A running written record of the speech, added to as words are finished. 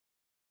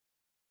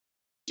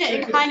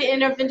and kind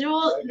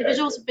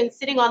individuals have been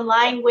sitting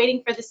online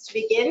waiting for this to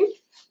begin.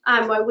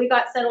 While we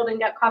got settled and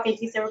got coffee and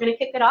tea, so we're going to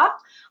kick it off.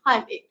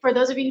 For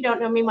those of you who don't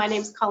know me, my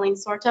name is Colleen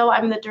Sorto.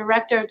 I'm the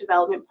Director of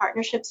Development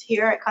Partnerships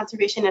here at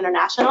Conservation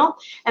International,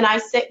 and I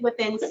sit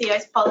within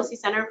CI's Policy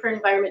Center for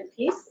Environment and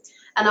Peace.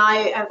 And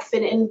I have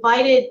been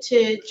invited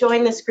to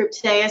join this group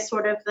today as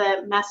sort of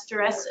the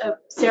masteress of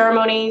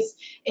ceremonies,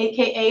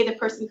 aka the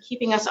person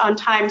keeping us on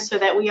time so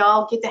that we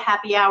all get to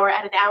happy hour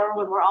at an hour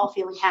when we're all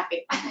feeling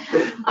happy.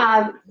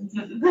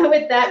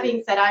 With that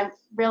being said, I'm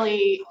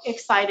really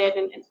excited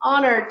and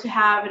honored to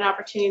have an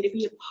opportunity to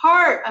be a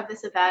part of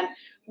this event,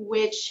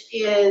 which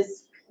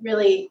is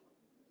really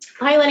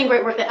highlighting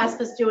great work that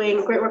ESPA is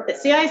doing, great work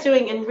that CI is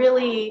doing, and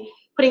really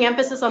putting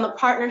emphasis on the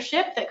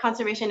partnership that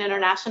Conservation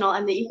International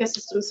and the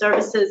Ecosystem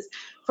Services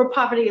for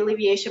Poverty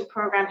Alleviation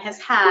program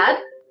has had.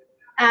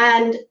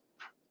 And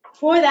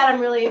for that, I'm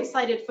really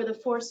excited for the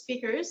 4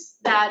 speakers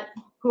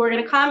who are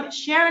going to come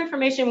share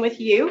information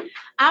with you.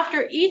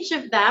 After each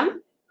of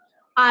them,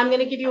 I'm going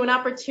to give you an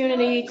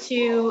opportunity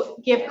to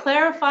give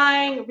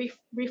clarifying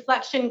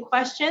reflection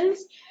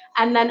questions.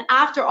 And then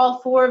after all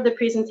 4 of the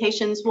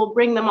presentations, we'll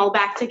bring them all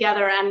back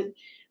together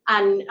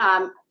and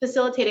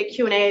facilitate a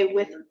Q&A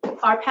with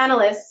our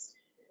panelists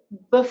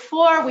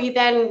before we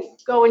then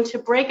go into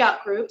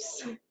breakout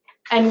groups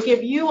and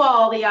give you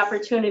all the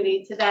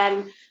opportunity to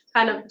then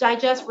kind of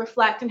digest,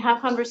 reflect, and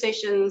have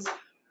conversations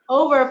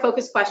over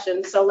focused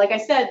questions. So like I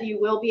said, you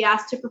will be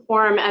asked to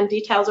perform, and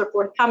details are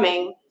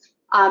forthcoming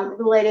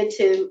related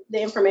to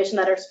the information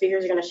that our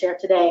speakers are going to share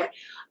today.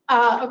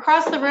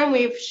 Across the room,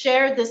 we've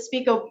shared the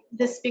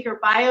speaker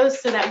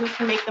bios so that we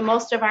can make the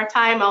most of our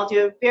time. I'll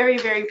do a very,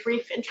 very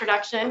brief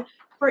introduction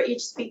for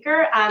each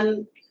speaker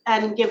and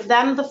give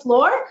them the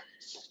floor.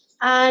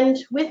 And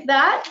with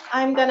that,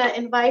 I'm going to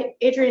invite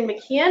Adrienne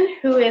McKeehan,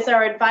 who is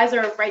our advisor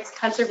of rights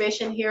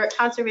conservation here at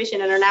Conservation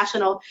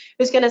International,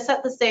 who's going to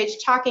set the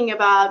stage talking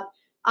about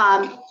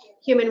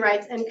human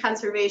rights and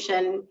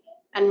conservation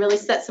and really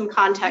set some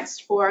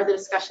context for the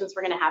discussions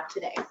we're going to have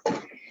today.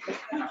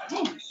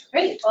 Thanks.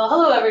 Great. Well,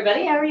 hello,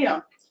 everybody. How are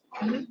you?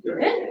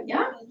 Good.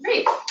 Yeah,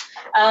 great.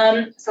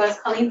 So as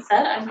Colleen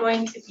said, I'm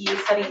going to be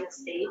setting the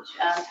stage,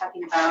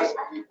 talking about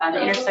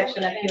the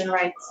intersection of human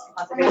rights and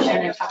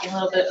conservation, and talking a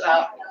little bit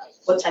about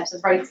what types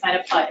of rights might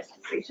apply to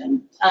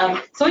conservation.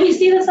 So when you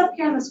see this up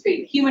here on the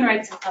screen, human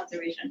rights and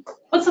conservation,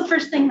 what's the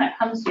first thing that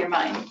comes to your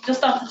mind,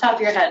 just off the top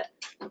of your head?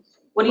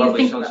 What do you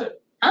think about?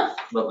 Huh?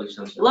 Lovely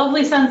sunset.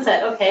 Lovely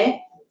sunset.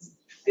 Okay.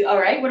 All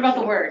right. What about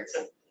the words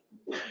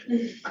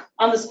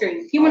on the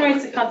screen? Human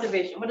rights and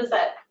conservation. What does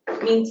that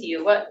mean to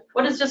you?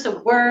 What is just a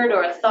word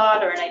or a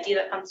thought or an idea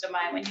that comes to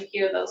mind when you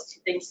hear those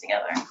 2 things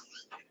together?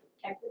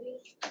 Equity.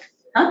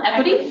 Huh?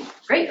 Equity?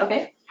 Great.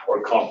 Okay.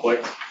 Or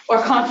conflict.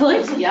 Or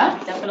conflict.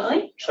 Yeah,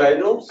 definitely.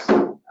 Trade-offs.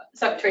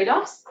 So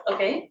trade-offs.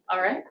 Okay.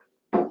 All right.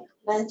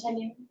 Land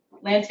tenure.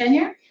 Land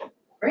tenure.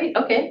 Great.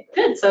 Okay.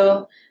 Good.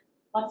 So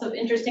lots of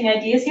interesting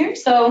ideas here.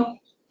 So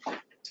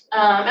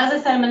as I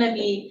said, I'm going to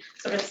be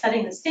sort of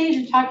setting the stage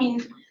and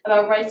talking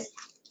about rights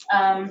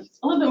a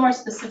little bit more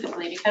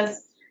specifically,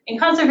 because in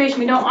conservation,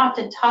 we don't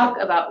often talk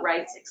about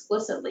rights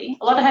explicitly.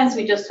 A lot of times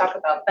we just talk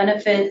about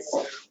benefits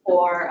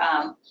or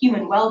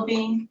human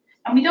well-being,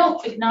 and we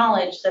don't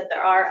acknowledge that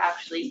there are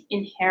actually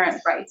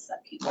inherent rights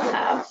that people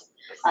have.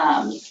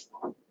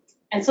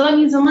 And so that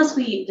means unless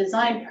we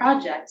design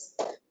projects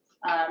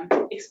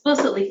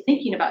explicitly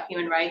thinking about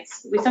human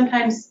rights, we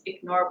sometimes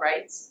ignore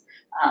rights.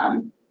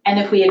 And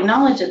if we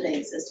acknowledge that they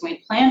exist and we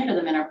plan for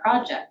them in our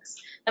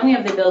projects, then we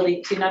have the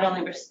ability to not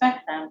only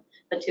respect them,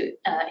 but to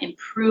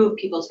improve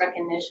people's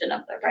recognition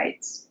of their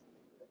rights.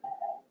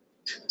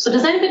 So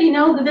does anybody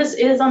know who this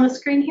is on the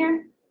screen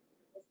here?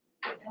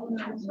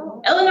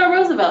 Eleanor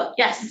Roosevelt.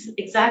 Yes,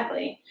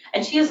 exactly.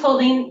 And she is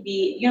holding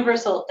the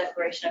Universal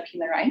Declaration of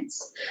Human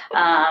Rights.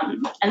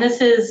 And this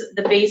is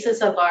the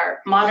basis of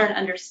our modern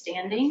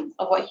understanding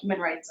of what human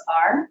rights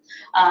are.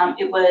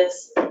 It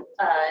was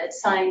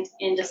signed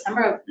in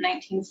December of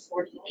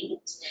 1948.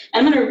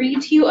 And I'm going to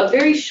read to you a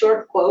very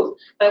short quote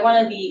by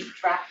one of the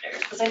drafters,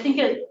 because I think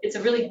it's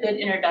a really good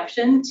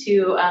introduction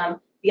to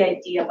the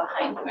idea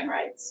behind human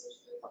rights.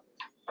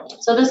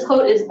 So this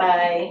quote is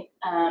by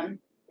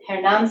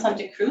Hernan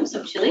Santa Cruz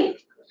of Chile,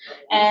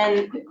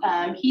 and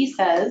he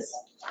says,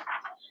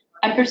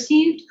 "I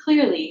perceived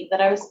clearly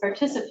that I was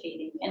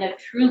participating in a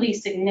truly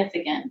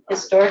significant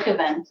historic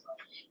event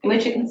in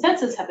which a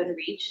consensus had been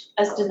reached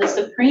as to the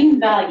supreme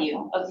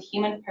value of the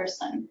human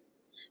person,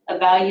 a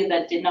value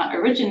that did not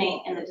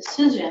originate in the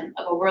decision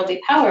of a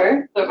worldly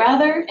power, but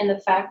rather in the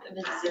fact of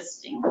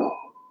existing,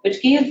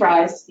 which gave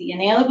rise to the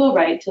inalienable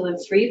right to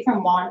live free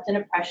from want and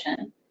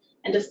oppression,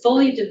 and to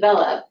fully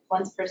develop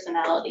one's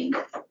personality.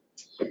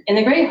 In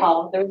the Great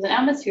Hall, there was an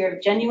atmosphere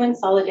of genuine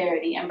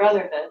solidarity and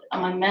brotherhood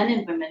among men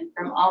and women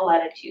from all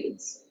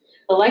latitudes,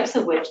 the likes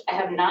of which I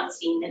have not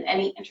seen in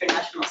any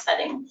international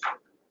setting."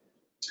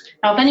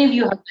 Now, if any of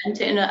you have been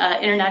to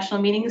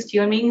international meetings,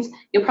 UN meetings,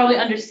 you'll probably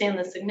understand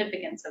the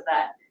significance of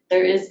that.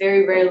 There is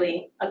very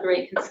rarely a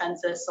great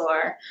consensus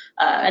or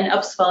an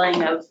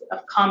upswelling of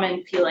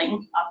common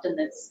feeling. Often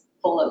it's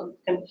full of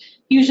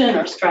confusion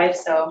or strife.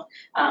 So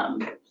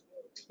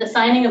the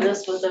signing of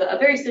this was a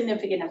very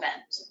significant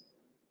event.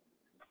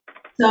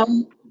 So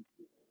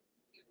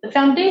the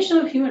foundation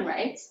of human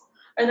rights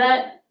are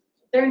that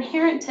they're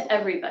inherent to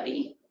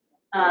everybody,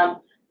 and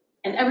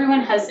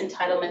everyone has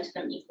entitlement to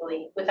them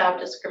equally without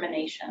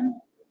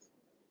discrimination.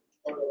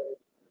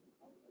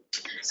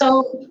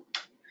 So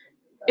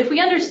if we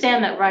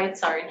understand that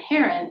rights are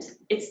inherent,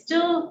 it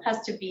still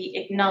has to be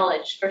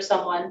acknowledged for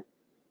someone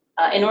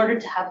in order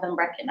to have them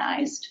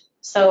recognized.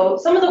 So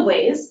some of the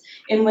ways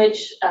in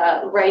which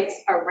rights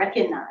are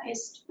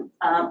recognized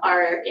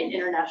are in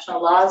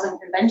international laws and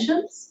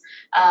conventions,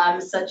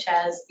 such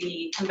as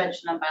the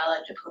Convention on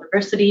Biological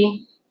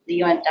Diversity, the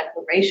UN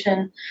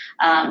Declaration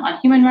on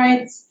Human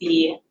Rights,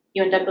 the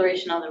UN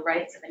Declaration on the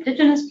Rights of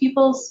Indigenous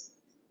Peoples.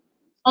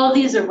 All of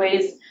these are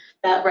ways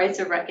that rights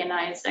are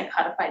recognized and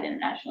codified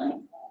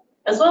internationally.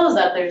 As well as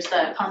that, there's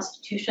the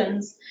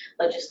constitutions,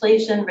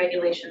 legislation,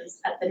 regulations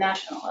at the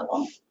national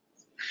level.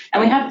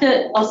 And we have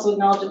to also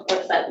acknowledge, of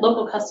course, that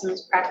local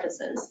customs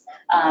practices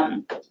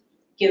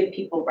give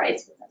people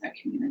rights within their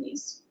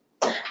communities.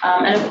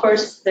 And of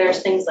course,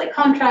 there's things like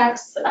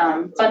contracts,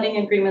 funding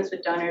agreements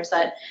with donors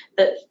that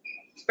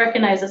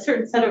recognize a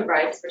certain set of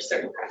rights for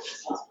certain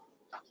practices.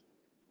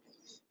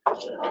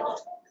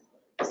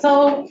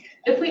 So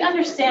if we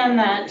understand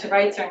that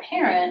rights are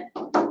inherent,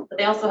 but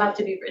they also have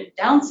to be written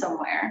down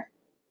somewhere,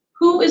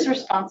 who is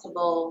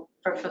responsible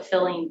for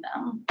fulfilling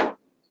them?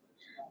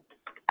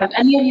 Have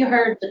any of you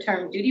heard the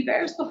term duty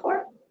bearers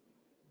before?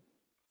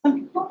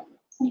 Some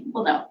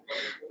people know.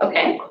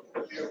 Okay.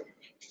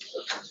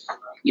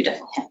 You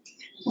definitely have.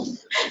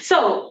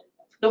 So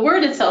the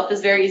word itself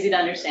is very easy to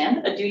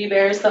understand. A duty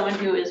bearer is someone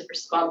who is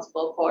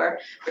responsible for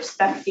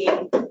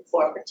respecting,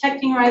 for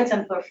protecting rights,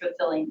 and for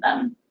fulfilling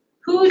them.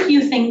 Who do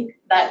you think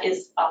that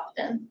is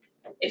often?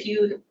 If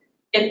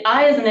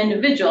I as an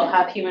individual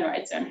have human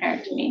rights that are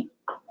inherent to me,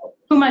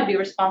 who might be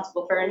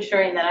responsible for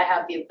ensuring that I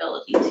have the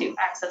ability to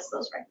access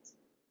those rights?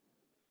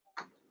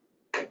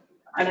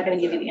 I'm not going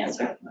to give you the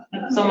answer.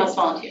 Someone must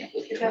volunteer.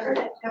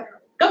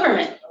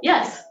 Government,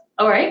 yes.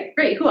 All right,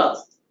 great. Who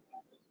else?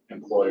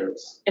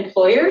 Employers.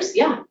 Employers,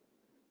 yeah.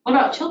 What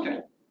about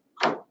children?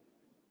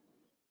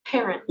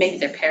 Parents. Maybe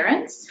their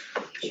parents?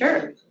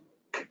 Sure.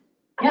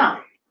 Yeah.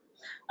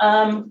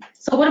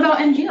 So what about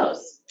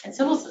NGOs and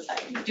civil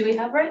society? Do we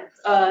have rights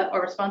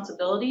or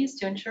responsibilities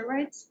to ensure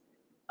rights?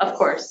 Of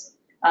course.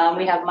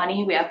 We have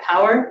money, we have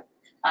power,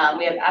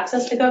 we have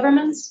access to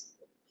governments.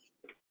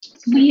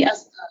 We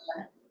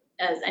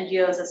as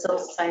NGOs, as civil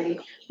society,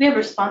 we have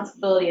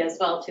responsibility as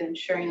well to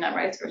ensuring that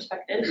rights are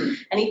respected,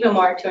 and even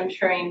more to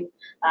ensuring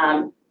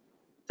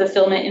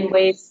fulfillment in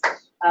ways,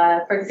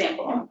 for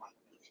example,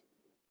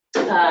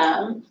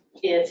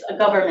 if a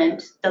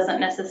government doesn't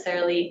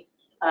necessarily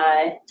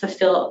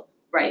fulfill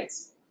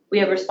rights, we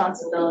have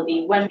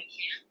responsibility when we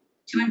can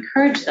to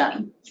encourage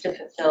them to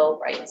fulfill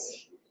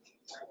rights.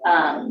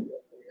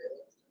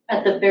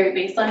 At the very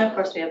baseline, of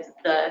course, we have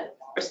the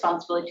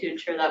responsibility to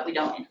ensure that we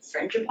don't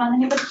infringe upon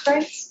anybody's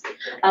rights,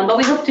 but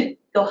we hope to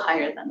go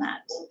higher than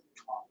that.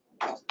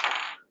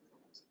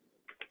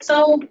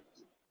 So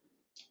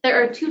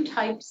there are two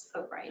types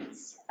of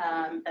rights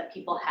that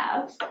people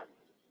have.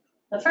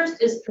 The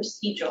first is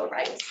procedural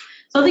rights.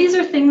 So these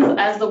are things,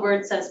 as the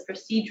word says,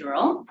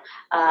 procedural.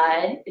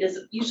 It is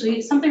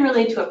usually something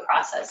related to a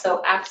process.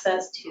 So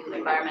access to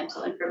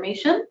environmental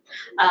information,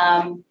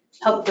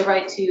 the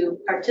right to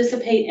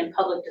participate in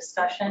public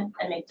discussion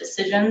and make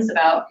decisions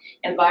about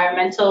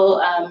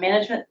environmental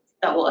management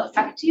that will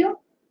affect you,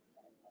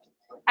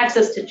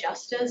 access to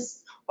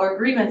justice or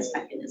grievance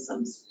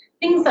mechanisms,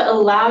 things that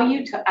allow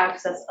you to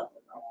access other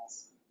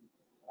rights.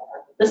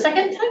 The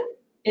second type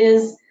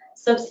is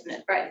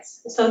substantive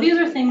rights. So these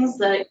are things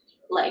like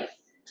life.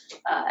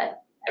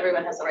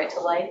 Everyone has a right to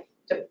life,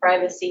 to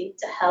privacy,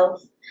 to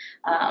health,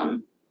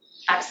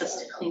 access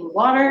to clean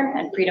water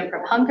and freedom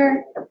from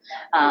hunger,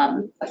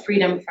 a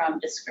freedom from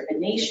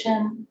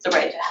discrimination, the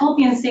right to a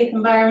healthy and safe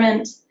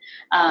environment.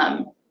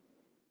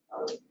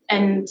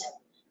 And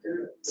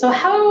so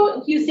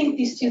how do you think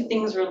these two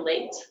things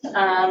relate?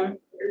 So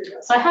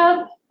I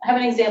have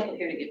an example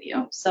here to give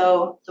you.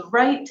 So the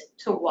right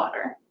to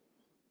water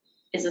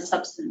is a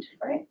substantive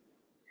right,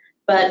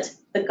 but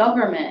the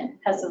government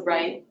has the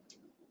right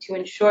to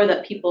ensure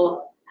that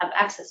people have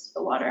access to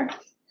the water.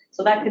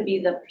 So that could be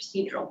the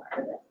procedural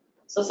part of it.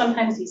 So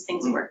sometimes these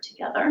things work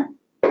together.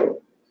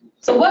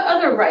 So what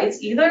other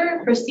rights,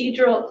 either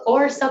procedural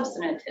or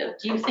substantive,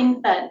 do you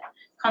think that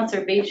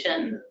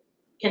conservation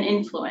can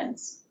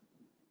influence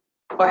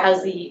or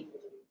has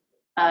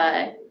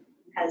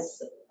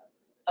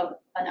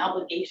an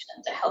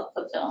obligation to help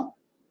fulfill?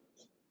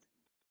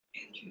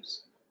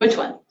 Which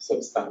one?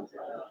 Substantive.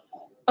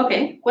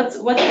 Okay, what's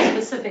a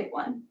specific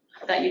one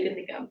that you can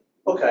think of?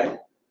 Okay.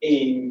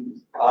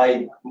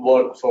 I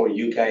work for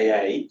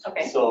UKAID.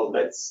 Okay. So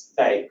let's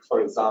take,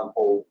 for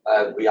example,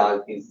 we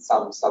are in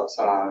some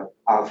sub-Saharan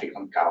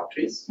African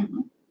countries.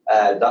 Mm-hmm.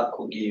 That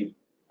could give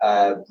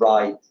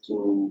right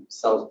to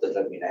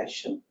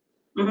self-determination.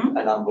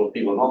 a number of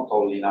people, not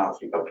only in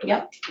Africa, but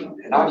Yep. in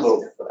a number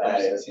of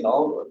areas, you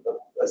know,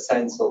 a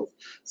sense of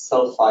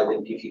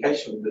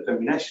self-identification,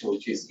 determination,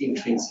 which is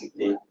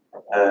intrinsically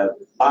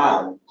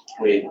bound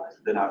with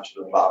the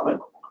natural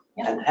environment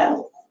and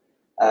health.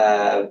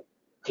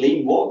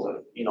 Clean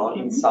water, you know,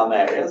 in some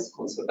areas,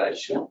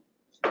 conservation,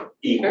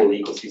 equal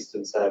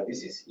ecosystem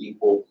services,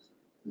 equal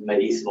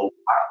medicinal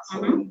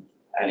plants,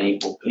 and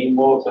equal clean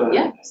water,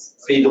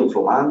 freedom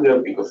from hunger,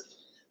 because,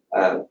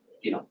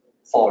 you know,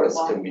 forests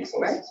can be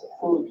sources of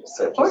food.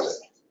 Of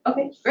course.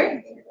 Okay,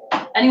 great.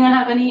 Anyone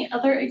have any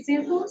other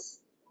examples?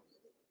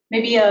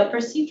 Maybe a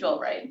procedural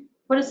right.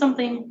 What is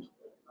something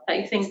that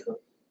you think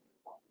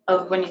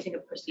of when you think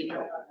of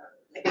procedural?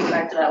 I can go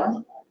back to that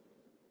one.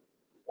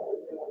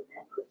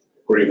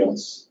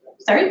 Grievance.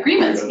 Sorry,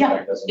 agreements, yeah,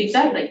 Mechanisms.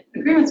 exactly,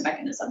 agreements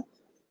mechanism.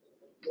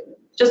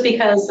 Just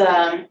because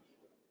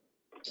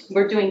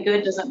we're doing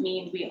good doesn't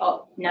mean we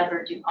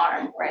never do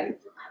harm, right?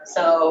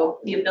 So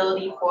the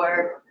ability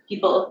for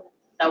people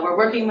that we're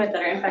working with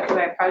that are impacted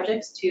by our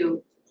projects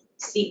to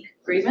seek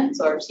grievance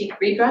or seek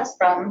redress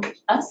from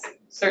us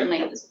certainly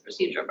is a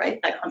procedural right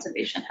that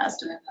conservation has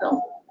to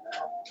fulfill.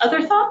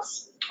 Other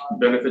thoughts?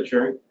 Benefit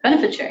sharing?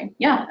 Benefit sharing,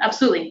 yeah,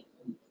 absolutely.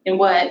 In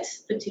what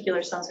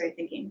particular sense are you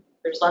thinking?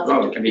 There's lots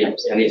of It can be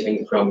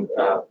anything from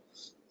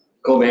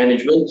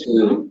co-management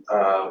to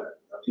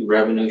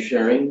revenue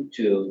sharing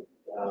to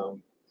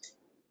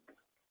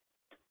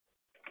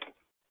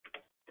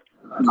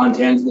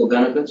non-tangible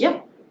benefits.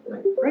 Yep,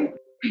 great.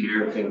 Clean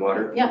air, clean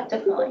water. Yeah,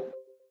 definitely.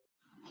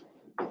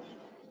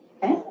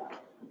 Okay.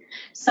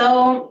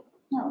 So,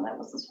 no, that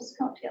wasn't supposed to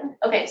come together.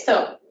 Okay,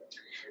 so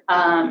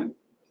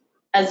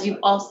as you've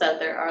all said,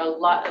 there are a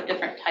lot of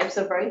different types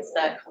of rights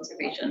that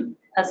conservation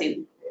has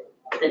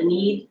the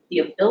need, the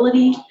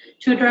ability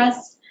to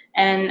address.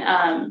 And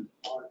I'm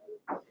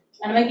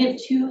going to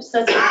give two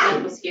sets of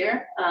examples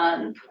here.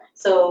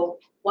 So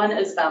one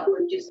is about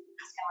reducing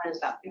risk and one is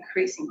about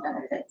increasing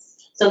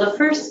benefits. So the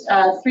first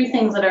three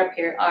things that are up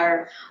here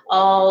are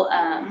all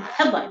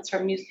headlines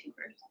from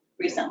newspapers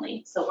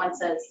recently. So one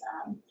says,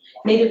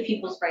 Native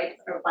people's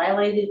rights are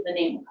violated in the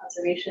name of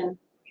conservation.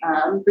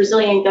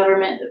 Brazilian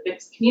government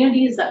evicts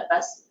communities that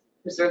best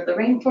preserve the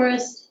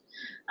rainforest.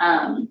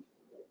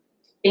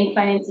 Bank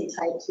financing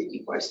tied to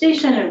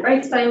deforestation and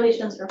rights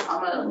violations for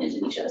palm oil in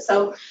Indonesia.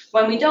 So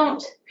when we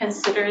don't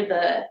consider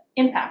the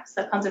impacts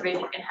that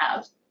conservation can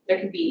have, there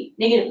can be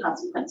negative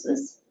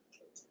consequences.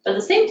 But at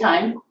the same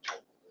time,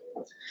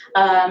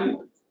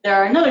 there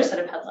are another set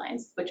of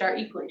headlines which are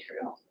equally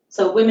true.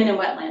 So women in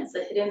wetlands,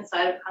 the hidden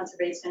side of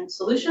conservation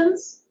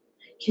solutions,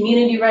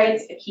 community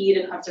rights, a key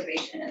to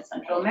conservation in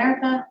Central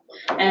America,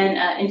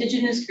 and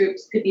indigenous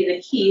groups could be the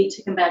key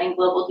to combating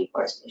global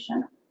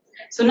deforestation.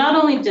 So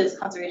not only does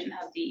conservation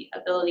have the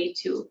ability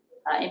to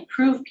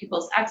improve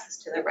people's access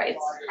to their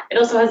rights, it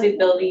also has the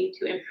ability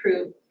to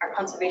improve our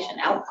conservation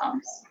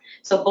outcomes.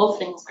 So both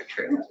things are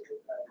true.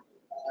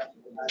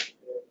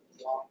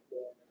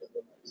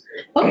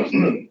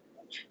 Okay.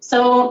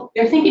 So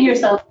you're thinking to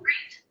yourself,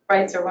 great,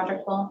 rights are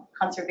wonderful,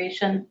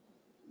 conservation,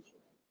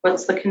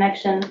 what's the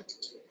connection?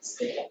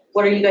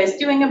 What are you guys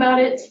doing about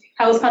it?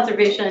 How is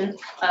conservation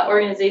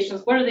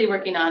organizations, what are they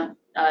working on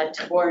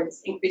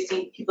towards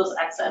increasing people's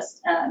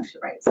access to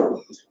rights?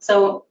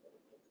 So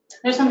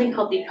there's something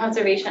called the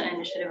Conservation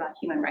Initiative on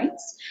Human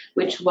Rights,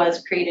 which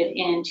was created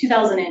in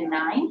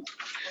 2009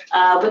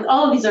 with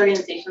all of these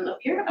organizations up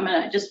here. I'm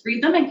going to just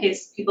read them in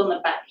case people in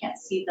the back can't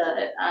see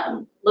the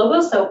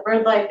logo. So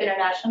BirdLife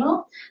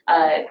International,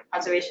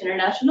 Conservation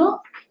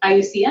International,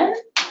 IUCN,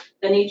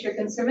 the Nature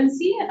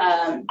Conservancy,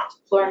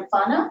 Flora and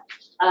Fauna,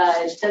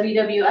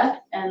 WWF,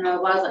 and the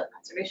Wildlife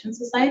Conservation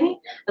Society,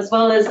 as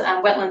well as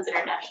Wetlands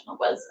International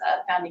was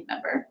a founding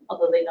member,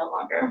 although they no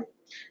longer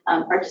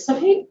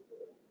participate.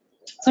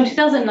 So in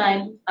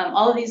 2009,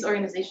 all of these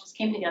organizations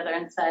came together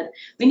and said,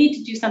 we need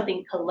to do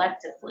something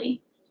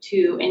collectively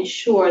to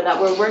ensure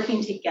that we're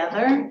working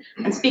together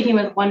and speaking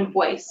with one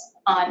voice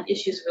on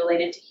issues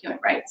related to human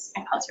rights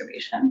and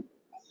conservation.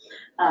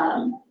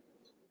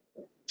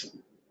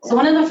 So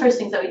one of the first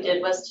things that we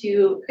did was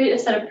to create a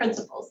set of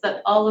principles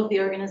that all of the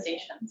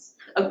organizations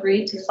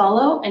agreed to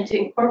follow and to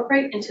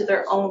incorporate into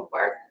their own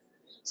work.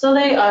 So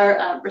they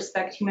are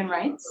respect human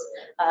rights,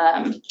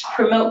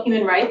 promote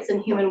human rights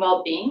and human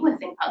well-being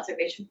within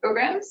conservation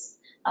programs,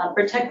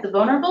 protect the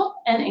vulnerable,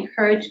 and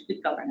encourage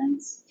good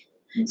governance.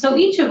 So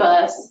each of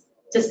us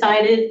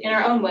decided in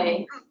our own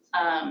way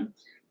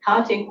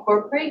how to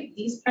incorporate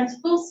these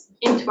principles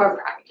into our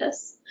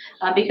practice,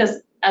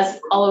 because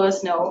as all of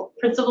us know,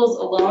 principles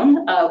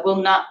alone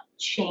will not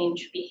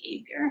change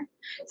behavior.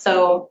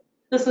 So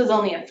this was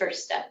only a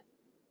first step.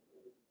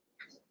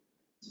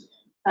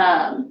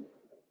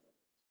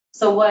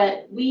 So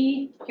what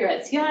we here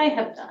at CI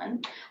have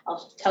done,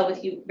 I'll tell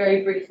with you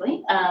very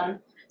briefly.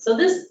 So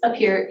this up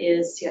here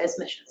is CI's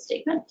mission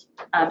statement.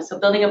 So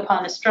building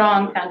upon a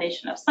strong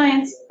foundation of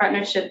science,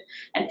 partnership,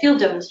 and field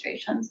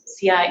demonstrations,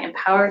 CI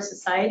empowers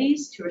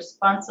societies to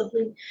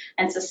responsibly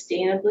and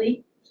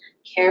sustainably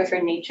care for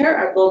nature,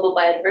 our global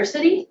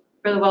biodiversity,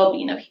 for the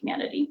well-being of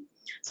humanity.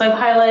 So I've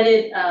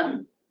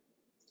highlighted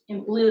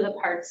in blue the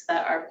parts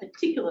that are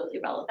particularly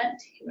relevant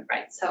to human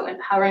rights. So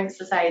empowering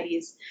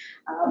societies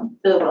for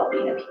the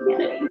well-being of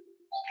humanity.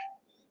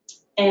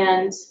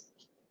 And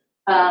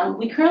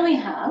we currently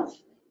have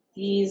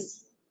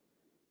these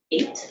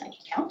 8, I can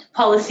count,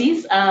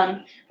 policies,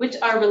 which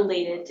are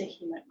related to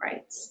human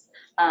rights.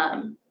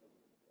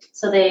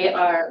 So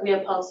we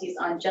have policies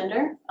on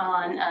gender,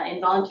 on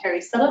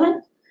involuntary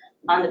settlement,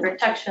 on the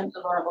protection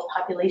of vulnerable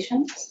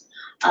populations,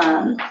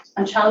 on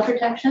child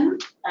protection,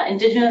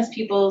 indigenous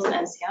peoples and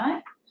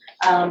NCI,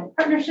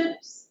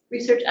 partnerships,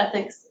 research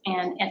ethics,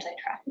 and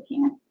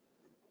anti-trafficking.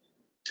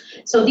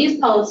 So these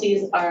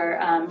policies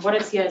are what I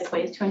see as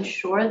ways to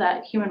ensure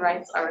that human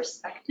rights are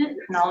respected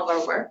in all of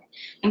our work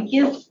and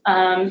give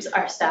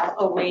our staff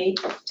a way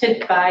to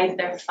guide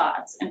their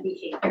thoughts and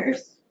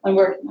behaviors when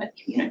working with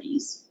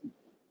communities.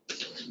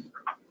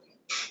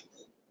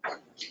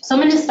 So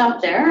I'm going to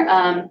stop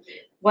there.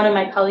 One of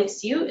my colleagues,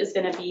 Sue, is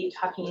going to be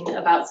talking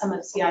about some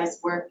of CI's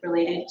work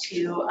related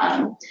to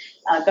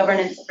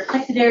governance of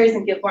protected areas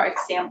and give more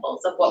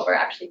examples of what we're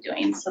actually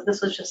doing. So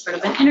this was just sort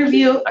of an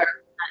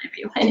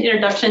an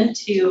introduction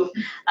to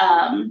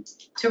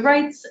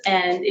rights.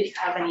 And if you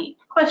have any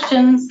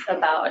questions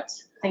about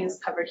things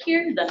covered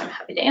here, then I'm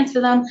happy to answer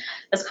them.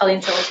 As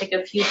Colleen said, we'll take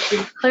a few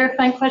brief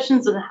clarifying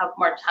questions and have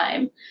more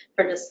time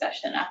for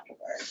discussion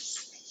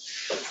afterwards.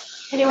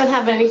 Anyone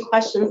have any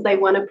questions they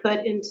want to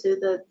put into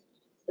the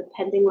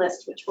pending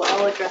list, which we'll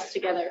all address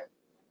together?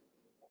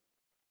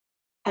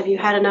 Have you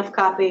had enough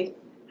coffee?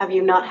 Have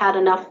you not had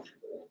enough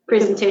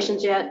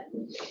presentations yet?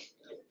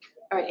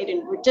 All right,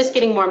 Adrienne, we're just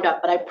getting warmed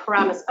up, but I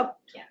promise. Oh,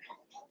 yeah.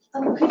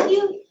 Could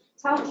you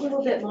talk a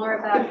little bit more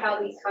about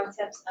how these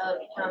concepts of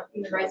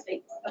human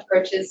rights-based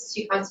approaches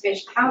to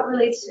conservation, how it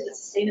relates to the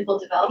Sustainable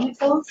Development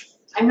Goals?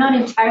 I'm not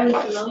entirely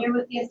familiar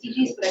with the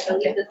SDGs, but I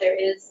believe that there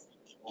is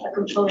a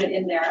component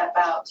in there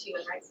about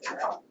human rights and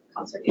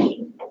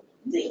conservation.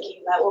 Thank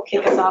you. That will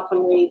kick us off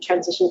when we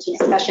transition to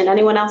discussion.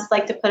 Anyone else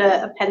like to put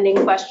a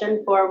pending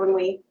question for when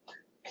we?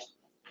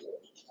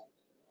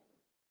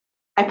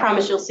 I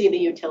promise you'll see the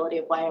utility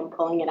of why I'm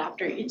pulling it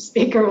after each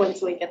speaker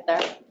once we get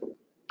there.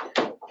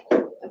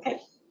 Okay.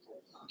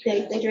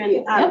 Thanks,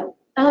 Adrienne.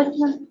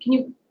 Can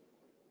you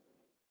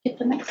get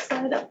the next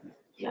slide up?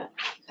 Yeah.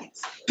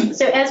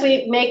 So as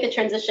we make the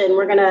transition,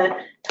 we're going to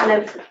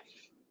kind of,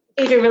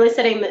 Adrienne really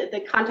setting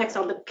the context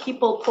on the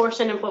people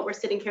portion of what we're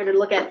sitting here to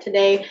look at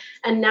today,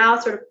 and now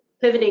sort of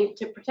pivoting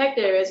to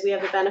protected areas. We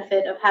have the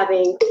benefit of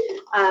having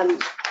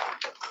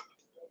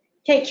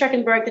Kate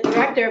Schreckenberg, the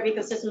Director of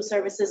Ecosystem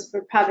Services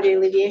for Poverty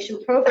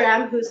Alleviation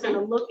Program, who's going to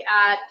look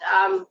at,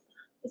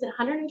 is it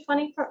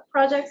 120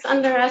 projects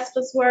under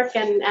ESPA's work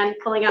and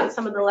pulling out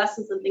some of the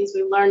lessons and things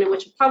we've learned, and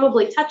which will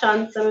probably touch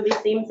on some of these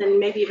themes and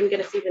maybe even get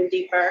us even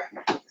deeper.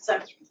 So,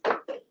 is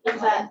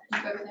that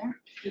over there?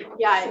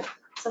 Yeah.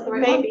 Is that the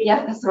right one?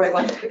 Yeah, that's the right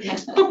one.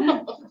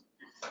 The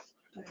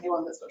only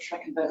one that's got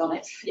Schreckenberg on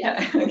it.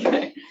 Yeah,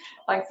 okay.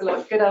 Thanks a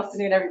lot. Good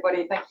afternoon,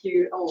 everybody. Thank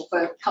you all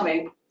for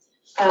coming.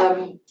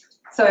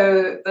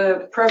 So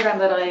the program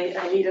that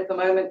I lead at the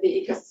moment, the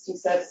Ecosystem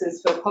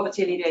Services for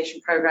Poverty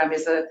Alleviation Program,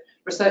 is a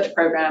research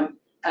program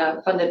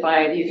funded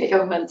by the UK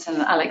government, and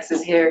Alex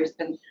is here. He's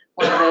been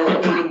one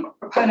of the leading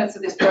proponents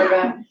of this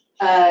program.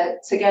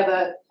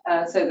 Together,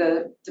 so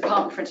the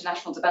Department for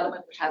International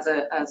Development, which has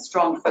a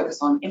strong focus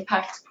on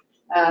impact,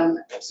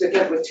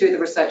 together with 2 of the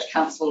research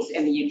councils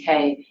in the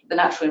UK, the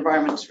Natural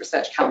Environment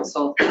Research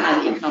Council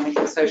and the Economic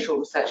and Social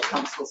Research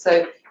Council.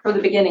 So from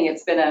the beginning,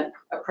 it's been a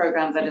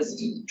program that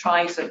is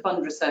trying to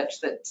fund research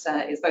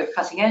that is both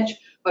cutting edge,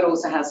 but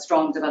also has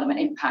strong development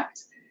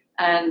impact.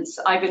 And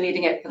I've been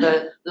leading it for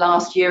the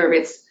last year of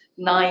its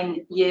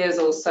 9 years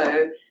or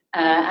so,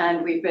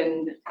 and we've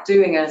been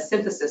doing a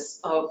synthesis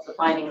of the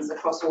findings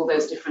across all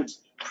those different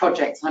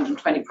projects,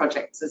 120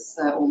 projects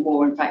or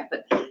more, in fact,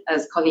 that,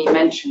 as Colleen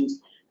mentioned.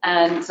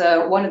 And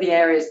one of the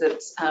areas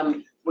that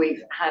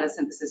we've had a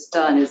synthesis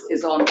done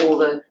is on all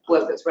the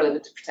work that's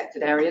relevant to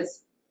protected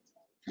areas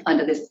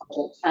under this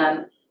project.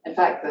 And in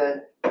fact,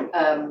 the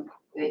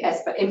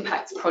ESPA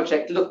Impacts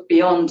project looked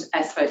beyond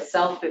ESPA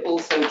itself. It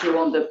also drew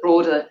on the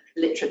broader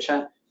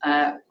literature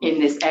in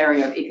this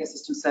area of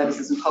ecosystem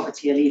services and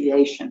poverty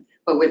alleviation,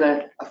 but with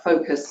a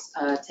focus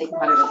taken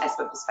kind of an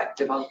ESPA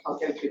perspective. I'll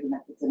go through the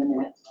methods in a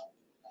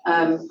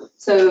minute.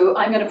 So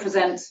I'm going to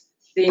present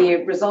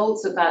the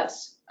results of that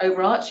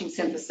overarching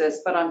synthesis,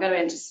 but I'm going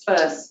to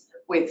intersperse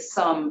with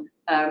some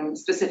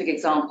specific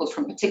examples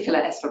from particular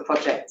ESPA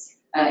projects,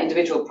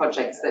 individual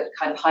projects that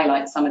kind of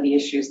highlight some of the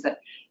issues that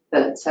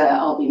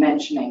I'll be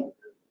mentioning.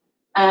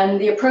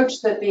 And the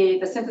approach that the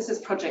synthesis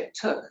project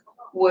took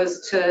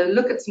was to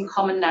look at some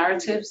common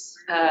narratives.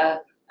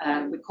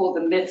 We call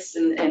them myths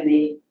in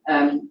the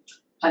kind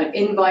of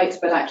invite,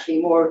 but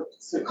actually more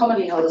sort of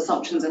commonly held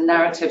assumptions and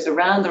narratives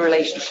around the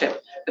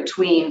relationship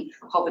between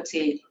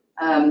poverty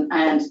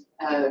and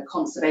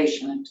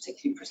conservation, and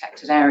particularly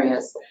protected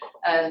areas.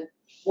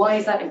 Why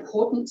is that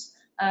important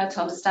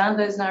to understand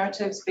those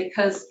narratives?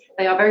 Because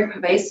they are very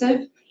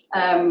pervasive.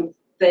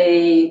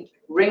 They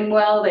ring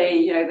well.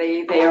 They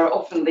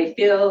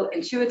feel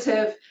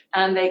intuitive,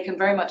 and they can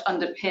very much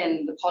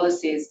underpin the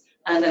policies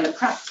and then the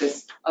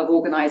practice of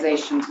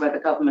organizations, whether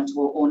government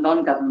or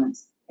non-government,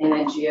 in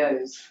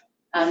NGOs.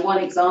 And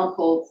one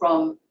example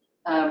from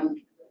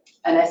an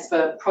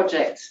ESPA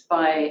project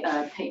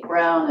by Kate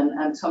Brown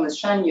and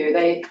Thomas Shanyu,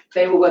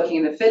 they were working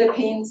in the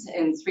Philippines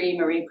in 3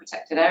 marine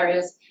protected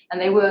areas, and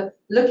they were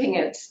looking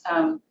at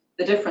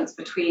the difference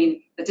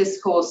between the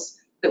discourse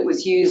that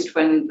was used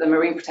when the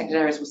marine protected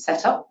areas were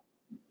set up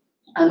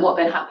and what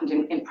then happened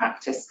in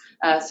practice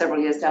several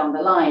years down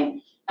the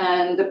line.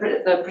 And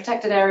the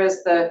protected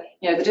areas, the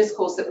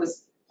discourse that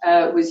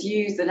was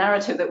used, the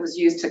narrative that was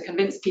used to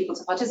convince people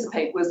to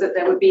participate was that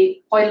there would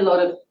be quite a lot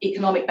of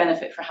economic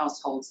benefit for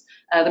households.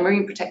 The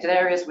marine protected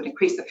areas would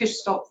increase the fish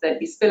stock, there'd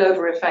be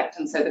spillover effect,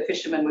 and so the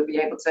fishermen would be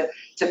able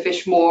to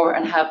fish more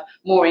and have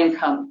more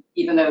income,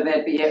 even though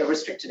there'd be a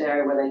restricted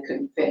area where they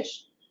couldn't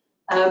fish.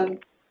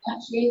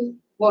 Actually,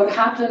 what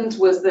happened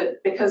was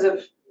that because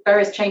of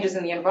various changes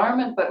in the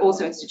environment, but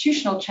also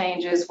institutional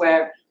changes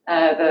where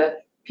the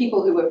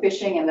people who were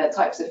fishing and their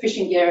types of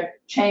fishing gear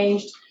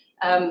changed,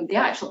 the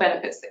actual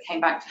benefits that came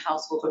back to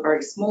households were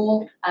very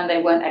small, and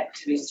they weren't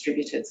equitably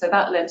distributed. So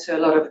that led to a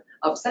lot of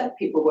upset.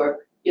 People were,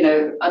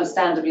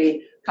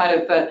 understandably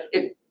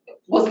it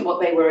wasn't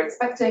what they were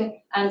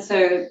expecting, and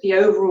so the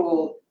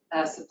overall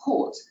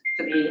support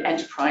for the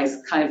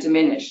enterprise kind of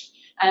diminished.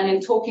 And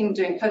in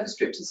doing focus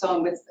groups and so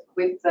on with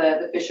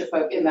the fisher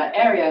folk in that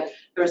area,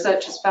 the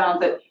researchers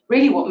found that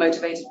really what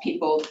motivated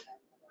people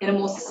in a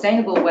more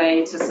sustainable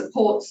way to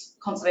support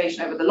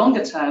conservation over the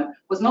longer term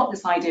was not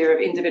this idea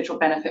of individual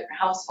benefit for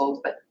households,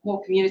 but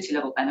more community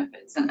level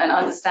benefits and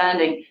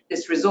understanding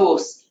this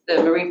resource,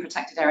 the marine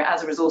protected area,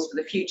 as a resource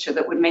for the future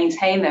that would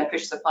maintain their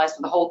fish supplies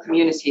for the whole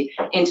community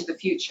into the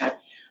future.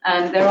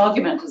 And their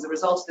argument as a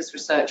result of this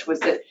research was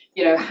that,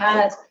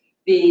 had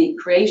the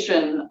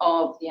creation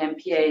of the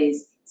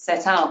MPAs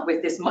set out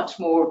with this much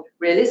more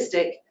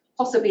realistic,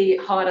 possibly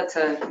harder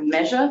to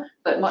measure,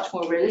 but much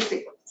more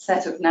realistic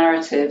set of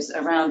narratives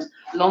around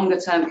longer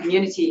term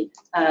community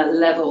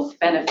level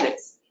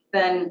benefits,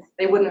 then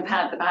they wouldn't have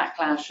had the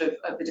backlash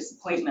of the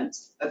disappointment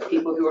of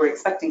people who were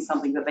expecting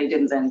something that they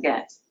didn't then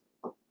get.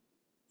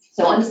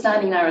 So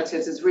understanding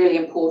narratives is really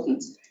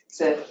important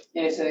to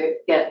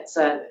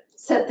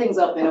set things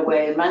up in a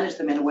way and manage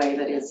them in a way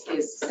that is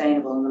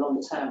sustainable in the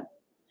longer term.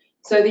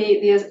 So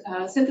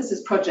the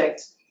synthesis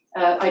project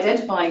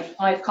identified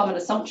 5 common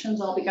assumptions.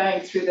 I'll be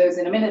going through those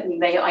in a minute,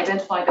 and they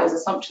identified those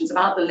assumptions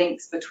about the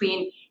links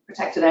between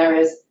protected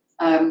areas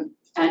and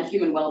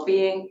human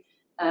well-being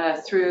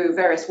through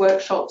various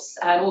workshops,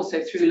 and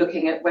also through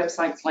looking at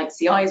websites like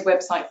CI's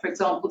website, for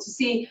example, to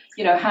see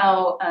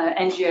how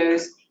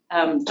NGOs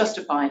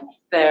justify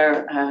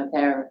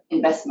their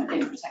investment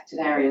in protected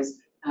areas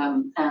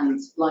and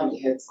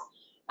livelihoods.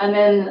 And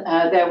then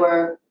there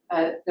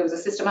was a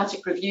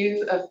systematic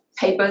review of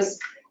papers.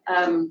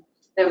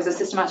 There was a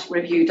systematic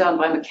review done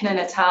by McKeehan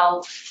et al.,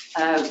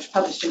 which was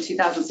published in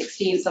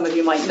 2016. Some of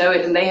you might know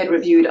it, and they had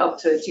reviewed up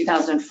to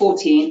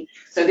 2014.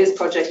 So this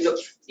project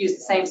used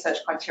the same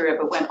search criteria,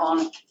 but went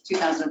on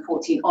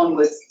 2014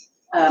 onwards,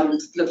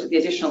 looked at the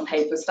additional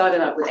papers, started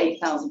out with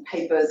 8,000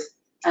 papers,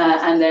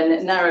 and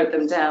then narrowed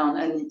them down,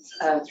 and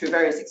through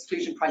various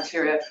exclusion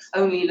criteria,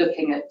 only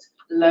looking at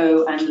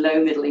low and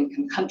low middle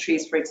income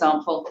countries, for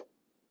example.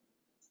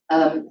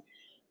 And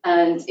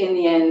in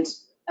the end,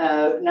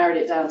 narrowed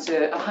it down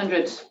to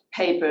 100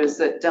 papers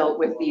that dealt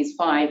with these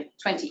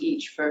 20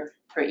 each for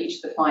each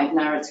of the 5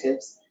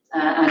 narratives,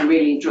 and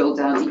really drilled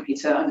down deeply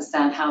to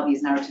understand how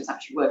these narratives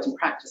actually worked in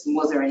practice, and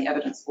was there any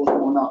evidence for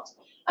them or not.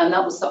 And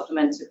that was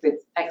supplemented with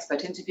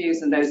expert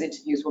interviews, and those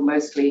interviews were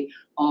mostly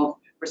of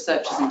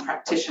researchers and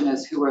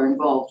practitioners who were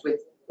involved with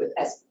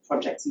ESPA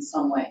projects in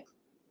some way.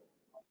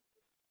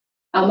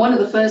 And one of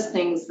the first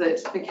things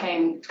that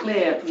became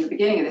clear from the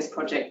beginning of this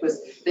project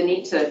was the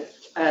need to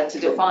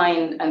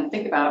define and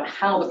think about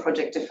how the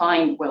project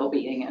defined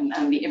well-being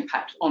and the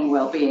impact on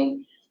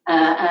well-being.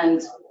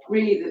 And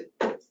really,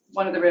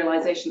 one of the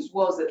realizations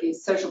was that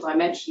these social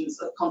dimensions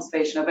of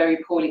conservation are very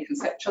poorly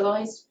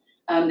conceptualized.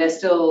 There's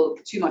still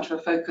too much of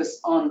a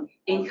focus on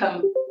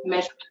income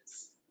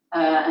measurements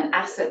and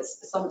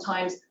assets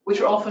sometimes,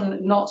 which are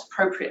often not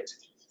appropriate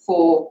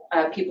for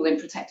people in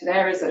protected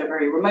areas that are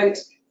very remote,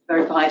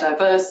 very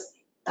biodiverse,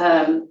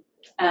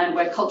 and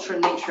where culture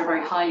and nature are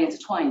very highly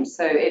intertwined.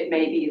 So it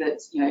may be that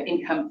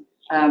income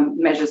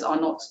measures are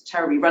not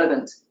terribly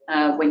relevant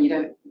when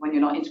you're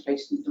not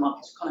integrated into the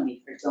market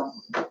economy, for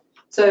example.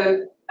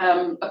 So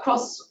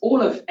across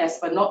all of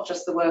ESPA, not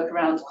just the work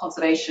around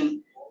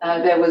conservation,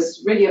 there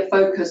was really a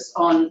focus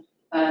on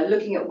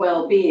looking at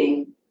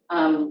well-being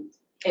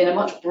in a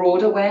much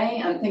broader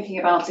way, and thinking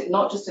about it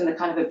not just in the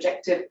kind of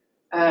objective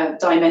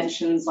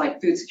dimensions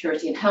like food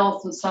security and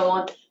health and so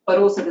on, but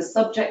also the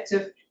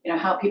subjective,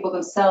 how people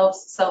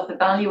themselves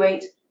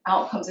self-evaluate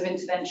outcomes of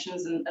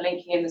interventions and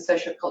linking in the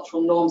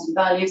socio-cultural norms and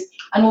values,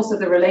 and also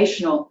the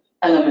relational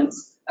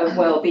elements of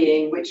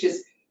well-being, which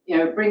is,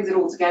 brings it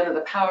all together,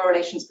 the power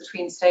relations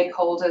between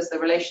stakeholders, the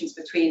relations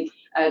between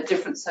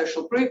different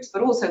social groups,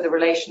 but also the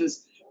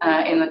relations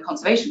in the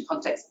conservation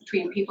context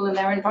between people and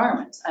their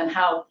environment, and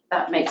how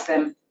that makes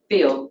them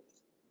feel,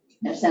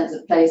 their sense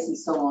of place and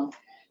so on.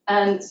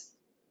 And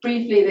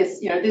briefly,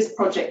 this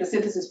project, the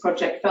synthesis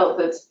project, felt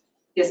that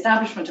the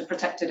establishment of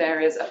protected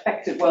areas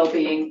affected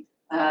well-being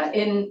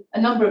in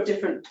a number of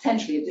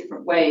potentially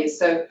different ways.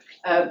 So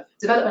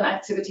development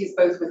activities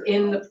both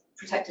within the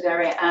protected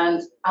area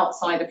and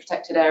outside the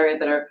protected area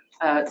that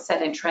are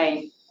set in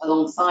train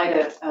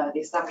alongside the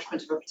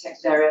establishment of a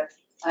protected area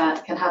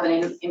can have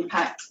an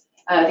impact.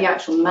 The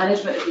actual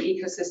management of the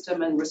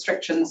ecosystem and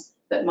restrictions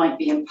that might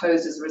be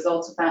imposed as a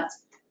result of that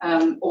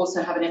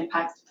also have an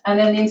impact. And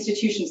then the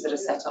institutions that are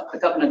set up, the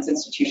governance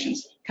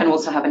institutions, can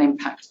also have an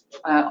impact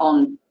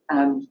on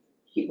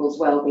people's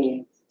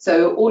well-being.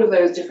 So all of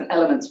those different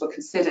elements were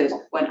considered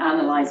when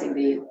analysing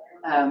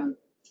the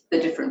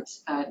different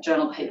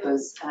journal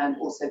papers and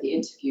also the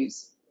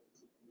interviews.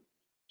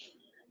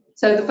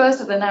 So the first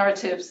of the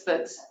narratives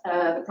that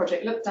the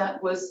project looked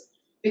at was,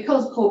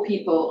 because poor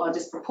people are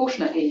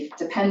disproportionately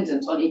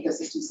dependent on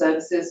ecosystem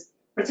services,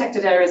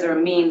 protected areas are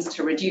a means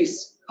to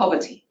reduce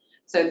poverty.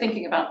 So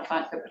thinking about the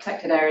fact that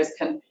protected areas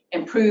can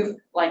improve,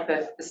 like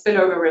the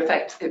spillover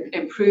effect,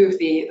 improve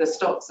the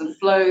stocks and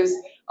flows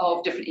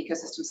of different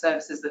ecosystem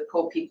services that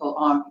poor people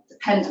are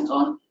dependent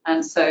on,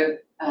 and so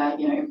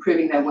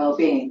improving their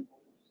well-being.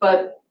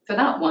 But for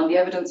that one, the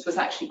evidence was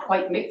actually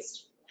quite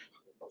mixed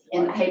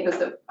in the papers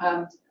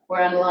that were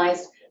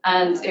analysed,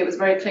 and it was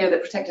very clear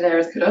that protected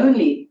areas could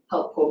only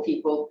help poor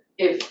people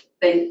if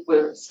they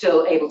were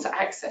still able to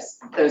access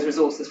those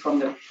resources from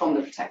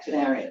the protected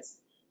areas.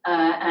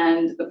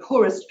 And the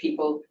poorest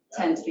people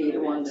tend to be the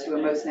ones who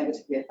are most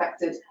negatively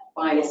affected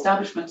by the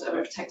establishment of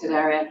a protected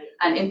area,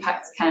 and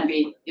impacts can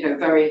be,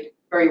 very,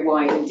 very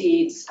wide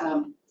indeed.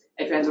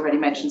 Adrienne's already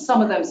mentioned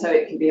some of them, so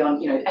it can be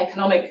on,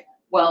 economic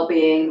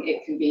well-being,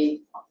 it can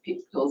be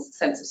people's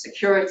sense of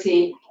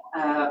security,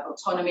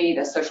 autonomy,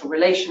 their social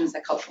relations,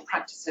 their cultural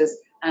practices,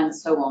 and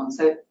so on.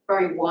 So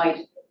very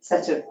wide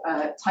set of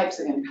types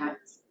of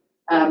impacts.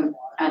 And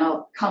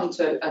I'll come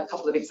to a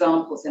couple of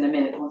examples in a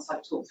minute once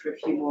I've talked through a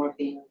few more of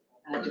the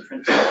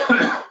different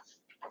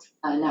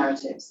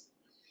narratives.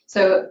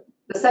 So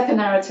the second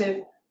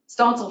narrative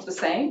starts off the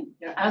same,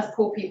 as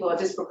poor people are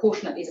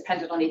disproportionately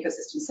dependent on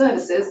ecosystem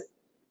services,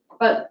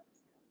 but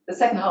the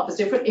second half is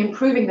different.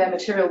 Improving their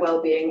material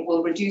well-being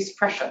will reduce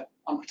pressure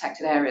on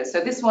protected areas.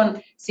 So this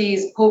one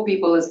sees poor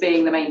people as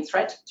being the main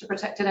threat to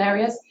protected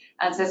areas,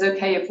 and says,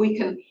 okay, if we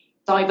can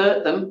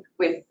divert them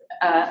with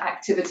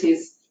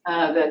activities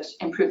that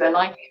improve their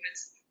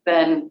livelihoods,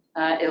 then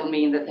it'll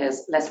mean that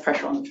there's less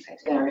pressure on the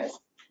protected areas.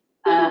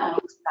 And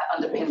also that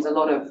underpins a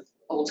lot of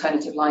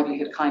alternative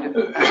livelihood kind of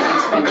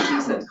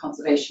interventions that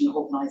conservation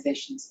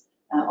organisations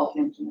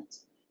often implement.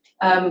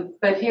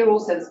 But here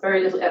also there's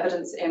very little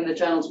evidence in the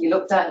journals we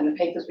looked at, in the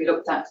papers we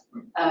looked at,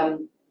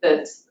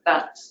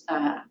 that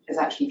is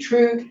actually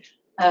true.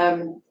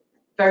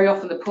 Very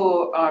often the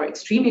poor are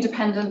extremely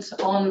dependent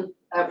on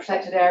a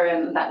protected area,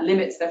 and that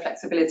limits their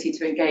flexibility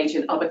to engage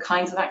in other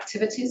kinds of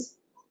activities.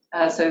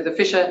 So the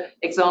fisher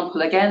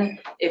example again,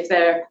 if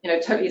they're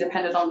totally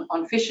dependent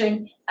on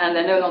fishing and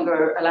they're no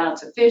longer allowed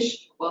to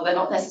fish, well, they're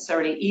not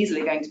necessarily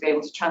easily going to be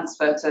able to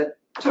transfer to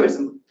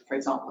tourism, for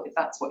example, if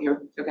that's what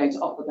you're going to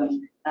offer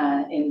them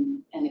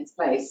in its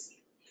place.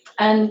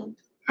 And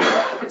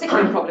a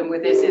particular problem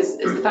with this is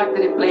the fact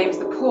that it blames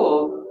the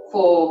poor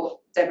for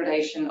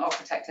degradation of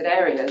protected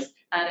areas,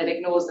 and it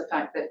ignores the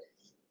fact that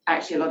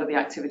actually a lot of the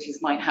activities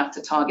might have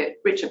to target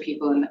richer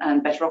people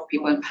and better off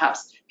people, and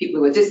perhaps people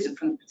who are distant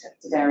from the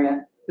protected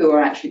area who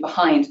are actually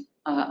behind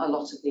a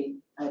lot of the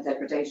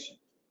degradation.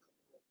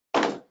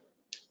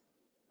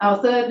 Our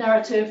third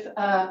narrative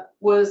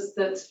was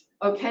that,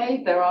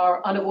 okay, there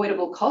are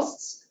unavoidable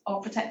costs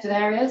of protected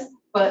areas,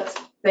 but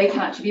they can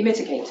actually be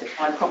mitigated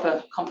by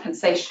proper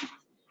compensation.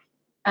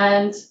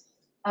 And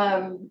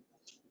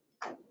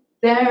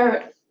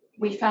there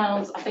we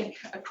found, I think,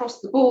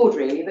 across the board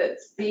really, that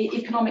the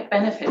economic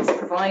benefits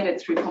provided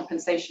through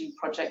compensation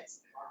projects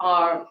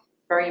are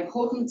very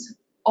important,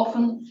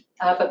 often,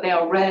 but they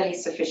are rarely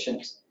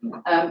sufficient.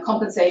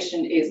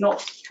 Compensation is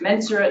not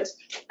commensurate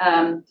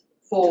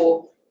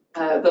for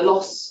the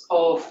loss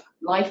of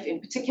life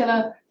in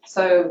particular.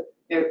 So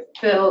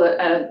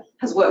Phil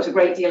has worked a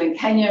great deal in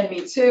Kenya, and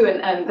me too,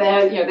 and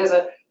there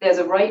there's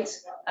a right,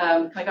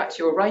 coming back to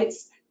your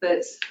rights,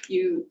 that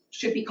you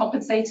should be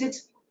compensated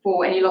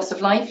for any loss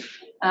of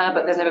life,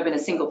 but there's never been a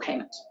single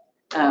payment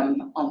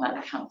on that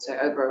account. So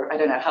over, I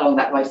don't know how long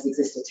that right has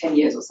existed, 10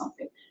 years or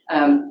something.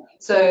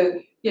 So,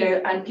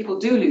 and people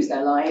do lose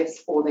their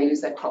lives, or they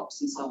lose their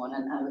crops and so on,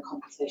 and the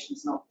compensation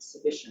is not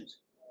sufficient.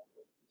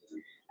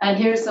 And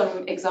here are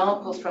some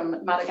examples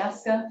from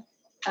Madagascar.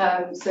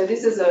 So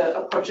this is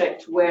a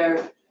project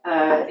where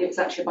it's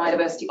actually a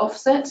biodiversity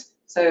offset.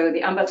 So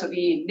the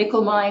Ambatovi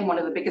nickel mine, one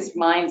of the biggest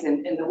mines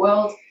in the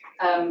world,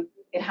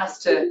 it has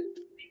to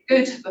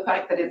good for the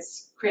fact that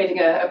it's creating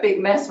a big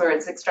mess where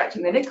it's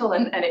extracting the nickel,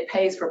 and it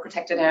pays for a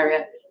protected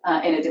area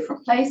in a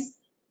different place.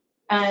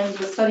 And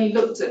the study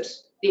looked at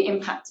the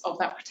impacts of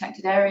that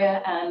protected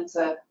area. And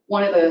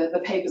one of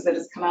the papers that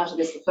has come out of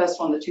this, the first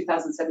one, the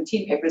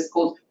 2017 paper, is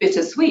called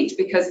Bittersweet,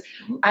 because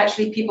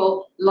actually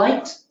people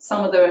liked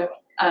some of the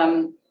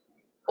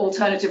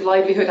alternative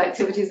livelihood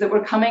activities that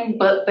were coming,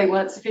 but they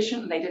weren't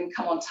sufficient and they didn't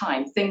come on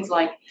time. Things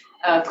like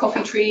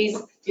coffee trees,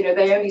 you know,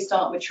 they only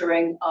start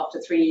maturing after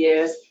 3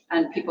 years,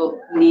 and people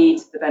need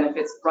the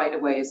benefits right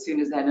away as soon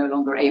as they're no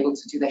longer able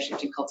to do their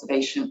shifting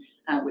cultivation,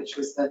 which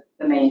was the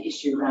main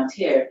issue around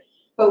here.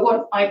 But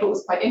what I thought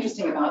was quite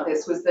interesting about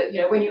this was that,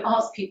 you know, when you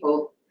ask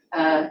people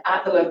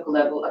at the local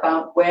level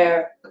about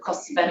where the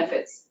costs and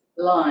benefits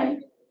lie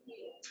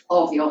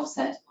of the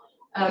offset,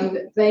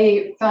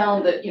 they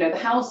found that, you know, the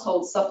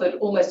household suffered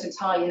almost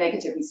entirely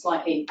negative and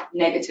slightly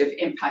negative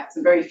impacts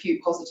and very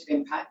few positive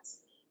impacts.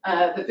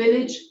 The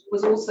village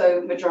was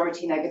also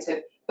majority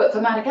negative, but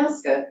for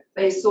Madagascar,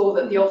 they saw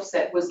that the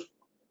offset was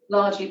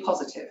largely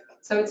positive.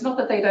 So it's not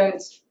that they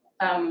don't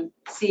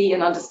see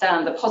and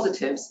understand the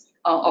positives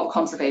of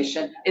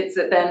conservation, it's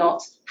that they're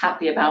not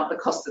happy about the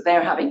costs that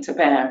they're having to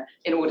bear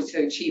in order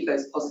to achieve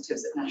those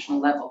positives at national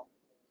level.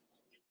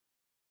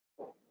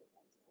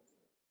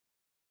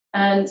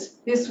 And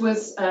this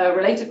was a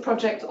related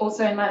project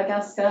also in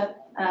Madagascar.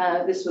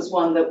 This was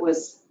one that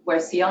was where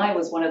CI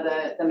was one of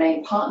the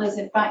main partners,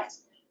 in fact.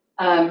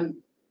 A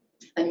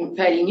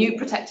fairly new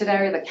protected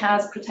area, the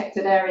CAS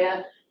protected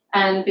area.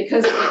 And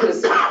because it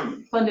was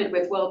funded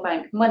with World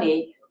Bank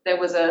money, there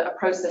was a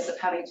process of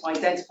having to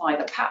identify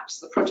the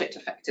PAPs, the project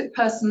affected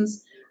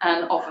persons,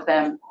 and offer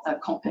them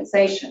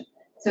compensation.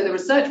 So the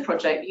research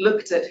project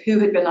looked at who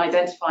had been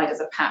identified as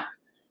a PAP,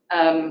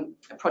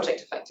 a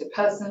project affected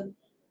person,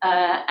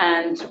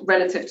 and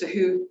relative to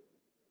who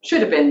should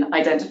have been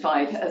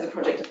identified as a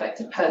project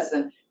affected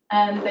person.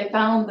 And they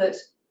found that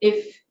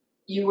if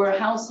you were a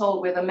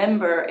household with a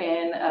member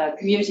in a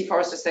community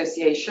forest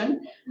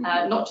association,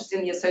 not just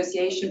in the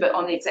association, but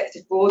on the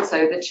executive board,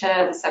 so the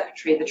chair, the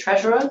secretary, the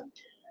treasurer,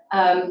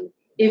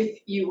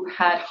 if you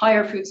had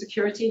higher food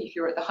security, if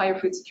you were at the higher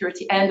food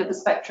security end of the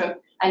spectrum,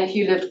 and if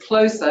you lived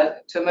closer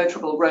to a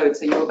motorable road,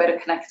 so you were better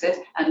connected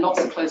and not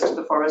so close to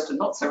the forest and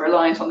not so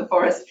reliant on the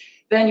forest,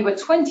 then you were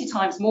 20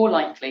 times more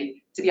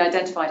likely to be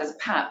identified as a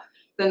PAP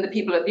than the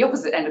people at the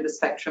opposite end of the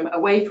spectrum,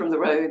 away from the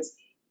roads,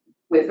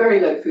 with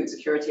very low food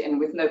security and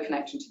with no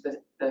connection to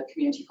the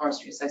community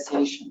forestry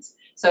associations.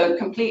 So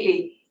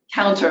completely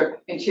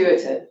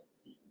counterintuitive.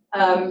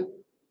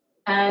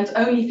 And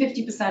only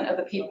 50% of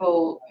the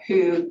people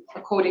who,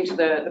 according to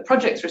the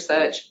project's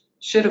research,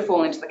 should have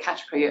fallen into the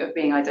category of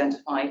being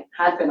identified,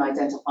 had been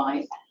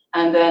identified.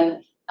 And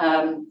then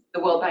the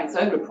World Bank's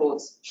own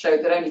reports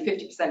showed that only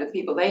 50% of the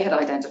people they had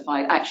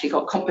identified actually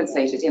got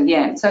compensated in the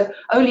end. So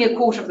only a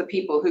quarter of the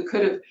people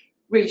who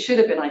really should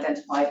have been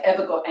identified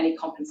ever got any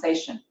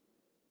compensation.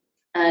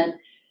 And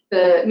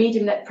the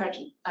median net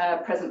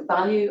present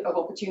value of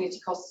opportunity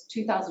costs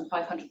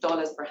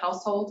 $2,500 per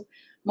household.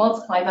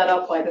 Multiply that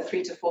up by the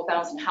 3,000 to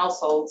 4,000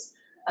 households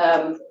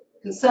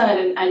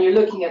concerned, and you're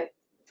looking at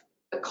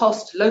the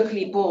cost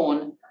locally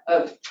borne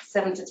of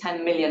 $7 to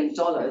 $10 million,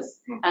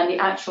 and the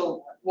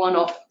actual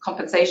one-off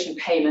compensation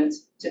payment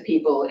to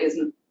people is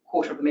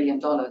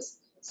 $250,000.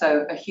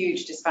 So a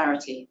huge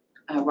disparity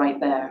right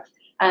there.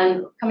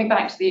 And coming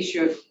back to the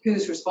issue of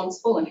who's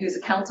responsible and who's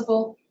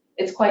accountable,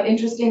 it's quite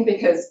interesting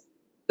because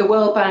the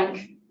World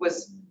Bank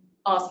was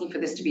asking for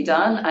this to be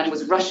done and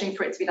was rushing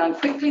for it to be done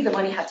quickly. The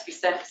money had to be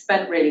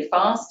spent really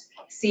fast.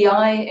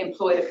 CI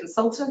employed a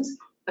consultant.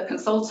 The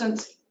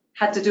consultant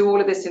had to do all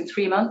of this in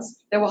 3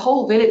 months. There were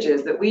whole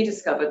villages that we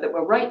discovered that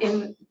were right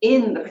in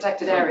the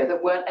protected area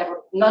that weren't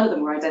ever, none of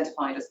them were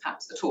identified as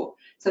PAPs at all.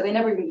 So they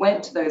never even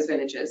went to those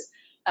villages.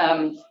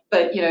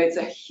 But you know, it's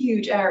a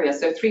huge area,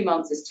 so 3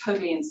 months is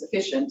totally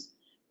insufficient.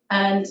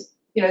 And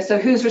you know, so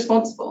who's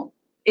responsible?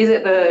 Is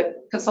it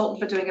the consultant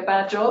for doing a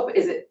bad job?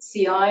 Is it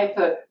CI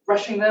for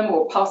rushing them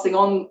or passing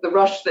on the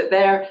rush that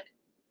they're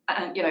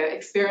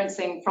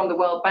experiencing from the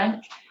World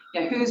Bank? You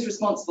know, who's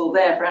responsible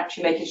there for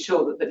actually making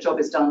sure that the job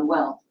is done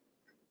well?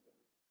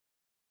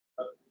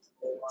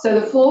 So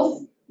the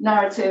fourth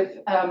narrative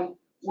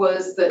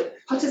was that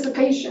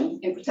participation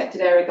in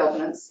protected area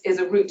governance is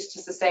a route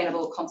to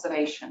sustainable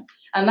conservation.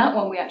 And that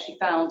one we actually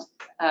found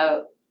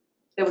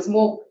there was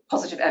more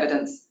positive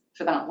evidence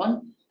for that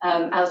one.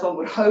 As one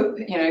would hope,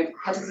 you know,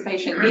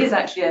 participation is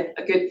actually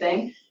a good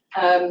thing,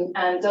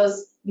 and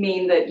does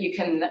mean that you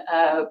can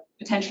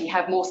potentially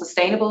have more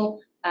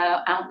sustainable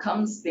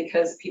outcomes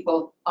because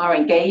people are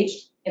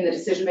engaged in the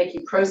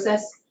decision-making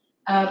process.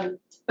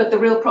 But the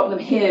real problem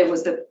here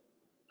was that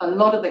a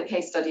lot of the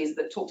case studies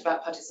that talked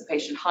about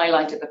participation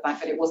highlighted the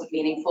fact that it wasn't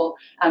meaningful,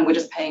 and we're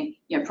just paying,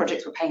 you know,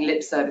 projects were paying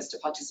lip service to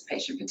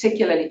participation,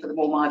 particularly for the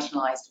more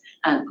marginalized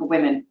and for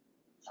women.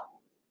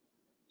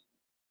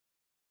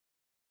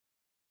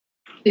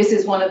 This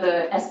is one of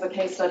the ESPA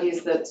case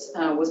studies that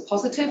was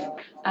positive.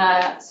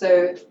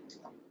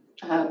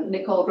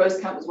 Nicole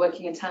Grosskamp was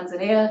working in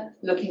Tanzania,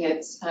 looking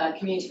at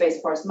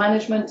community-based forest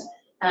management,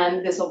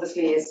 and this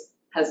obviously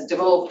has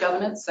devolved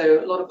governance,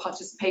 so a lot of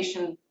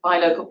participation by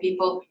local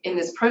people in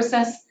this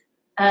process.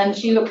 And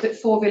she looked at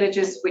 4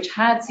 villages which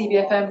had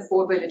CBFM,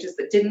 4 villages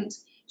that didn't.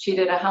 She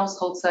did a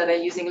household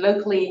survey using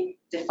locally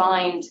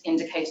defined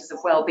indicators of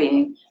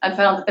well-being and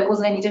found that there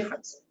wasn't any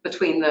difference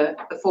between the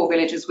 4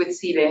 villages with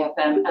CBFM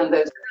and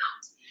those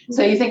without.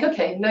 So you think,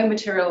 okay, no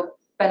material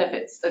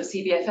benefits of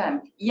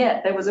CBFM,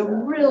 yet there was a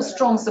real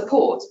strong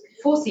support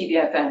for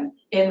CBFM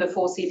in the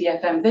 4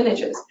 CBFM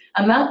villages.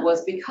 And that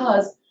was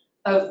because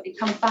of, it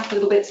comes back a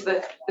little bit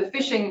to the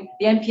fishing,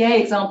 the NPA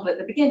example at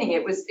the beginning.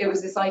 It was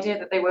this idea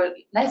that they were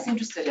less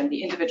interested in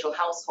the individual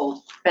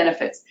household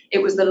benefits.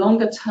 It was the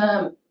longer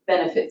term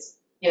benefits.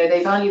 You know,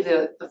 they value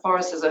the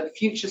forest as a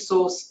future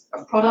source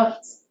of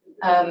products.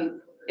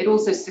 It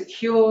also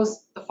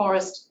secures the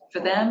forest for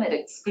them.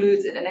 It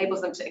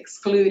enables them to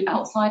exclude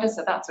outsiders.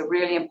 So that's a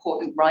really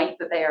important right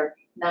that they are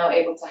now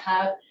able to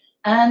have.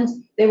 And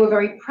they were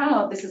very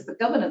proud. This is the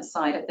governance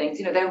side of things.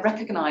 You know, they're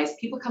recognized.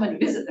 People come and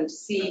visit them to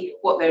see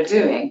what they're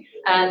doing,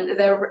 and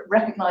they're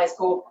recognized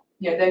for,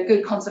 you know, their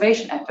good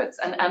conservation efforts,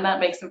 and that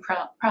makes them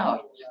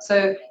proud.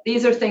 So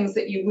these are things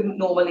that you wouldn't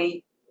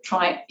normally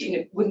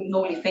wouldn't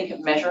normally think of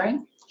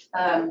measuring,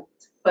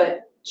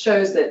 but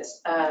shows that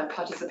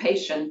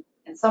participation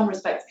in some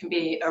respects can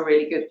be a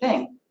really good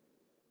thing.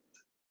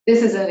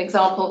 This is an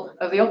example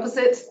of the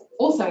opposite,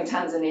 also in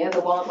Tanzania,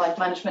 the wildlife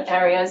management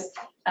areas,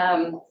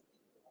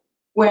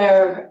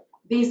 where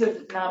these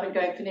have now been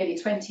going for nearly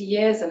 20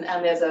 years, and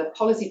there's a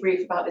policy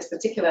brief about this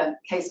particular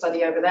case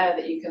study over there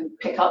that you can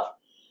pick up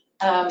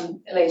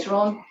later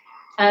on.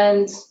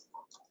 And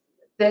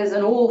there's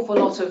an awful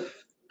lot of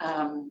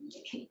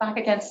kickback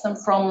against them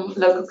from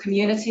local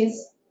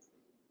communities.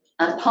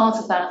 And part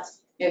of that,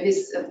 you know,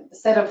 this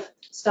set of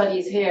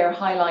studies here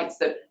highlights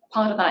that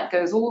part of that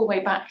goes all the way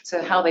back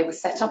to how they were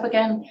set up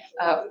again,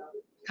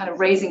 kind of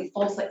raising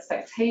false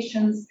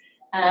expectations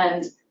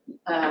and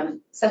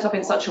set up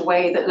in such a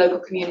way that local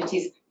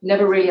communities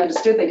never really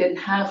understood. They didn't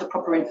have the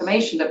proper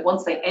information, that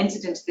once they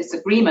entered into this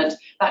agreement,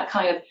 that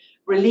kind of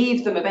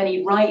relieved them of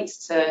any right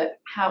to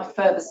have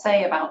further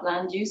say about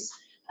land use.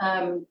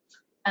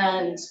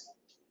 And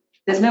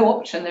there's no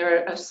option.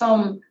 There are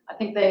some, I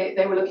think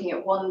they were looking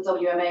at one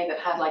WMA that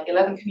had like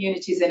 11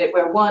 communities in it,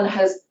 where one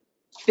has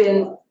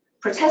been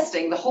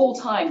protesting the whole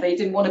time. They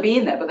didn't want to be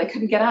in there, but they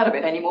couldn't get out of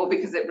it anymore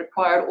because it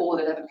required all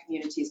 11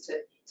 communities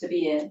to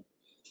be in.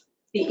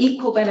 The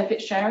equal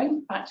benefit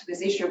sharing, back to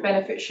this issue of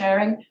benefit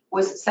sharing,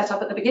 was set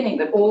up at the beginning,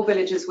 that all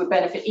villages would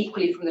benefit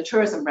equally from the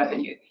tourism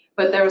revenue.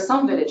 But there are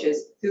some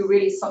villages who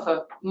really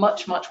suffer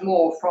much, much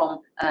more from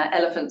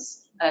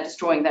elephants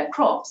destroying their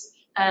crops,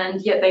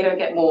 and yet they don't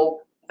get more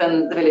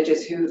than the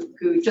villages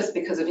who just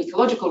because of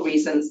ecological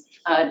reasons,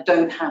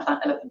 don't have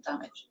that elephant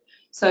damage.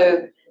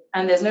 So,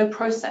 and there's no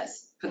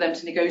process for them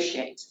to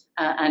negotiate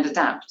and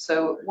adapt.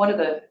 So one of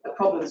the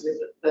problems with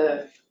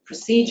the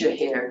procedure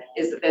here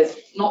is that there's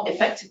not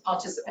effective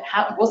participation.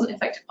 It wasn't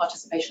effective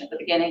participation at the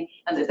beginning,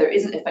 and that there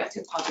isn't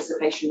effective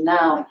participation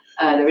now.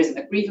 There isn't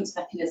a grievance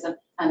mechanism,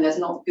 and there's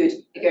not good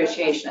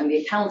negotiation, and the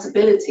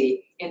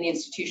accountability in the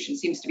institution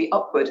seems to be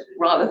upward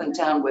rather than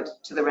downward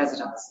to the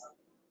residents.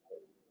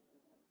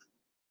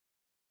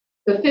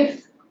 The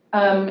fifth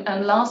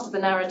and last of the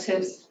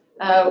narratives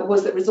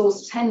was that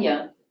resource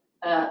tenure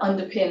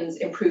underpins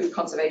improved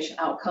conservation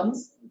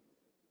outcomes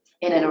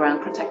in and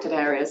around protected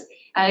areas.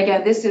 And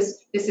again, this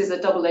is a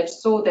double-edged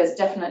sword. There's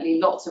definitely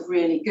lots of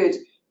really good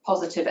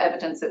positive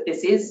evidence that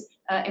this is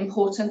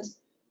important,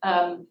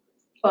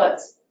 but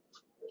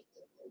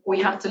we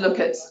have to look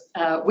at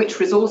which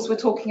resource we're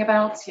talking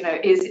about. You know,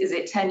 is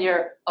it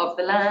tenure of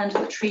the land,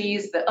 the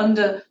trees, the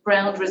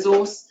underground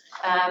resource,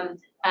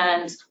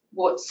 and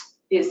what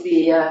is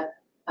the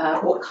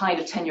what kind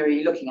of tenure are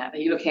you looking at? Are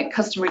you looking at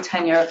customary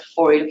tenure,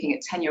 or are you looking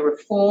at tenure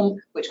reform,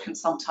 which can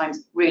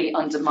sometimes really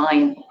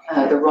undermine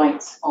the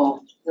rights of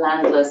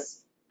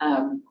landless,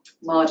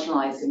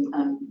 marginalised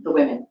the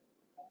women?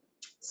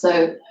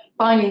 So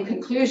finally, in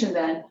conclusion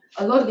then,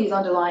 a lot of these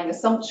underlying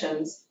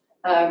assumptions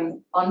are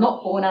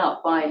not borne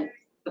out by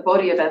the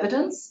body of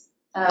evidence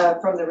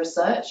from the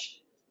research.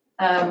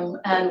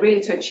 And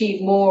really to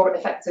achieve more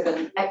effective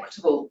and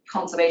equitable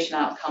conservation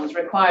outcomes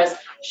requires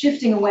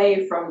shifting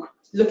away from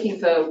looking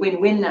for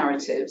win-win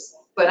narratives,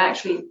 but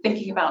actually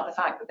thinking about the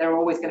fact that there are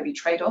always going to be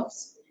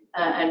trade-offs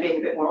and being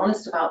a bit more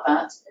honest about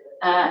that,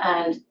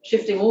 and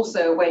shifting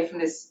also away from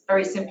this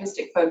very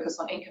simplistic focus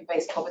on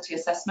income-based poverty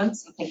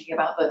assessments and thinking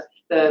about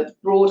the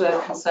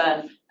broader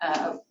concern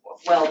of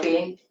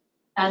well-being,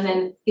 and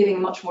then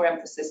giving much more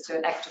emphasis to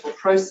an equitable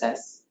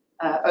process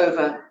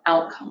over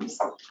outcomes.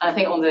 I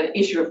think on the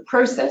issue of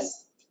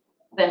process,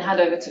 then hand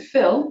over to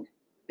Phil,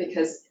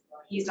 because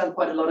he's done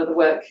quite a lot of the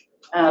work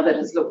that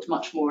has looked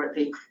much more at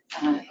the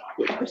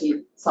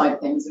equity side of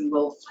things, and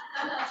we'll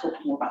talk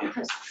more about the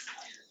process.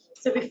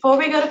 So before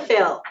we go to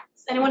Phil,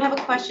 does anyone have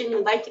a question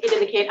you'd like to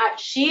indicate?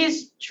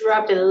 She's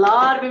dropped a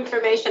lot of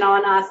information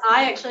on us.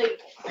 I actually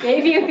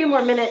gave you a few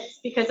more minutes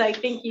because I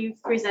think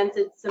you've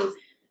presented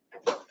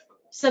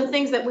some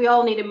things that we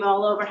all need to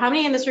mull over. How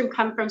many in this room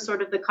come from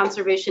sort of the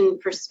conservation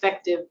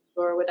perspective,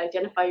 or would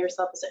identify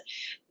yourself as it?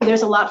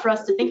 There's a lot for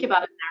us to think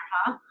about in there,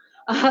 huh?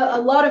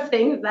 a lot of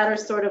things that are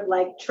sort of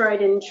like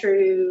tried and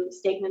true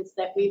statements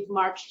that we've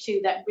marched to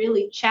that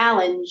really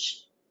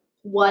challenge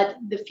what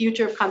the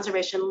future of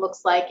conservation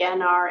looks like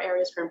and our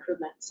areas for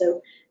improvement.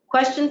 So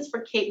questions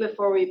for Kate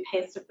before we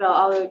pass to Phil.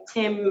 I'll go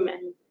Tim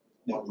and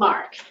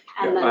Mark.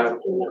 And then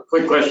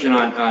Quick question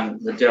on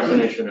the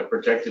definition of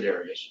protected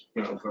areas.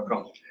 You know, from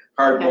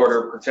hard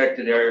border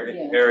protected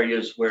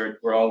areas where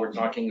all we're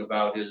talking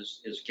about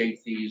is gate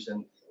fees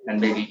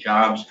and maybe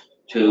jobs,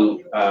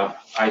 to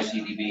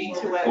ICDB,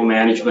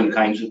 co-management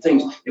kinds of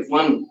things. If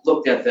one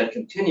looked at that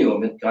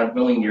continuum, and God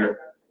willing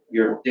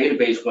your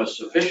database was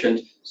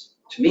sufficient,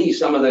 to me,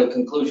 some of the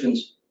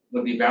conclusions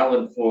would be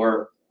valid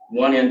for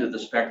one end of the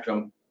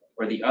spectrum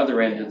or the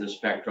other end of the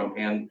spectrum.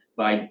 And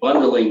by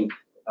bundling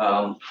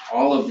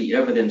all of the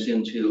evidence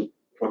into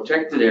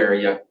protected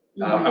area,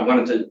 I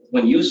wanted to,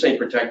 when you say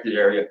protected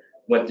area,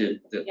 what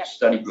did the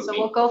study group So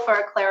mean? we'll go for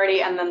a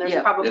clarity, and then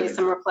there's probably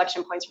some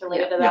reflection points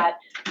related to that.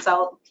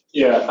 So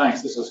Yeah,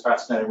 thanks. This is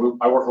fascinating.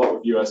 I work a lot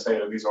with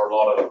USA, and these are a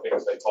lot of the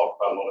things they talk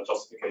about, a lot of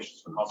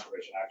justifications for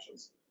conservation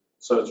actions.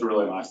 So it's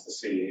really nice to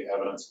see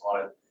evidence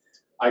on it.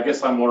 I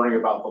guess I'm wondering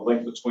about the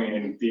link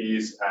between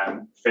these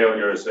and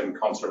failures in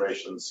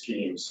conservation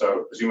schemes.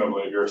 So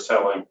presumably, if you're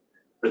selling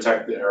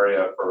protected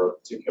area for a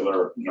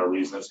particular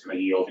reason, it's going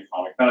to yield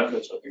economic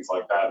benefits or things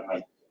like that, and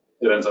then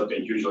it ends up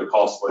being hugely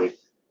costly.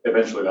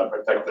 Eventually, that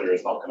protected area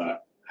is not going to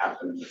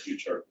happen in the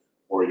future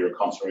or your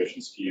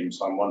conservation scheme.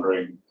 So I'm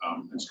wondering,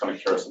 I'm just kind of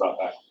curious about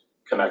that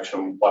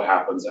connection. What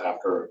happens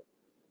after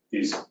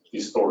these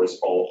stories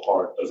fall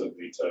apart? Does it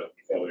lead to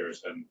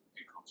failures in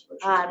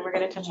conservation? and we're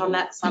going to touch on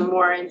that some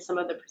more in some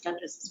of the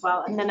presenters as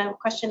well. And then a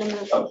question in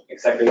the.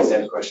 Exactly the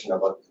same question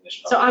about the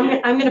definition. So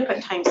I'm going to put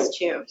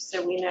 ×2,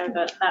 so we know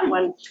that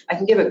one. I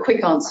can give a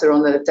quick answer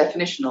on the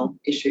definitional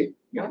issue.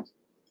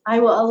 I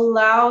will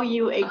allow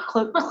you a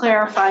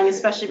clarifying,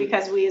 especially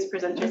because we as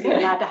presenters are going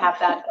to have to have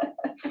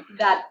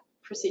that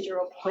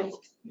procedural point.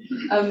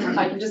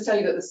 I can just tell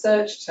you that the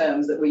search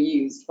terms that were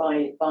used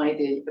by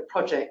the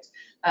project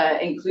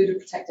included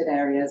protected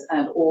areas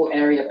and all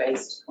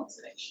area-based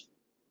conservation.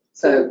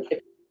 So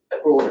it's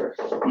a broader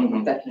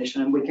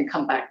definition, and we can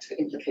come back to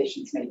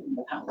implications maybe in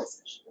the panel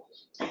session.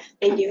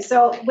 Thank you.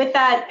 So with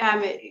that,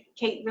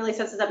 Kate really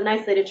sets us up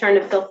nicely to turn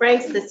to Phil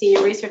Franks, the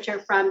senior researcher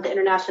from the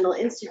International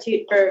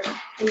Institute for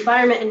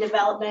Environment and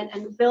Development.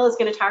 And Phil is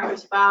going to talk to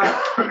us about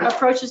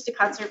approaches to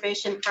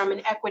conservation from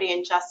an equity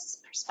and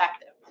justice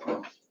perspective.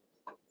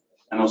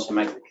 And also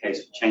make the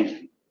case for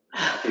changing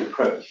the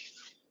approach.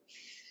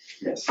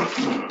 Yes.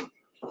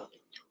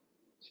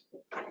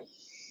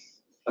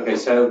 Okay,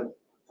 so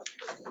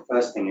the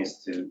first thing is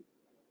to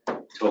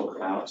talk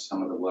about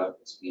some of the work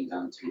that's been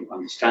done to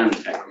understand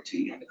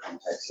equity in the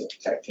context of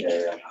protected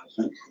area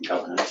management and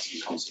governance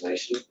and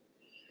conservation.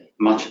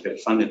 Much of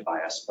it funded by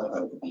ESPA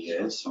over the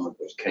years, some of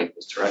which Kate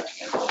was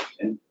directly involved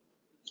in.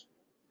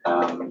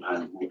 And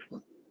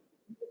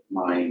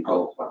my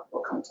involvement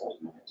will come to that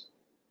in a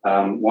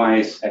minute. Why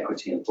is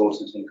equity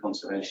important in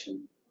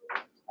conservation?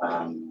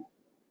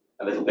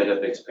 A little bit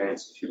of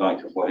experience, if you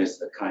like, of what is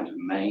the kind of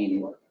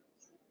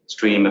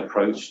mainstream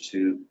approach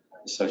to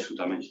the social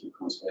dimension of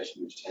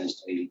conservation, which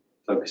tends to be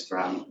focused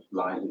around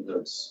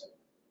livelihoods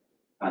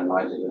and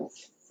livelihood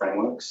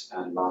frameworks.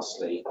 And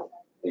lastly,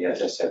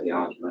 as I said, the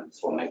argument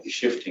for maybe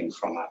shifting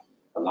from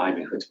a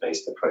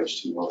livelihood-based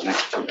approach to more of an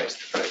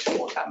equity-based approach and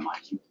what that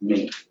might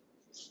mean.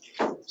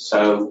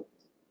 So,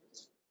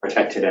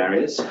 protected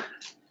areas.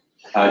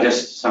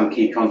 Just some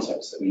key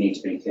concepts that we need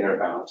to be clear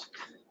about,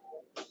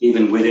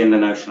 even within the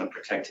notion of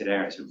protected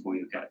areas, before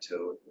you get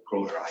to the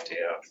broader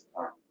idea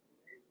of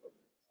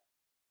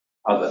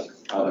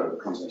other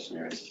conservation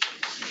areas.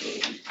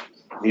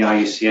 The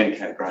IUCN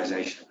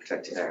categorization of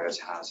protected areas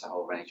has a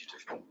whole range of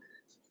different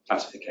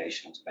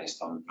classifications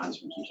based on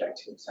management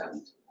objectives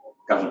and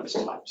governance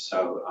types.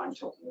 So I'm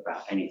talking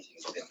about anything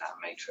within that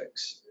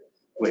matrix,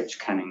 which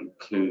can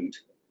include,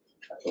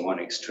 at the one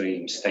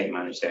extreme,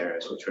 state-managed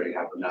areas, which really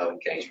have no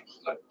engagement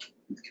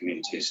with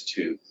communities,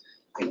 to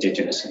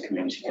indigenous and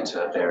community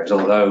conserved areas,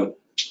 although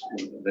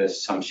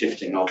there's some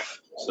shifting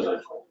of sort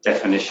of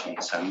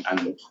definitions,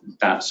 and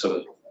that sort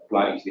of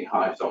likely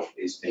hived off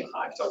is being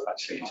hived off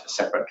actually into a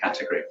separate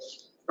category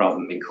rather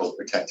than being called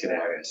protected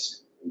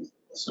areas.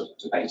 Sort of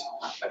debate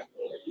on that.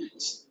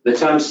 The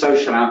term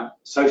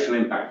social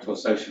impact or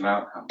social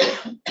outcome,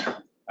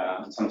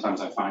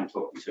 sometimes I find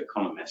talking to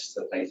economists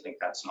that they think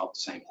that's not the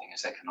same thing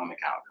as economic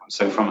outcome.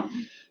 So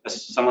from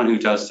someone who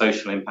does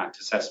social impact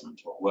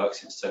assessment or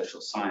works in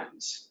social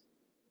science,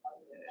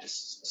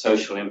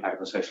 social impact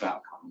or social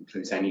outcome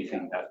includes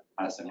anything that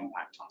has an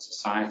impact on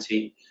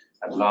society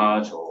at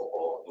large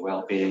or the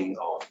well-being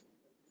of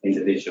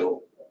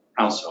individual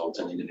households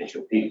and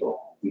individual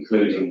people,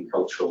 including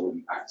cultural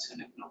impacts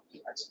and economic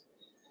impacts.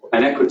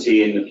 And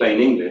equity in the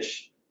plain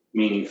English,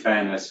 meaning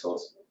fairness,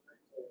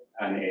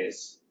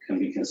 can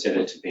be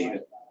considered to be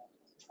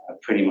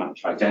pretty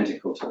much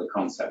identical to the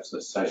concepts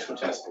of social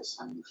justice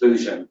and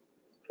inclusion.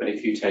 But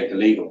if you take a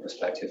legal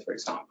perspective, for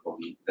example,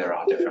 there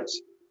are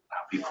differences in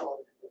how people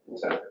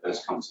interpret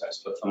those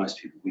concepts. But for most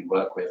people we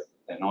work with,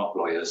 they're not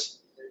lawyers,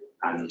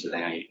 and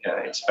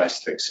it's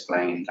best to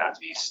explain that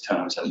these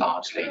terms are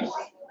largely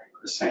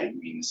the same,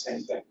 mean the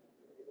same thing.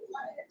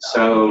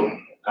 So,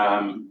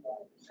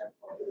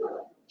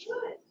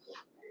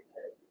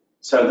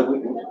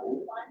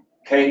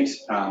 Kate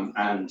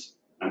and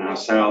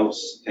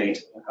ourselves,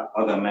 Kate,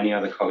 many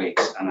other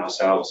colleagues and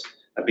ourselves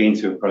have been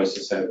through a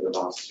process over the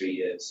last 3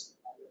 years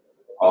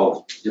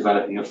of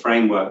developing a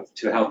framework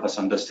to help us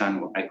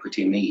understand what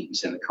equity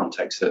means in the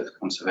context of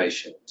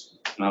conservation.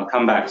 And I'll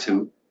come back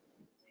to,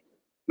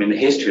 the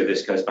history of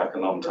this goes back a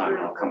long time,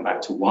 and I'll come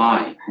back to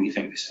why we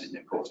think this is an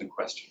important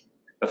question.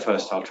 But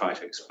first, I'll try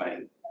to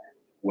explain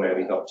where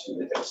we got to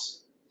with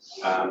this.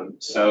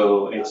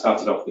 So it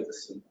started off with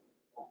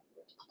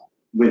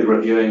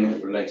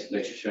reviewing related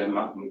literature,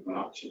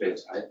 much of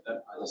it,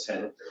 as I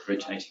said,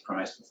 originated from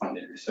ESPA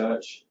funded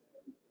research.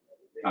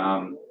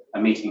 A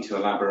meeting to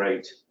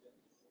elaborate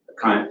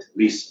at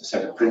least a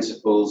set of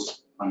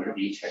principles under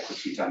each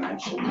equity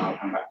dimension. I'll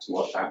come back to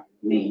what that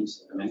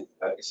means in a minute,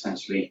 but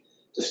essentially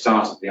to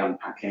start at the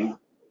unpacking.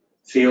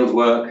 Field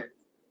work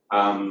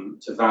to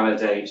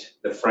validate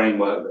the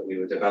framework that we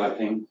were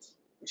developing,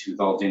 which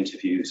involved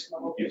interviews,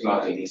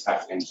 largely these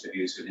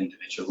interviews with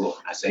individual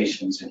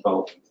organisations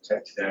involved in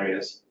protected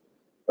areas,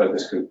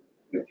 focus group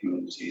with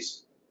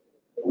communities,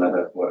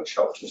 another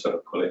workshop to sort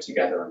of pull it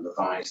together and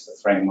revise the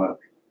framework.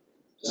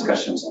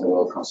 Discussions in the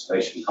World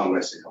Conservation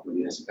Congress a couple of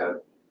years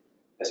ago.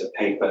 There's a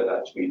paper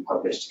that's been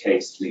published,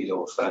 Kate's lead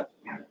author,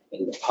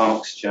 in the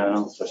Parks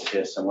Journal, just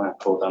here somewhere,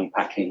 called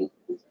Unpacking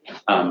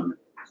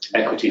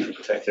Equity for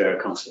Protected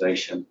Area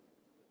Conservation.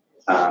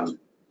 And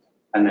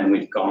then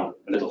we've gone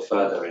a little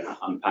further in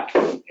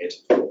unpacking it,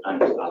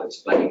 and I'll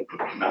explain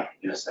that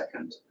in a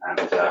second.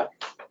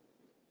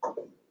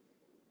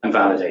 And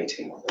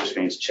validating, which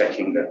means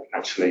checking that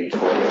actually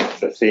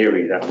the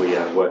theory that we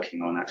are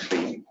working on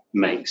actually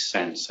makes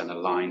sense and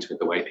aligns with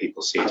the way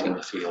people see it in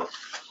the field.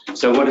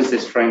 So what does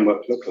this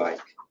framework look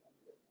like?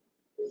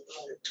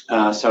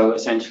 So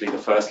essentially the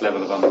first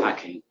level of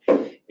unpacking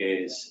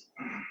is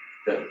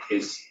that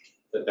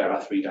there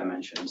are 3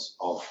 dimensions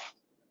of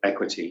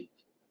equity.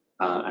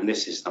 And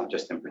this is not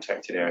just in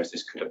protected areas,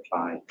 this could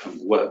apply from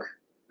the work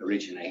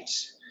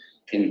originates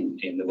in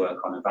the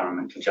work on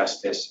environmental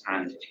justice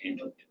and in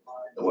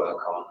the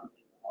work on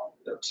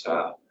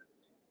that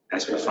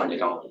as we're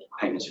funded on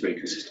payments for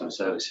ecosystem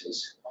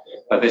services.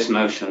 But this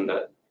notion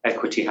that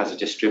equity has a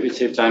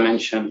distributive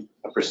dimension,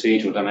 a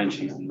procedural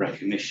dimension, and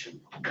recognition.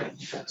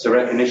 So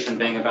recognition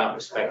being about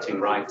respecting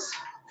rights,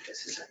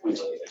 this is a point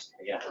of it,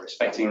 yeah,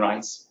 respecting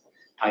rights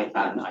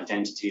and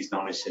identities,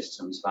 knowledge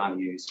systems,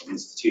 values, and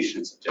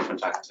institutions of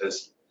different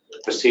actors.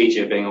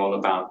 Procedure being all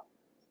about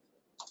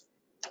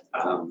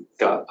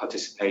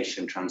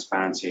participation,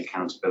 transparency,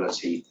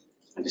 accountability,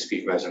 and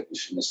dispute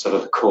resolution is sort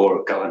of the core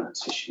of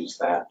governance issues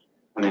there.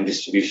 And then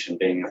distribution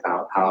being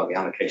about how the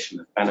allocation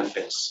of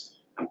benefits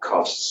and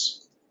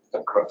costs,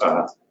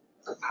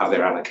 how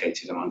they're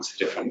allocated amongst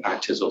the different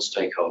actors or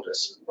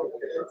stakeholders.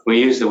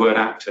 We use the word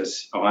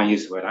actors, or I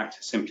use the word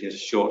actors simply as a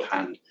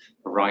shorthand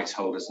for rights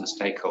holders and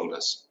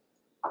stakeholders,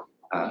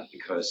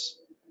 because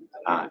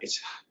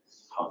it's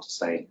hard to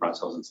say rights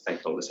holders and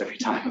stakeholders every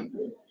time.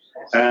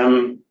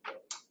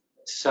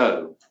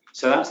 So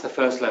that's the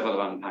first level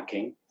of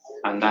unpacking,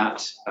 and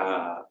that,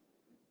 as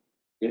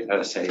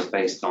I say, is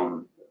based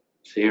on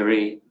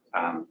theory.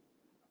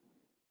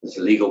 There's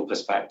a legal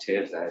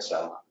perspective. There's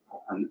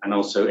and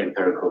also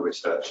empirical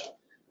research.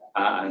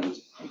 And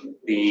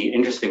the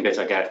interesting bit,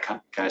 I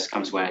guess,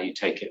 comes where you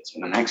take it to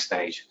the next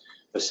stage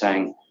of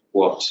saying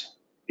what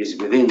is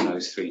within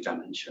those 3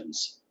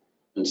 dimensions.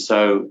 And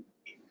so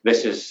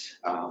this is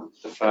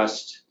the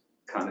first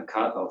kind of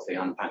cut of the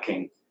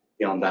unpacking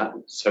beyond that.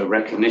 So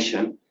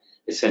recognition,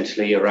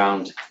 essentially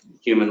around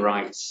human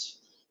rights,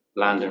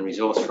 land and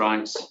resource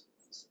rights,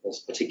 there's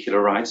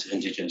particular rights of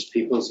indigenous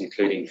peoples,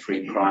 including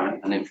free, prior,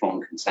 and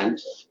informed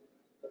consent.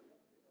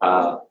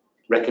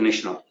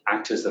 Recognition of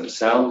actors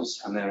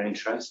themselves and their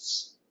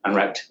interests, and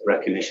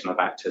recognition of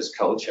actors'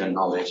 culture,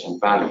 knowledge,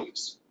 and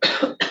values.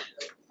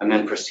 And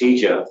then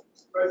procedure,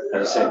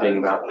 as I said, being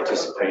about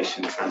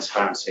participation,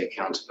 transparency,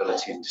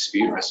 accountability, and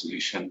dispute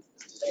resolution.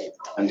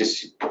 And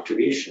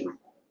distribution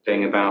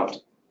being about,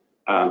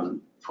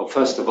 well,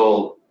 first of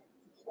all,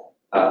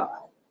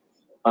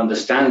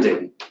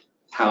 understanding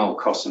how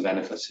costs and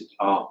benefits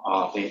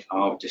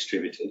are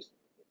distributed.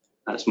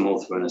 That's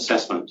more through an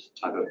assessment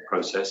type of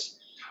process.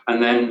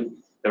 And then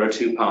there are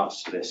 2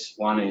 parts to this.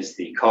 One is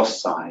the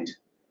cost side,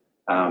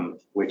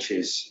 which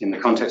is in the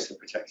context of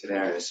protected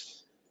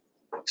areas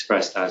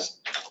expressed as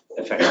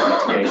effective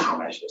mitigation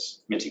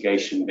measures.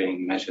 Mitigation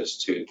being measures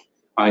to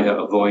either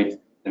avoid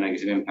the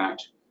negative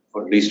impact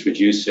or at least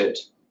reduce it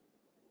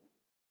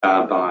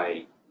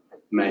by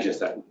measures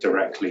that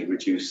directly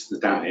reduce the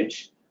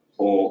damage,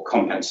 or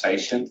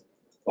compensation,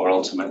 or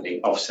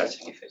ultimately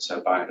offsetting if it's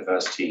a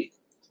biodiversity.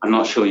 I'm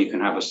not sure you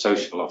can have a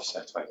social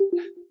offset.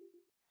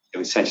 It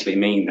would essentially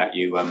mean that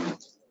you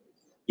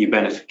give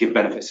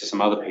benefits to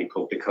some other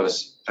people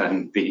because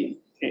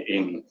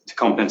to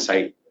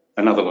compensate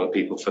another lot of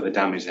people for the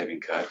damage they've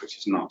incurred, which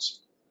is not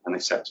an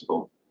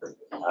acceptable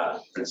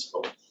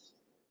principle.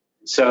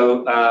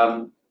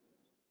 So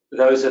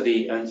those are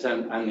the, and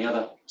the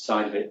other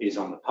side of it is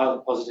on the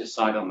positive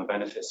side, on the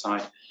benefit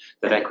side,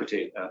 that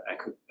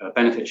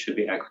benefits should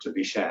be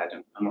equitably shared.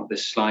 And what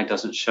this slide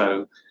doesn't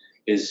show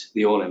is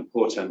the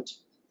all-important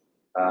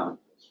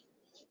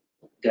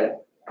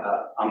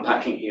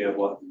unpacking here of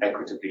what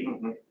equitably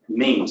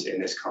means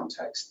in this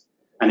context.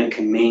 And it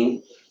can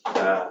mean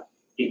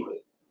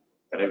equally,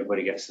 that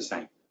everybody gets the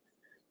same.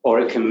 Or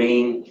it can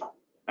mean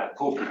that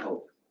poor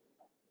people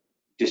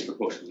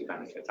disproportionately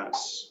benefit.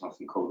 That's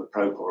often called the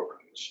pro-poor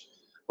approach.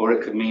 Or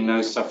it could mean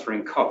those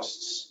suffering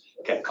costs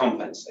get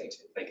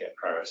compensated, they get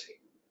priority.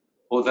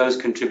 Or those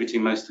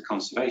contributing most to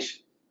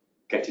conservation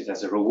get it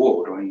as a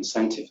reward or an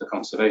incentive for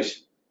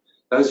conservation.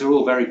 Those are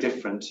all very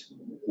different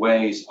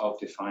ways of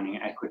defining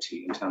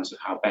equity in terms of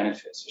how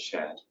benefits are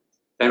shared.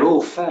 They're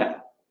all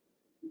fair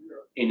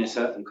in a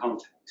certain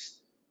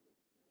context.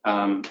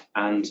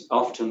 And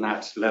often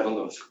that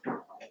level of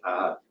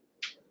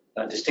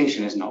that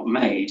distinction is not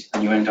made,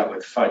 and you end up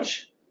with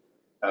fudge,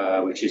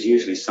 which is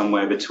usually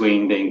somewhere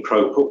between being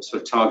pro-poor,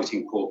 sort of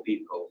targeting poor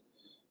people,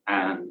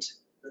 and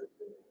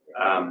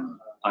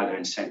either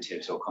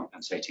incentives or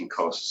compensating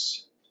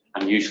costs.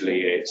 And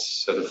usually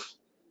it's sort of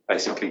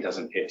basically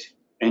doesn't hit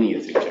any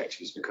of the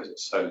objectives because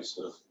it's so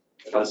sort of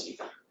fuzzy.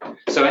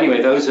 So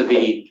anyway, those are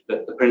the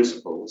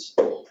principles.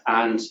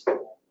 And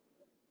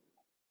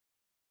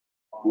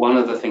one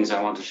of the things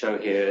I want to show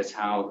here is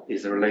how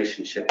is the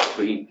relationship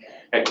between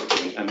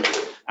equity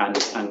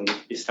and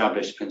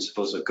established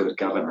principles of good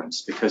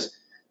governance, because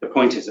the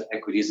point is that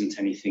equity isn't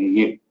anything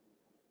new.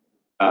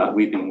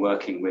 We've been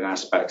working with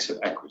aspects of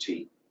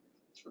equity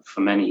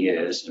for many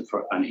years,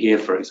 and here,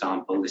 for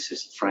example, this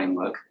is the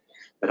framework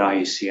that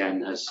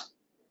IUCN has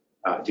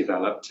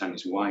developed and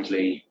is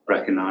widely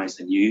recognized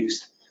and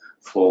used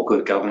for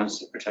good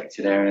governance of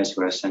protected areas,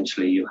 where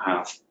essentially you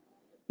have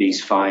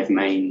these 5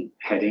 main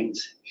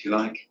headings, if you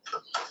like,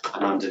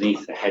 and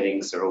underneath the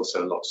headings there are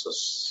also lots of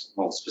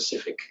more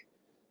specific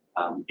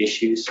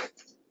issues.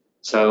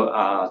 So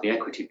the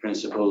equity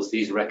principles,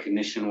 these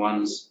recognition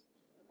ones,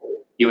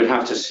 you would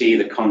have to see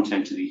the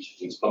content of each of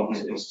these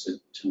boxes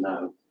to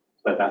know,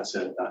 but that's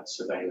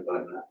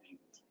available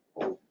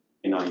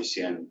in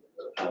IUCN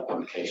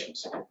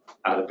publications.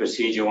 The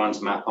procedure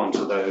ones map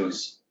onto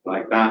those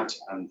like that,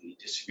 and the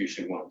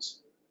distribution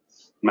ones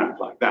map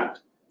like that,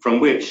 from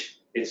which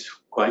it's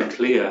quite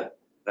clear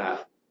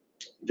that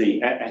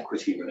the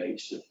equity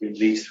relates to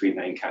these 3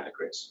 main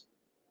categories.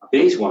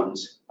 These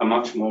ones are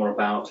much more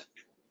about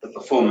the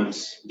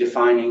performance,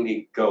 defining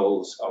the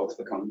goals of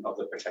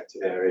the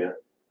protected area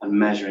and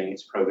measuring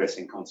its progress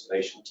in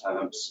conservation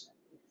terms,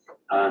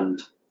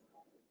 and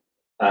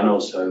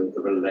also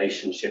the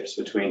relationships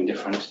between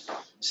different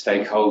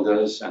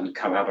stakeholders and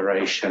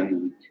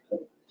collaboration,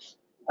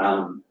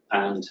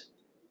 and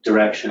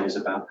direction is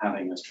about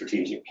having a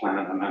strategic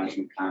plan, a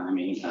management plan,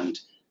 and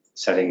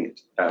setting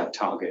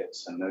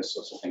targets and those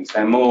sorts of things.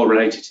 They're more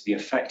related to the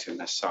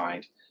effectiveness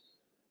side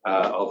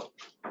of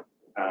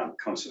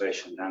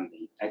conservation than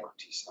the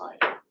equity side.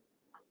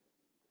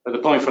 But the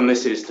point from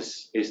this is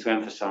to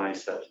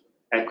emphasize that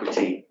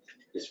equity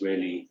is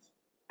really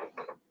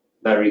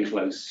very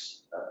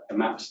close, it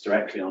maps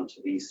directly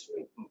onto these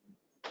 3.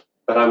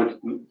 But I would,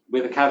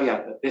 with a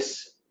caveat that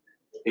this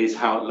is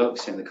how it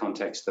looks in the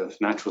context of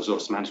natural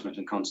resource management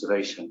and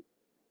conservation.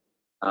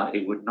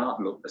 It would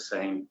not look the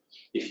same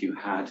if you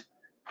had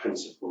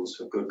principles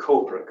for good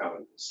corporate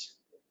governance,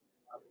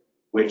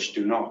 which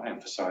do not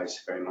emphasize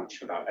very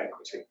much about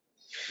equity.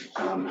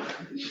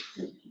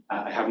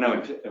 I have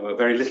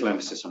very little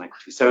emphasis on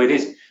equity. So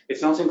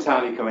it's not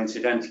entirely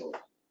coincidental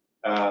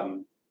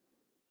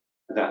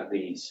that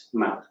these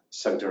map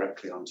so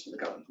directly onto the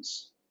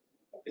governance.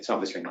 It's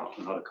obviously not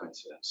a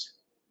coincidence.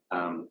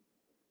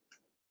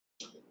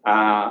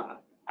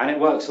 And it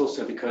works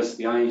also because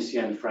the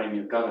IUCN frame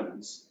of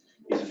governance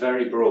is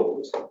very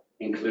broad,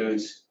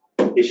 includes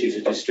issues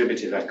of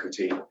distributive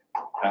equity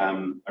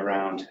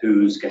around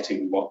who's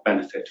getting what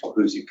benefit or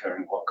who's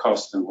incurring what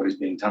cost and what is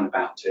being done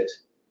about it,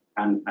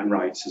 and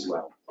rights as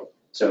well.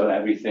 So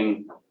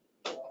everything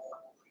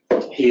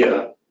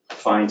here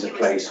finds a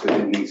place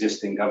within the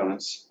existing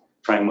governance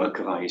framework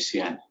of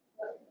IUCN.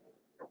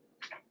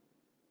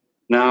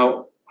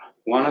 Now,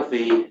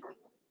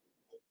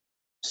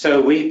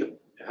 so we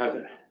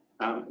have,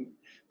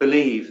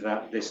 believe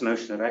that this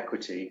notion of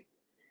equity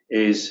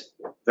is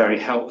very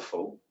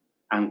helpful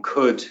and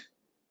could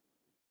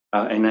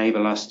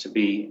enable us to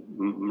be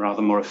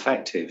rather more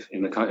effective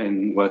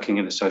in working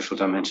in the social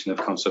dimension of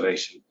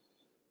conservation,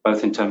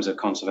 both in terms of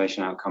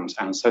conservation outcomes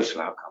and social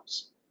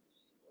outcomes.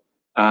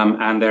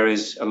 And there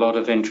is a lot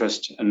of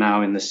interest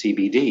now in the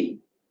CBD,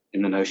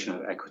 in the notion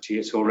of equity.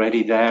 It's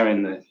already there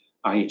in the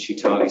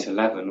IIED Target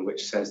 11,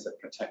 which says that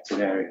protected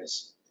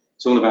areas,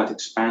 it's all about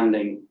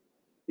expanding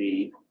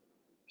the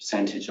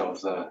percentage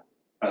of the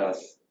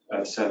Earth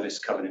service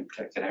covered in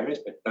protected areas,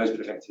 but those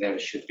protected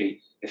areas should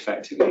be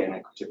effectively and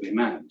equitably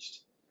managed.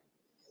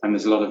 And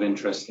there's a lot of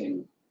interest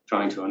in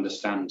trying to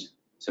understand,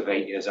 sort of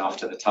 8 years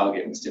after the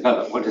target was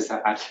developed, what does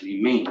that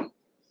actually mean?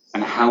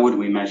 And how would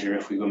we measure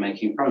if we were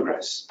making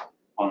progress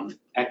on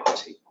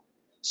equity?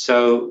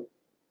 So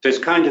there's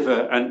kind of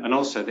and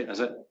also the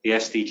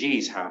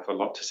SDGs have a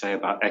lot to say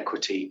about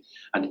equity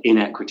and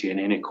inequity and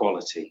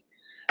inequality.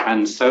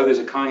 And so there's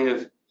a kind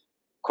of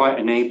quite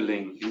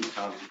enabling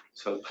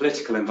sort of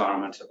political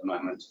environment at the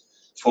moment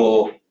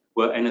for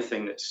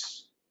anything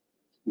that's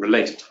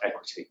related to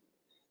equity.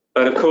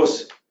 But of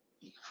course,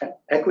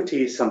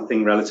 equity is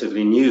something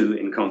relatively new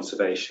in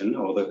conservation,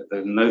 or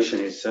the notion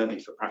is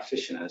certainly for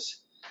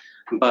practitioners.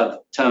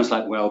 But terms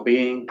like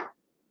well-being,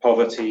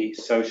 poverty,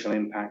 social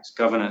impacts,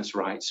 governance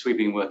rights, we've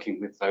been working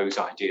with those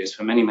ideas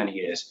for many, many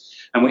years.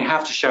 And we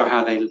have to show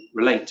how they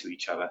relate to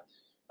each other.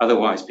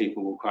 Otherwise,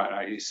 people will quite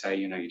rightly say,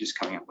 you know, you're just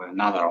coming up with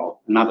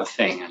another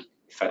thing and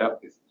fed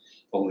up with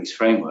all these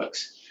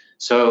frameworks.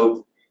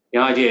 So the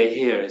idea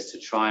here is to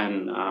try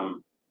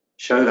and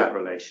show that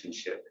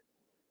relationship.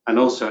 And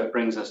also it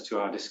brings us to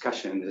our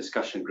discussion in the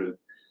discussion group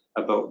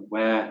about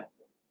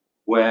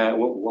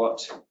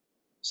what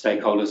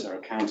stakeholders are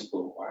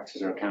accountable, or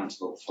actors are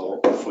accountable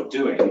for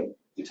doing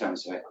in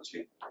terms of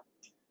equity.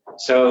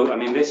 So, I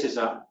mean, this is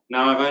a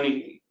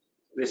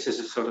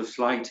sort of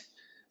slight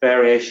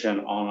variation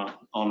on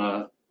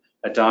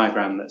a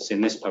diagram that's in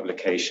this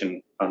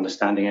publication,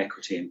 Understanding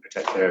Equity in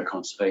Protected Area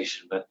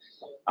Conservation. But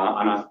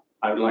and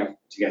I would like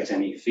to get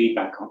any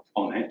feedback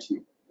on it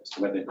as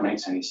to whether it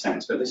makes any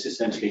sense. But this is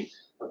essentially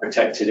a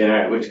protected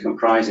area which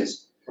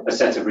comprises a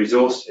set of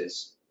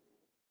resources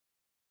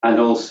and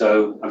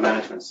also a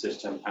management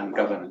system and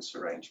governance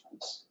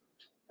arrangements.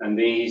 And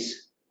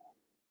these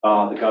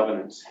are the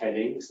governance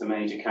headings, the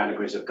major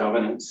categories of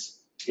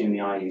governance in the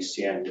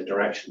IUCN: the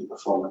direction,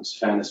 performance,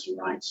 fairness and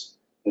rights,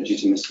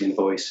 legitimacy and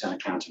voice, and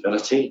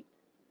accountability.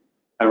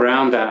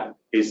 Around that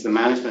is the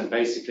management.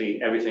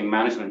 Basically, everything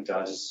management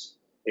does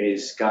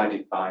is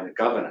guided by the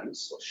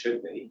governance, or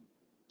should be,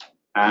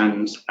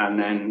 and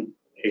then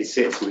it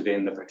sits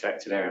within the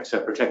protected area. So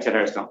protected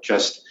area is not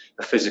just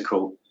a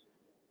physical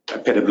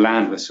bit of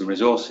land with some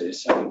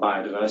resources and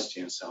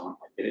biodiversity and so on.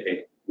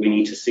 We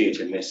need to see it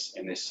in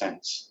this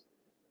sense.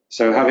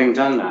 So having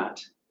done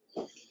that,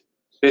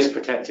 this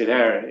protected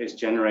area is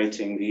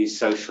generating these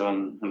social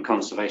and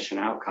conservation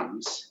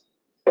outcomes.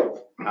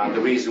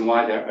 The reason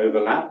why they're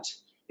overlapped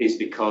is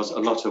because a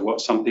lot of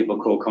what some people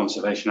call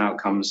conservation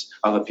outcomes,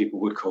 other people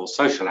would call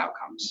social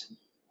outcomes.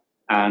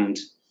 And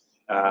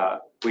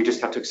we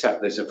just have to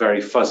accept there's a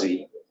very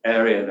fuzzy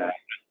area there.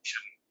 We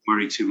shouldn't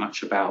worry too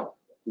much about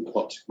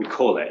what we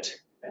call it.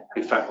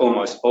 In fact,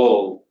 almost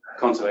all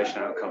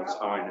conservation outcomes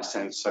are, in a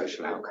sense,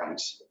 social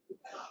outcomes.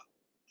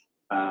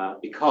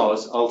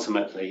 Because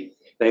ultimately,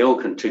 they all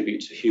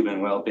contribute to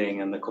human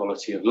well-being and the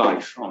quality of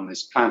life on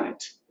this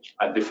planet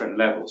at different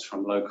levels,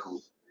 from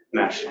local,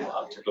 national,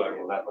 up to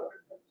global level.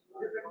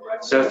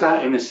 So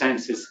that, in a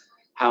sense, is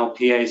how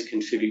PAs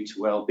contribute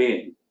to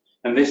well-being.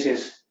 And this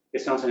is,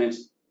 it's not a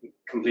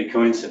complete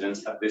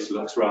coincidence that this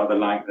looks rather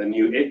like the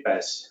new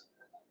IPBES,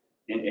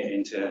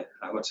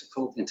 what's it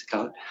called?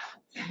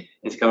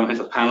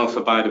 Intergovernmental Panel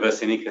for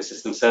Biodiversity and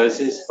Ecosystem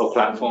Services, or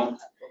platform.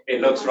 It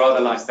looks rather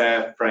like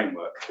their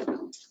framework.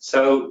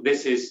 So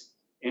this is,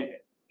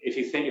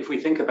 if we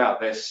think about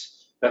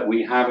this, that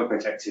we have a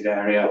protected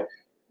area,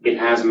 it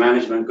has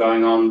management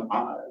going on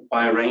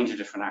by a range of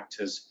different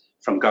actors,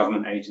 from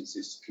government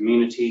agencies to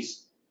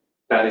communities,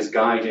 that is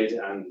guided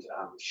and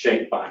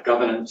shaped by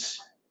governance.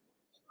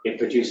 It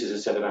produces a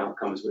set of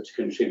outcomes which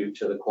contribute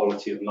to the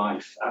quality of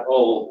life at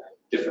all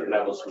different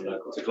levels, from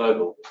local to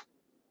global.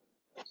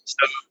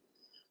 So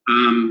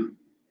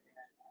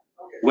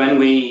when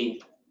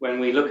we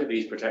look at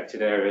these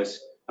protected areas,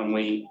 and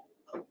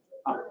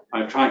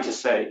I'm trying to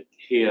say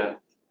here,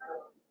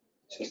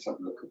 just have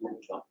a look at what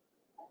we've got.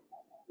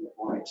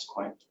 Why it's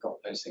quite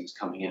got those things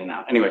coming in and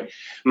out. Anyway,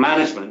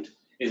 management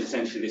is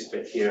essentially this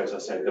bit here, as I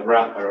said, the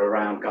wrapper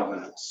around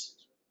governance.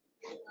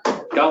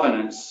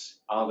 Governance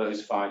are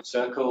those 5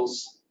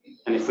 circles.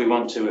 And if we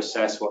want to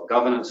assess what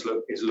governance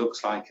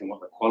looks like and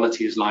what the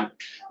quality is like,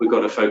 we've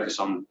got to focus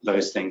on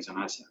those things, and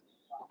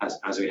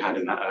as we had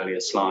in that earlier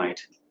slide.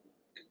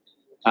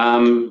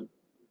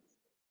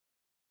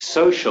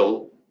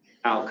 Social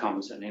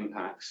outcomes and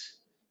impacts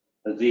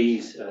are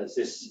these,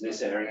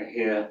 this area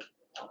here,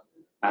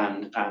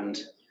 and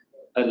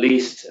at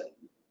least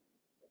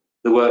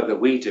the work that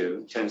we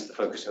do tends to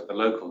focus at the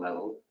local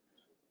level,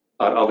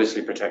 but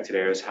obviously protected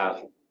areas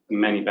have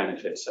many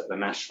benefits at the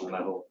national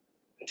level,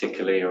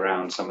 particularly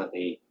around some of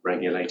the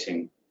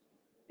regulating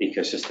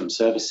ecosystem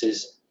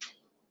services.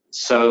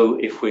 So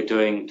if we're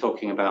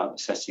talking about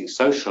assessing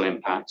social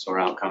impacts or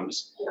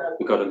outcomes,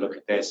 we've got to look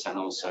at this, and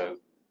also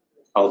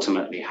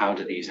ultimately, how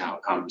do these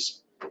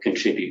outcomes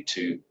contribute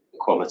to the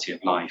quality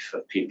of life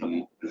of people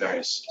in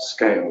various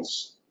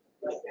scales.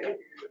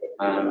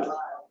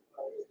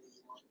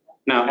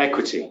 Now,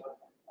 equity.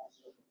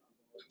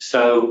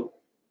 So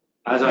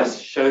as I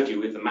showed you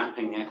with the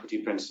mapping equity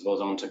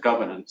principles onto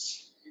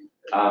governance,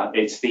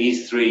 it's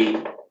these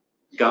 3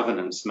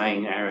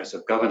 main areas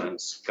of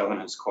governance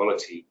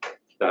quality,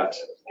 that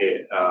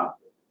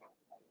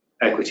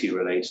equity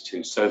relates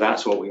to. So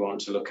that's what we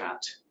want to look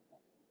at.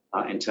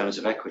 in terms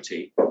of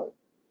equity.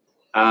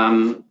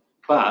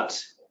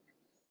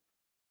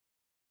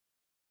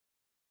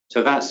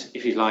 So that's,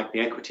 if you like,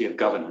 the equity of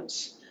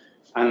governance.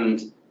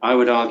 And I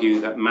would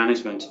argue that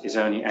management is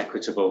only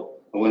equitable,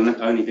 or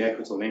will only be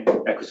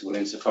equitable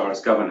insofar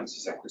as governance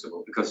is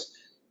equitable, because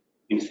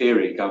in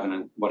theory,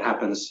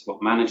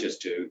 what managers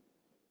do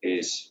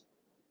is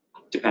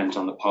dependent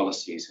on the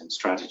policies and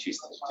strategies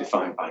that are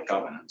defined by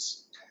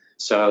governance.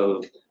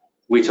 So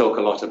we talk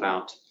a lot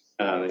about,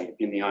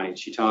 in the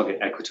IIED target,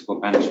 equitable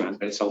management,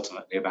 but it's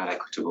ultimately about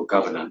equitable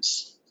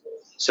governance.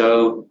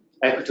 So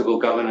equitable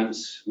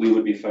governance, we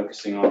would be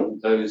focusing on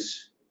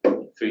those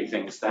three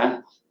things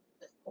there.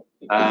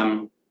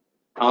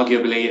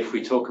 Arguably, if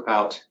we talk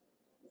about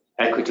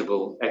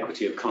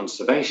equity of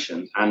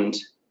conservation, and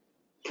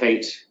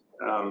Kate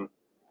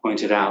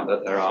pointed out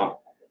that there are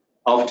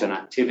often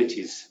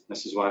activities,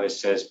 this is why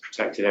this says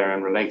protected area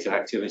and related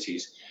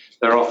activities,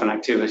 there are often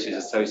activities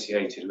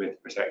associated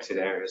with protected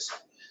areas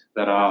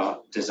that are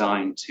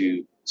designed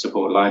to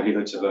support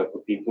livelihoods of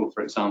local people,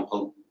 for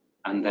example,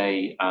 and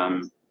they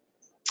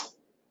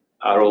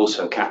are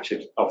also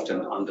captured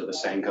often under the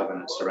same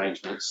governance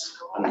arrangements,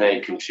 and they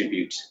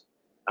contribute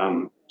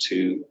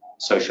to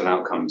social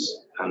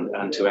outcomes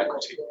and to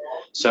equity.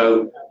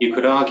 So you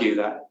could argue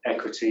that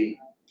equity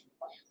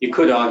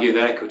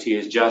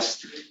is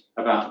just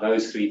about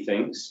those three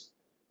things,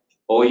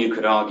 or you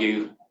could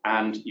argue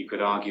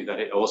that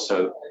it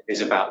also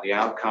is about the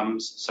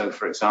outcomes. So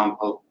for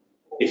example,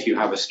 if you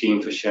have a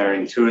scheme for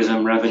sharing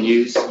tourism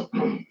revenues,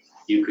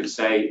 you could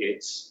say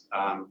it's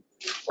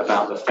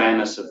about the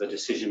fairness of the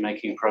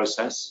decision-making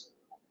process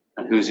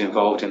and who's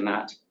involved in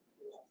that.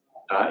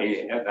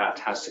 That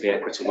has to be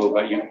equitable,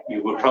 but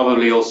you would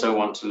probably also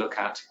want to look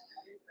at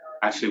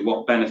actually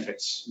what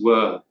benefits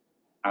were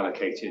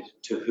allocated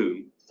to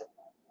whom.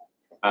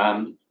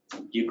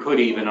 You could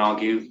even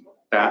argue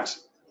that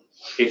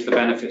if the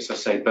benefits are,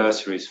 say,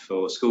 bursaries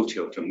for school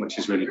children, which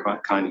is really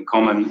quite kind of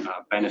common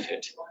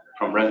benefit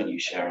from revenue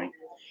sharing,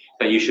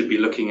 that you should be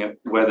looking at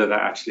whether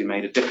that actually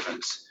made a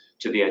difference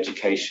to the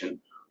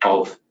education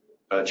of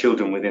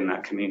children within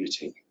that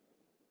community.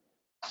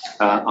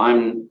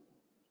 I'm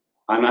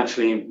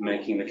actually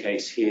making the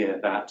case here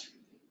that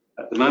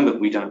at the moment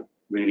we don't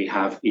really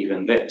have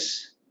even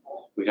this.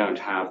 We don't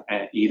have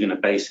even a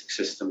basic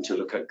system to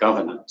look at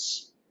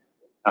governance,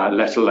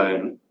 let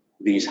alone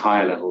these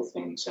higher level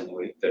things, and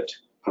that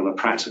from a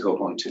practical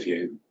point of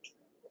view,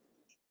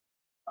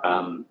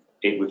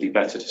 it would be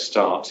better to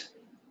start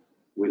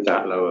with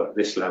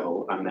this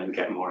level and then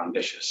get more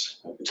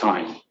ambitious over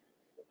time.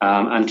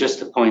 And just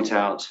to point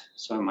out,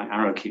 sorry, my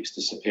arrow keeps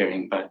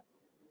disappearing, but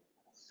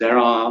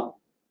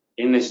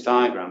in this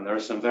diagram, there are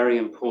some very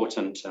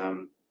important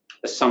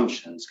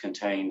assumptions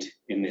contained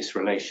in this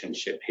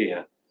relationship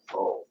here,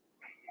 or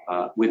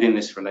within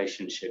this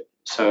relationship.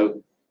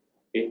 So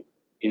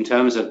in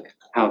terms of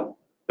how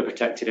the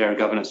protected area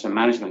governance and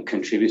management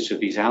contributes to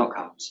these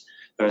outcomes,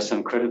 there are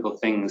some critical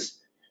things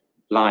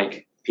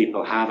like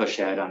people have a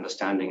shared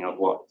understanding of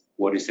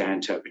what is their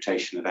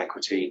interpretation of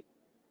equity,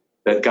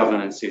 that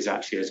governance is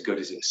actually as good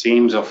as it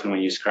seems. Often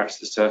when you scratch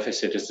the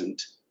surface, it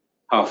isn't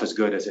half as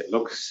good as it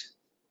looks.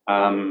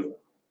 That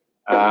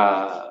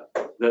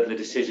the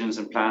decisions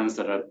and plans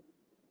that are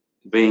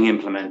being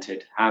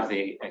implemented have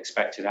the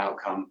expected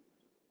outcome,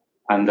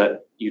 and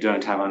that you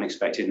don't have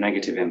unexpected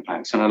negative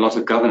impacts. And a lot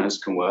of governance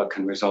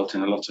can result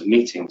in a lot of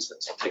meetings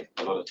that take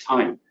a lot of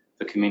time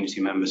for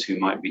community members who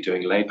might be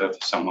doing labor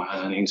for someone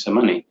earning some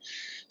money.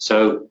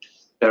 So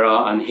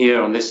and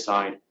here on this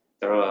side,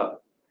 there are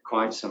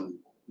quite some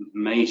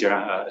major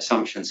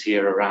assumptions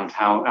here around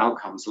how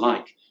outcomes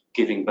like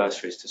giving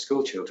bursaries to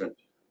school children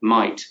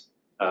might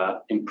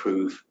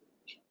improve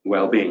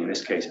well-being, in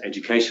this case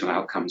educational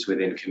outcomes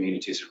within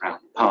communities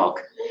around the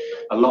park.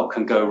 A lot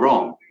can go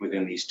wrong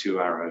within these two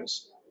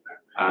arrows,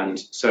 and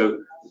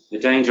so the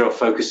danger of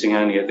focusing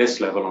only at this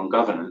level on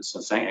governance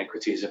and saying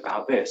equity is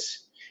about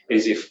this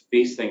is, if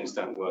these things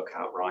don't work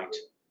out right,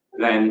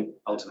 then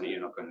ultimately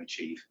you're not going to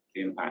achieve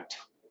the impact,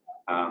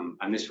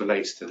 and this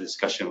relates to the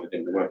discussion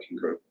within the working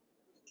group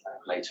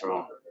later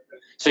on.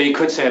 So you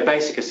could say a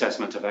basic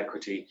assessment of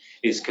equity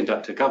is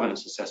conduct a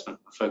governance assessment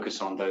and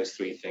focus on those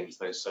three things,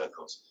 those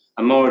circles.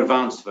 A more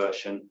advanced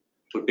version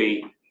would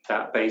be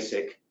that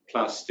basic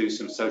plus do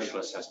some social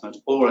assessment,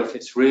 or if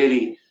it's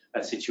really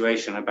a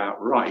situation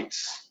about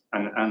rights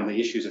and the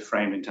issues are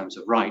framed in terms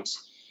of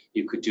rights,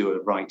 you could do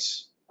a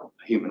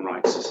human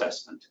rights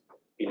assessment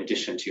in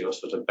addition to your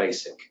sort of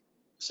basic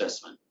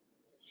assessment.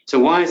 So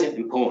why is it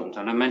important?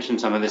 And I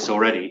mentioned some of this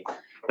already,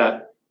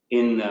 that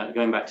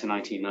going back to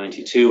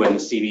 1992, when the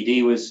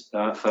CBD was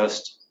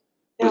first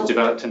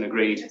developed and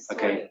agreed.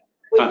 Okay,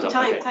 time's up.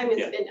 Time has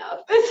been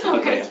up. So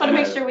Okay, I just want to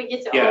make sure we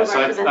get to all of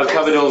so our presenters. I've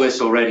covered all this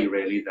already,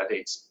 really, that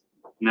it's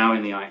now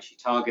in the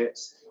IIED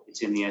targets,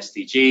 it's in the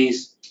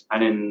SDGs,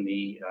 and in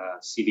the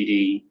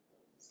CBD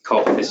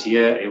COP this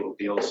year, it will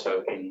be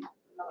also in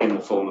the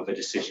form of a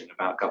decision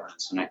about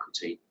governance and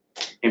equity.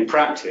 In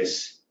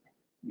practice,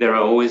 there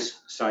are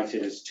always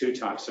cited as two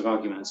types of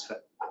arguments for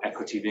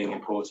equity being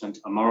important: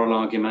 a moral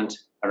argument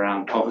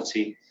around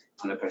poverty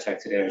and the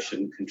protected area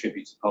shouldn't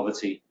contribute to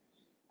poverty,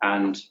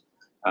 and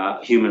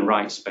human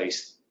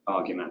rights-based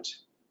argument.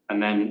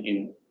 And then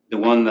in the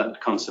one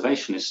that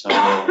conservationists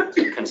are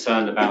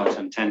concerned about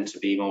and tend to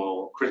be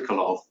more critical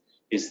of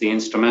is the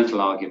instrumental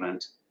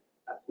argument,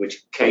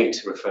 which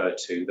Kate referred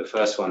to. The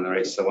first one, there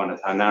is the one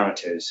of her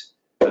narratives,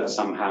 that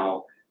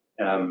somehow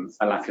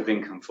a lack of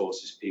income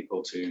forces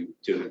people to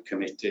do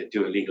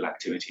illegal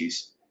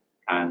activities,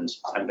 and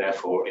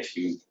therefore if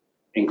you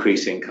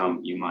increase income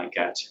you might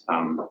get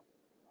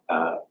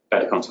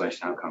better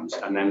conservation outcomes.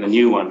 And then the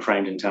new one,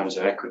 framed in terms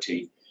of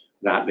equity,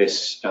 that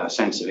this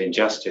sense of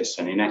injustice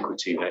and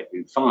inequity that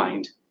you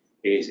find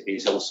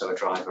is also a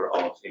driver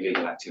of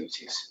illegal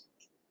activities.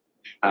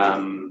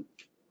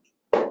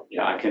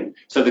 Yeah, I can.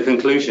 So the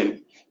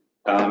conclusion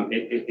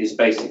is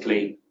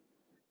basically,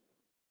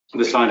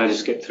 the slide I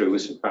just skipped through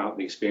was about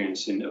the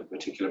experience in a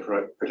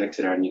particular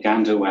protected area in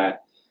Uganda where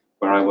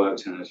I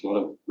worked, and there's a lot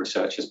of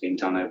research has been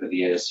done over the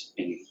years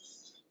in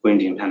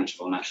Windy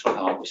Impenetrable National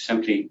Park, which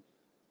simply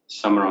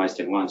summarized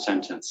in one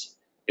sentence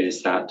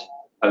is that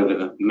over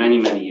the many,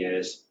 many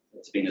years,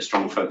 there's been a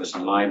strong focus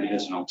on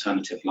livelihoods and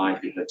alternative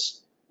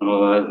livelihoods. And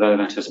although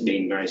that has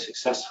been very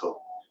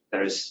successful,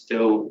 there's a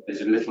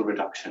little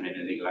reduction in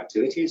illegal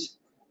activities,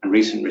 and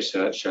recent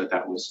research showed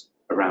that was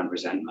around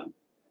resentment.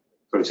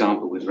 For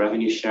example, with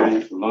revenue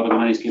sharing, a lot of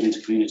money is given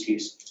to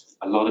communities, there's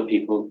a lot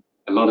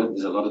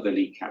of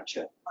elite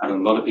capture, and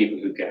a lot of people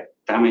who get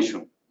damage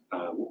from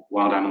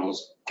wild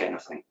animals get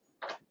nothing.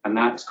 And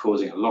that's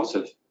causing a lot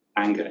of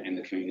anger in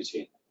the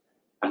community.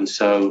 And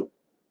so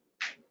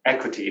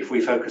equity, if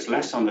we focus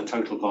less on the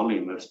total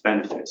volume of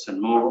benefits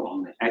and more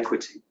on the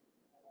equity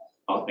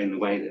in the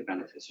way that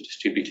benefits are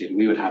distributed,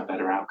 we would have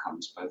better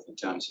outcomes, both in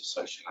terms of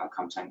social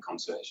outcomes and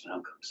conservation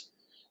outcomes.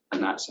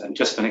 And that's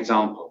just an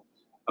example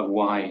of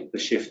why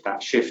that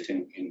shift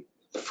in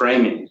the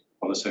framing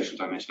of the social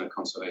dimension of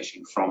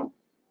conservation from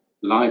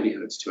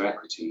livelihoods to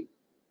equity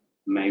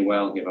may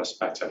well give us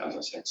better, as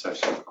I said,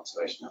 social and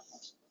conservation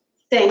outcomes.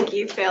 Thank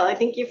you, Phil. I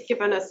think you've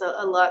given us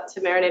a lot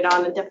to marinate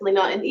on, and definitely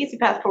not an easy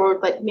path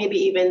forward, but maybe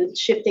even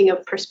shifting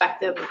of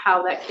perspective of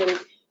how that can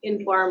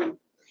inform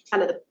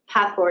kind of the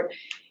path forward.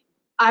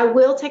 I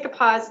will take a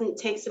pause and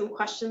take some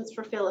questions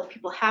for Phil if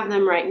people have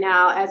them right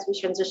now as we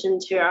transition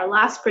to our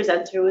last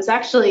presenter, who is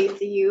actually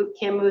you,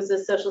 Kim, who's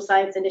the Social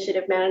Science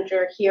Initiative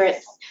Manager here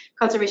at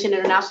Conservation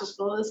International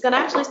School, is going to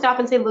actually stop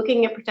and say,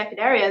 looking at protected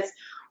areas,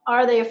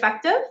 are they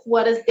effective?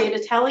 What is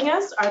data telling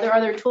us? Are there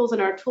other tools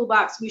in our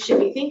toolbox we should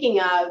be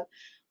thinking of?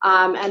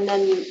 And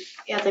then,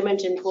 as I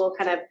mentioned, we'll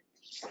kind of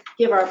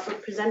give our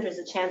presenters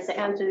a chance to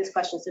answer these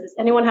questions. So does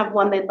anyone have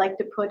one they'd like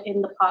to put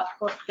in the pot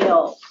for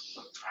Phil?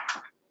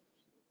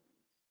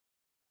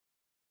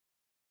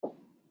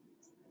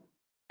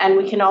 And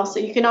we can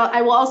also,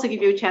 I will also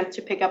give you a chance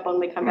to pick up when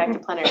we come back to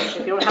plenary. So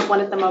if you don't have one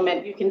at the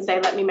moment, you can say,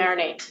 let me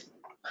marinate.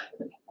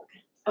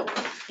 Oh,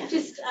 yeah.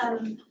 Just,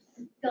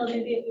 Phil,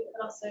 maybe if you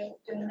could also,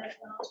 during that,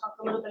 I'll talk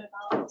a little bit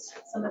about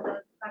some of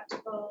the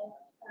practical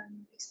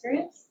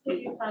experience that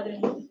you've had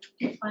in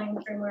applying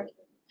the framework,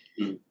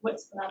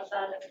 what's come out of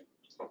that,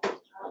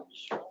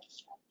 and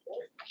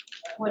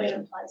what it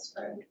implies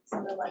for some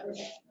of the livelihood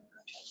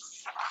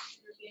approaches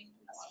you're being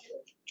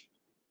investigated.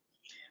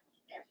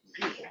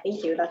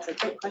 Thank you. That's a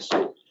great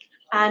question.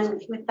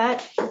 And with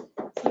that,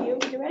 you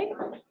ready?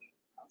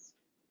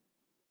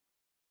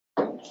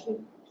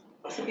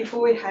 So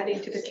before we head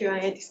into the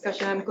Q&A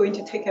discussion, I'm going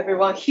to take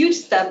everyone a huge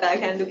step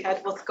back and look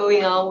at what's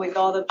going on with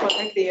all the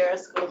protected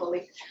areas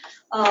globally.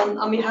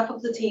 On behalf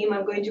of the team,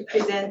 I'm going to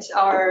present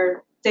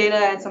our data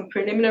and some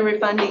preliminary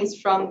findings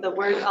from the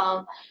work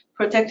on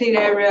protected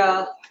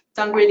area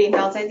downgrading,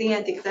 downsizing,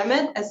 and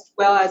decediment, as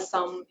well as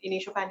some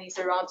initial findings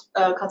around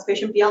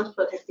conservation beyond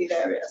protected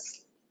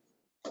areas.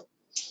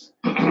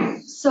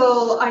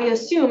 So I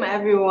assume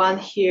everyone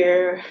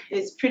here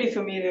is pretty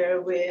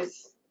familiar with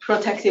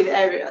protected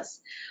areas.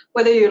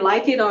 Whether you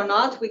like it or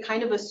not, we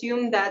kind of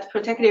assume that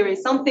protected area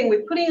is something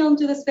we're putting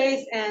onto the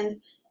space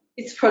and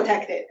it's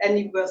protected and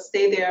it will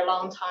stay there a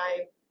long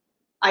time,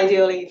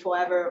 ideally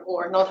forever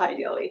or not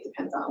ideally, it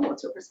depends on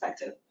what's your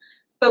perspective.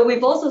 But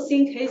we've also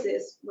seen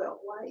cases, well,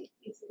 why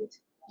is it?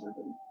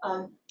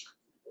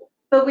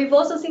 But we've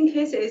also seen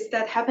cases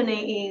that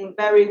happening in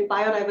very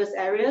biodiverse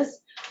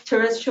areas,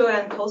 terrestrial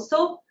and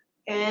coastal,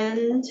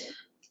 and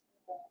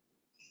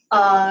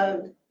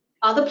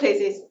other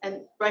places,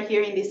 and right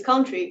here in this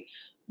country,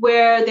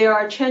 where there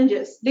are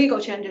changes, legal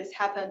changes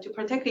happen to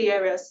protected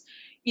areas.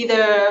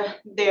 Either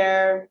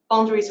their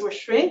boundaries were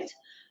shrinked,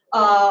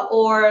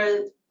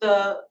 or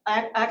the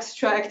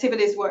extra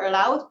activities were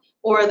allowed,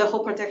 or the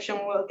whole protection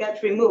will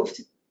get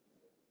removed.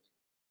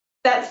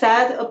 That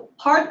said, a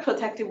part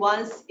protected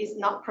once is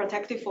not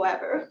protected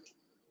forever.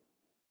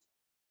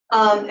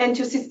 And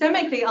to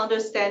systemically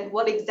understand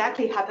what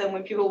exactly happened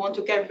when people want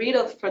to get rid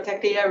of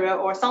protected area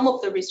or some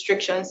of the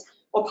restrictions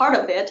or part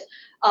of it,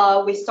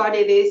 we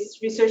started this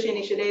research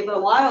initiative a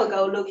while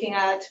ago looking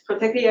at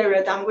protected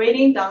area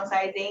downgrading,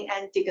 downsizing,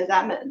 and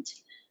decediment.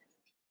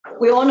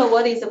 We all know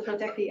what is a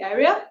protected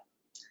area.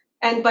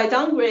 And by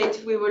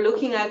downgrade, we were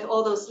looking at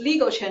all those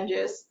legal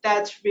changes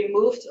that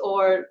removed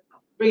or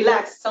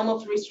relaxed some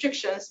of the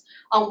restrictions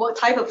on what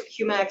type of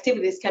human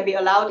activities can be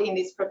allowed in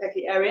this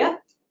protected area.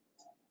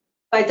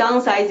 By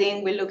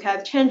downsizing, we look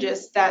at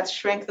changes that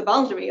shrank the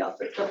boundary of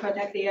the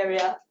protected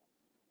area.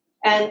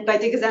 And by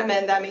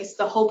de-examine, that means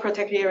the whole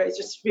protected area is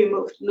just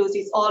removed,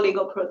 loses all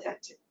legal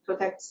protected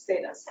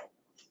status.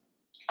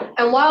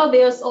 And while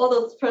there's all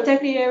those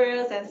protected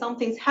areas and some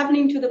things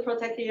happening to the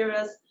protected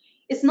areas,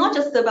 it's not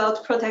just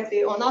about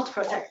protected or not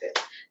protected.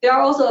 There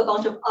are also a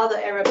bunch of other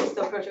area-based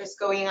approaches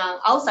going on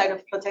outside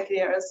of protected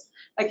areas,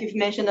 like you've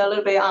mentioned a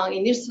little bit on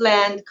indigenous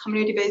land,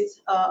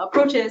 community-based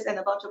approaches, and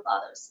a bunch of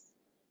others.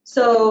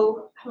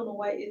 So I don't know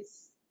why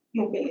it's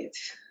moving it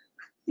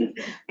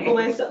for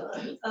myself.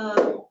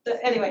 But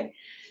anyway,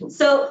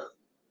 so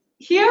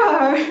here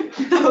are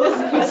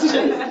those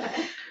questions.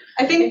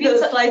 I think the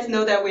slides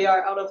know that we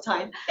are out of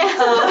time.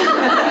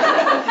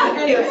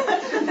 Anyway.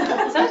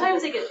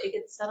 Sometimes it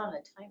gets set on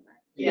a timer.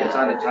 Yeah, it's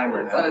on a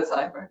timer It's now. on a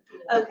timer.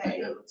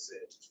 Okay,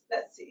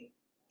 let's see.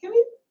 Can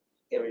we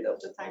get rid of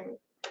the timer?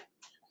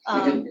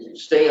 You can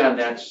stay on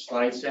that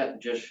slide set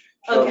and just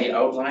show Okay. the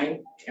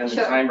outline, and the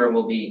Sure. timer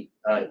will be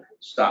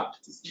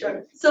stopped.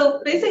 Sure.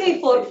 So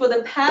basically for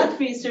the PAD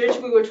research,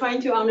 we were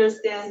trying to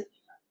understand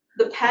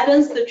the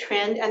patterns, the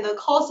trend, and the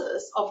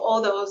causes of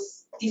all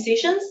those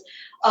decisions,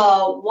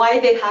 why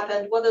they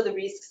happened, what are the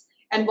risks,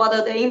 and what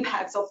are the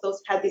impacts of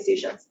those PAD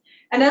decisions.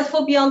 And as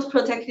for beyond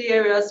protected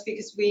areas,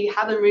 because we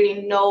haven't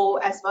really know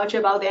as much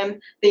about them,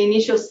 the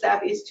initial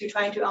step is to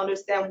try to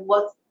understand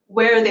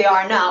where they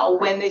are now,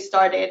 when they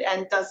started,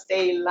 and does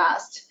they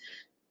last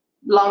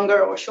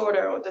longer or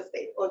shorter, or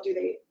do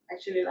they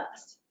actually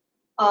last?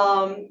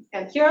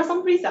 And here are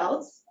some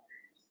results.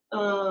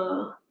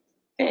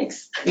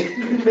 Thanks.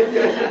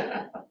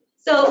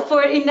 So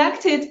for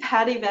enacted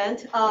PAD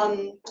event,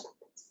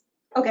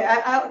 okay,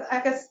 I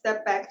guess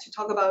step back to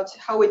talk about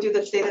how we do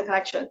the data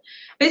collection.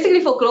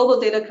 Basically, for global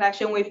data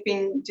collection, we've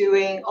been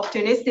doing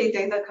opportunistic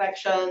data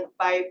collection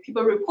by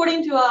people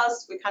reporting to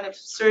us. We kind of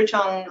search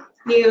on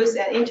news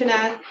and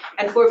internet.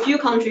 And for a few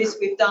countries,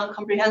 we've done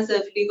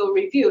comprehensive legal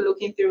review,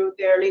 looking through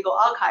their legal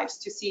archives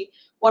to see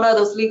what are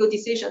those legal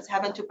decisions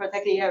happened to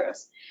protected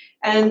areas.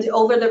 And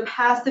over the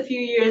past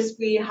few years,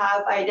 we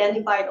have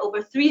identified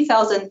over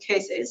 3,000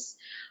 cases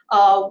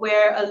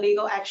where a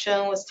legal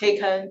action was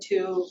taken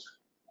to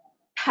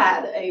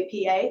PAD a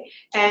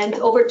PA, and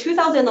over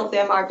 2,000 of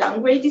them are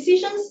downgrade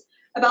decisions.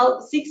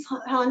 About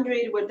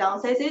 600 were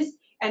downsizes,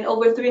 and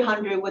over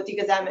 300 were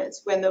de-examined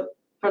when the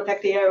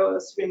protected area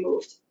was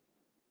removed.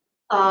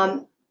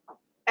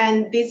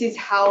 And this is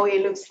how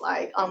it looks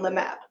like on the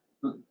map.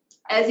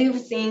 As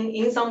you've seen,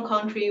 in some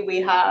countries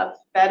we have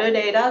better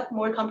data,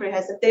 more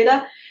comprehensive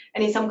data,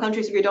 and in some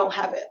countries we don't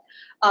have it.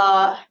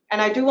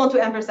 And I do want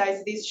to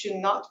emphasize this should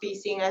not be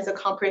seen as a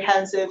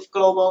comprehensive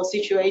global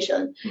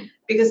situation,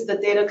 because the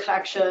data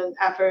collection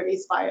effort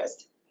is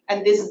biased.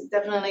 And this is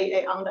definitely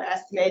an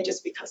underestimate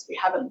just because we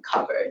haven't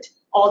covered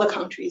all the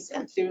countries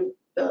and through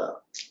the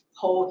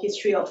whole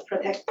history of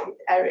protected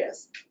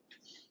areas.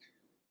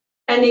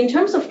 And in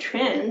terms of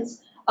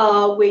trends,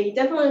 we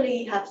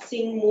definitely have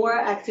seen more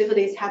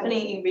activities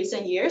happening in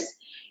recent years,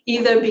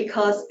 either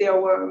because there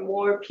were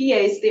more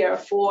PAs there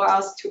for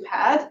us to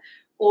PAD,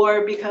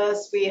 or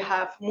because we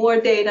have more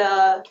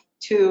data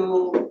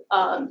to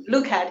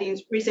look at in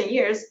recent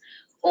years,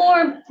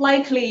 or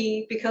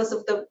likely because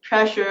of the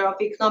pressure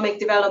of economic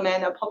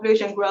development and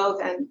population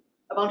growth and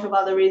a bunch of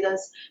other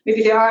reasons.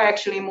 Maybe there are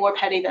actually more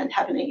PAD events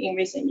happening in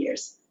recent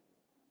years.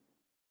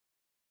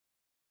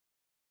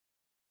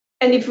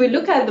 And if we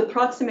look at the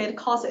proximate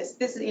causes,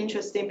 this is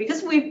interesting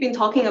because we've been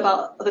talking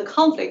about the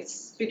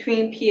conflicts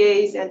between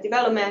PAs and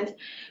development.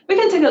 We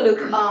can take a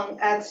look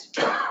at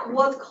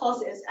what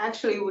causes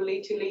actually will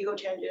lead to legal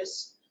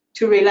changes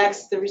to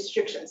relax the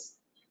restrictions.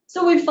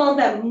 So we found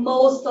that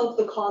most of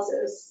the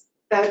causes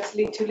that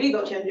lead to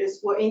legal changes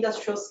were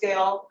industrial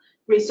scale,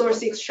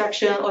 resource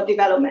extraction, or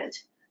development.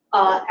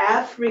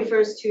 F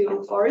refers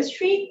to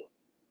forestry,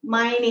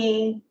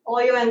 mining,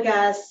 oil and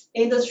gas,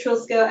 industrial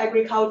scale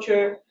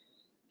agriculture,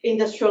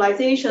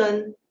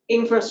 industrialization,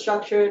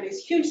 infrastructure,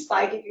 this huge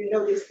spike. If you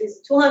notice, this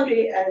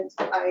 200, and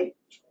I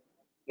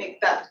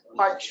make that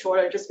part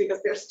shorter just because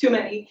there's too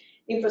many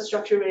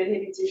infrastructure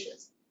related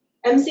decisions.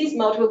 MC is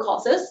multiple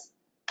causes,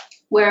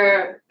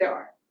 where there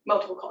are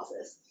multiple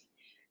causes.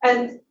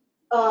 And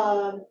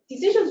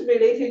decisions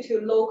related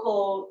to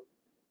local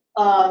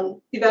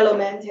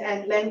development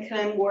and land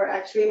claim were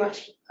actually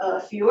much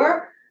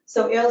fewer.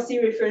 So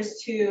LC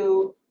refers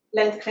to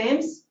land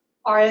claims,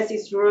 RS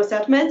is rural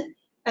settlement,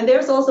 and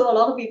there's also a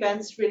lot of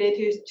events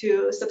related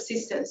to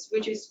subsistence,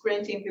 which is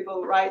granting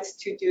people rights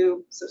to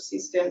do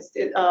subsistence,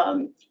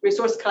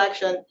 resource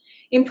collection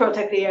in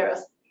protected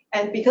areas.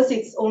 And because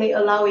it's only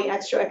allowing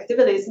extra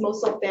activities,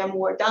 most of them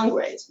were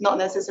downgrades, not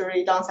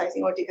necessarily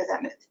downsizing or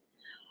de-examined.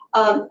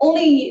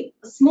 Only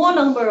a small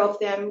number of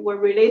them were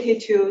related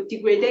to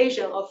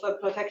degradation of a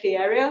protected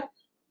area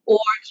or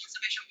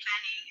conservation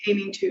planning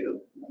aiming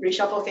to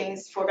reshuffle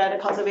things for better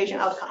conservation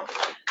outcome.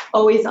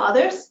 Always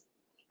others.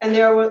 And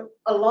there were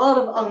a lot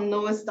of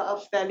unknown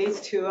stuff that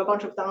leads to a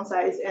bunch of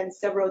downsides and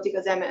several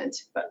disagreement,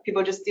 but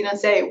people just didn't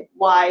say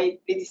why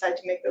they decided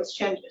to make those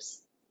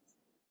changes.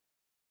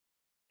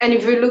 And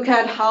if you look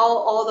at how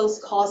all those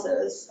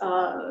causes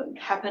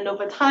happened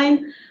over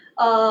time,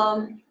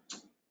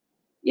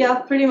 yeah,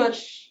 pretty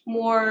much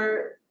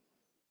more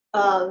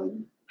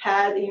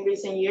had in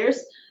recent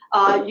years.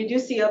 You do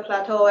see a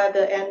plateau at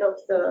the end of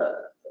the,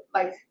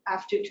 like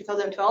after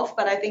 2012,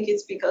 but I think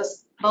it's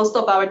because most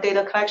of our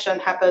data collection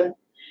happened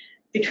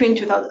between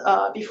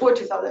before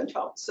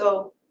 2012.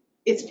 So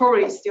it's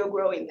probably still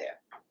growing there.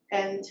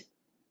 And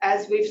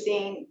as we've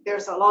seen,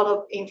 there's a lot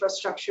of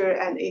infrastructure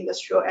and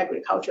industrial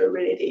agriculture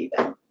related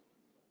events.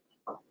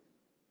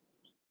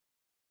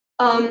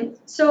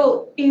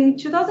 So in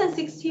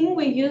 2016,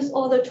 we used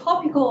all the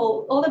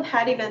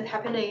PAD events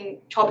happening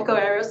in tropical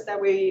areas that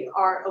we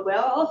are aware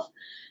of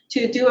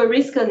to do a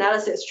risk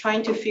analysis,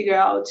 trying to figure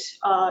out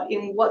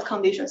in what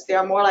conditions they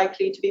are more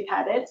likely to be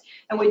padded.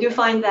 And we do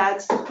find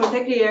that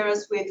protected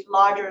areas with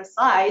larger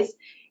size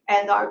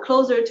and are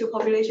closer to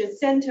population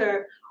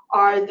center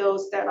are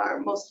those that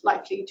are most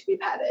likely to be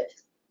padded.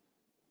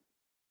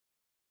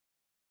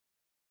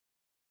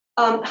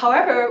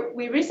 However,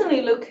 we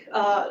recently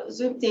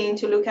zoomed in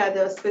to look at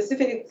the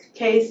specific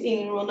case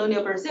in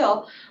Rondônia,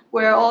 Brazil,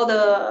 where all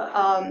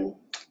the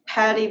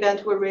PAD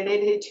events were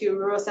related to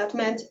rural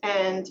settlement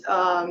and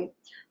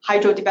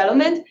hydro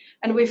development.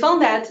 And we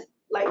found that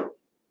like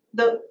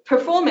the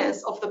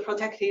performance of the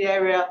protected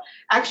area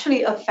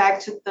actually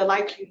affects the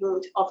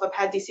likelihood of a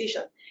PAD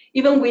decision.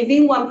 Even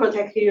within one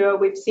protected area,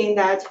 we've seen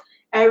that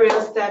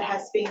areas that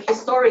has been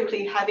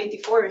historically heavily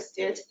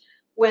deforested,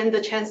 when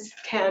the chance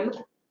came,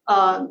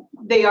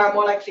 they are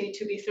more likely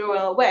to be thrown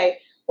away,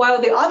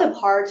 while the other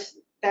parts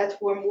that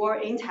were more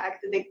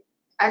intact, they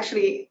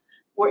actually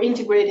were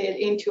integrated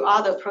into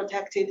other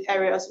protected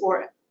areas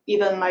or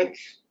even like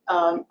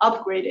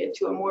upgraded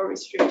to a more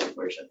restricted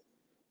version.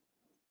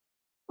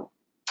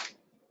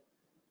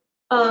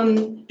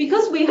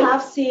 Because we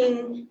have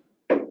seen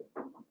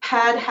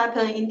PAD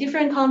happen in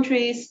different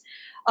countries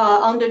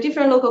under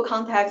different local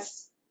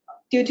contexts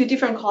due to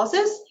different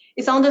causes,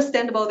 it's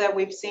understandable that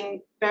we've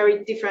seen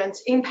very different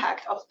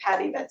impact of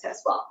PAD events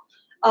as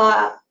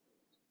well.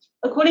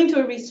 According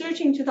to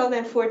research in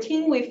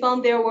 2014, we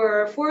found there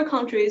were 4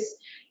 countries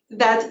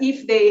that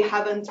if they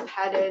haven't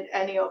padded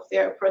any of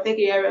their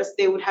protected areas,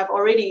 they would have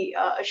already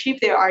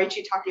achieved their REG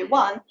target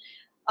 1,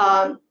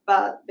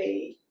 but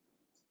they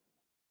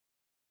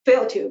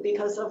failed to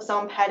because of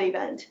some PAD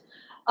event.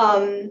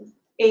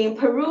 In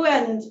Peru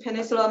and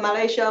Peninsula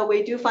Malaysia,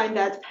 we do find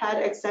that PAD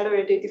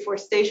accelerated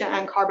deforestation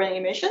and carbon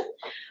emission,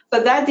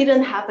 but that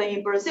didn't happen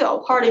in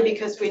Brazil, partly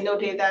because we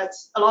noted that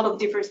a lot of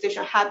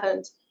deforestation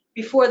happened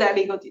before that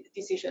legal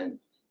decision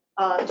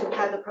to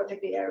PAD the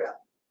protected area.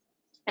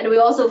 And we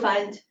also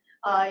find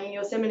in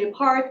Yosemite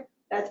Park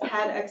that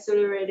PAD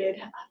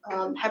accelerated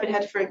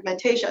habitat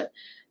fragmentation.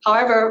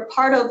 However,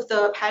 part of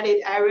the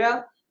PADed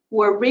area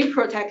were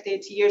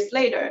reprotected years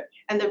later,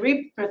 and the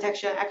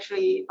reprotection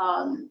actually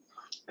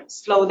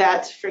slow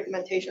that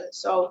fragmentation.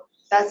 So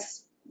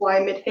that's why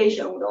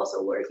mitigation would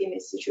also work in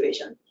this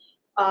situation.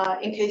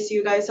 In case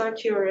you guys are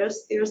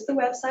curious, there's the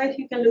website.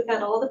 You can look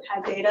at all the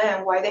PAD data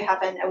and why they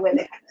happened and when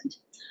they happened.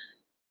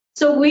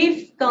 So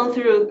we've gone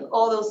through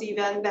all those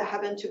events that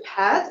happened to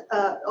PAD,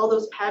 all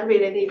those PAD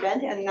related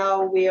events, and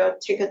now we'll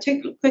take a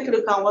quick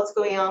look on what's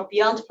going on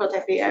beyond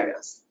protected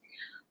areas.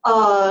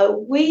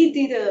 We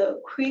did a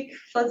quick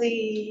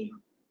fuzzy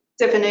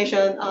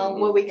definition on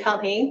what we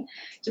count in,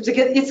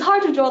 because it's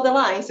hard to draw the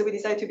line, so we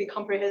decided to be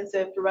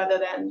comprehensive rather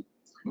than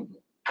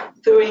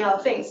throwing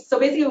out things. So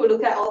basically we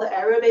look at all the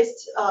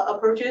area-based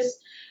approaches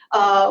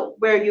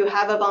where you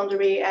have a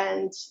boundary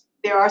and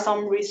there are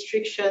some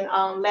restriction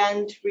on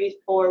land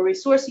or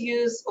resource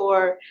use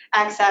or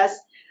access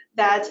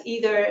that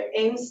either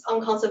aims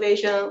on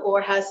conservation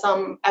or has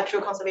some actual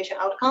conservation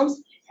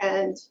outcomes.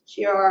 And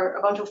here are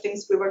a bunch of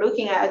things we were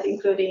looking at,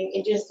 including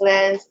indigenous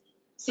lands,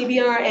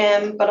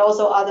 CBRM, but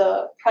also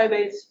other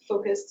private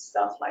focused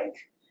stuff like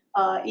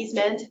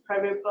easement,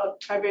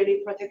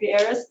 privately protected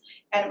areas.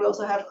 And we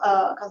also have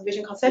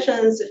conservation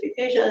concessions,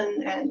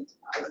 certification, and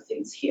other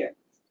things here.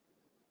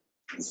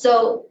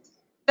 So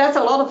that's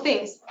a lot of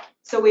things.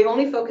 So we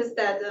only focused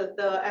at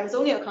the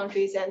Amazonia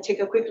countries and take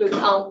a quick look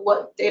on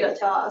what data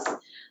tell us.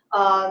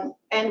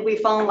 And we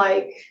found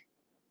like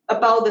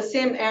about the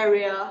same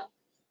area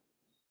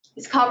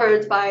is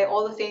covered by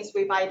all the things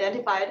we've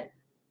identified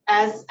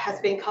as has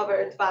been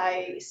covered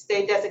by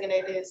state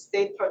designated,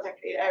 state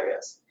protected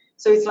areas.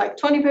 So it's like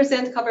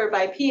 20% covered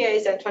by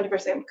PAs and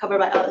 20% covered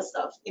by other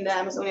stuff in the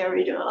Amazonia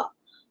region alone.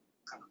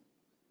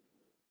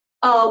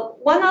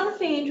 One other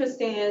thing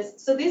interesting is,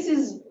 so this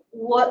is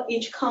what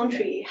each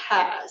country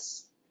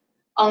has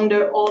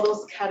under all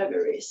those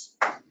categories.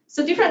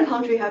 So different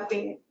countries have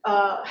been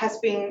has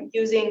been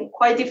using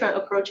quite different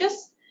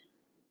approaches,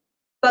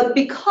 but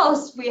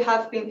because we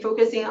have been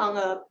focusing on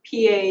a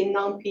PA,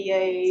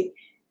 non-PA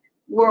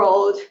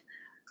world,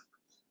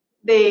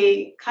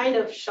 they kind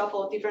of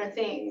shuffle different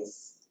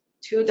things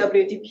to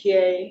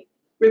WDPA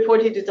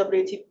reported to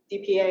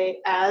WDPA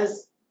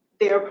as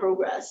their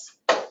progress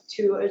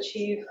to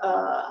achieve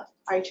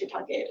RHA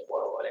target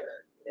or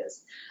whatever it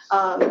is.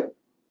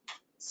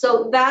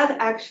 So that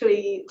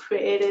actually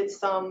created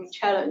some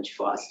challenge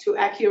for us to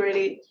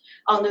accurately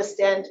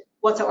understand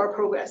what's our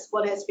progress,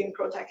 what has been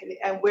protected,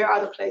 and where are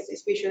the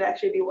places we should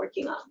actually be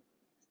working on.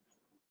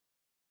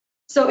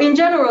 So in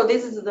general,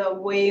 this is the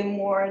way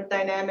more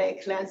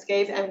dynamic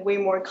landscape and way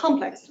more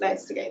complex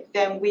landscape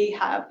than we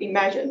have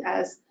imagined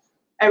as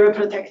area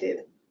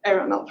protected,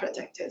 area not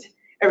protected,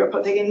 area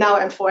protected now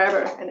and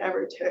forever and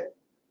ever to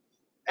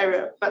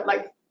area, but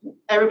like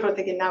area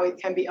protected now, it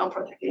can be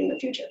unprotected in the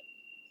future.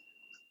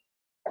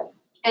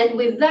 And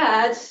with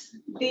that,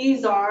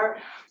 these are,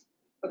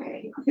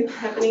 okay, it's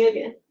happening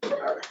again.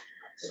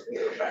 So we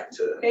go back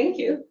to. Thank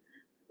you.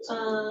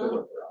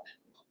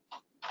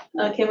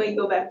 Can we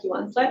go back to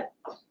one slide?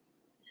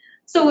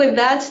 So with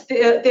that,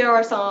 there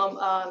are some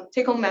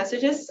take-home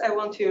messages I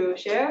want to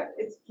share.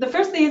 The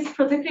first thing is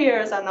protected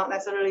areas are not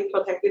necessarily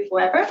protected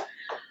forever.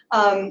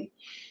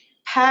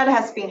 PAD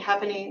has been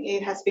happening,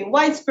 it has been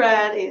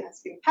widespread, it has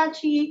been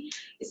patchy.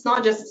 It's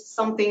not just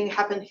something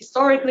happened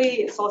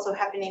historically, it's also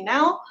happening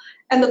now.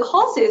 And the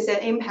causes and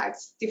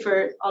impacts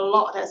differ a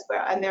lot as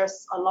well, and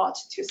there's a lot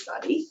to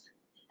study.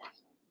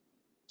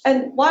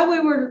 And while we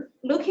were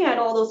looking at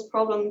all those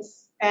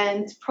problems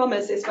and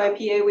promises by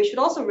PA, we should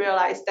also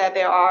realize that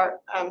there are,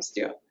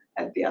 still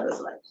at the other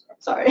slide,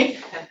 sorry.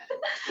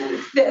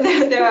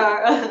 there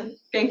are,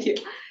 thank you.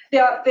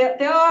 There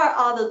are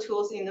other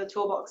tools in the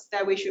toolbox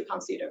that we should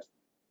consider.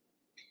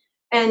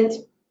 And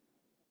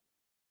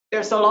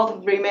there's a lot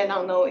of remain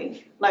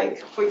unknowing. Like,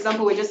 for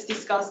example, we just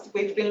discussed,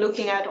 we've been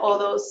looking at all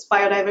those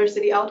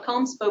biodiversity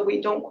outcomes, but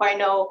we don't quite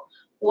know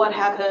what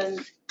happened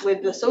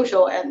with the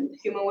social and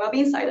human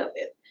well-being side of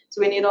it.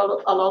 So we need a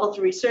lot of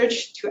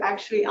research to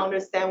actually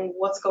understand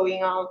what's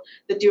going on,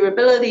 the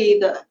durability,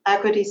 the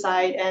equity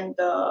side, and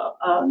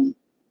the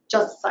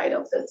just side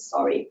of the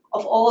story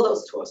of all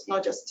those tools,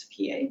 not just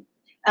PA.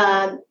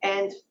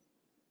 And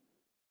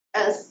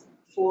as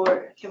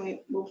for, can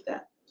we move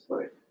that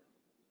forward?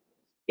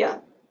 Yeah.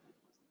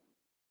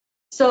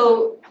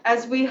 So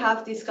as we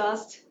have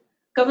discussed,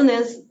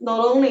 governance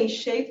not only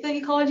shape the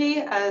ecology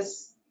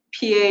as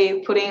PA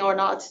putting or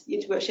not,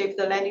 it will shape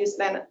the land use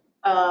land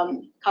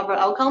cover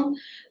outcome.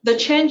 The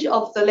change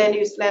of the land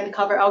use land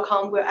cover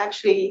outcome will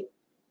actually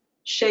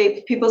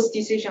shape people's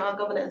decision on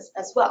governance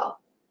as well.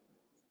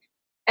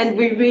 And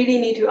we really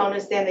need to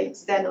understand the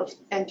extent of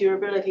and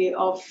durability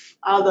of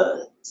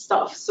other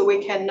stuff so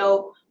we can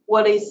know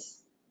what is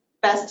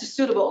best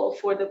suitable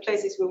for the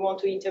places we want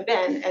to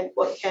intervene and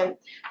what can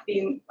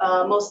be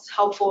most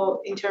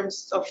helpful in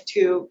terms of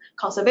to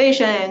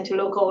conservation and to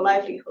local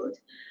livelihood.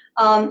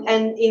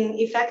 And in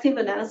effective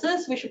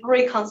analysis, we should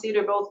probably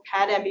consider both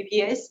PAD and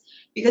BPAs,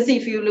 because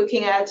if you're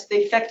looking at the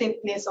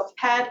effectiveness of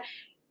PAD,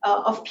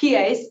 of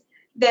PAs,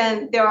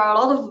 then there are a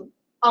lot of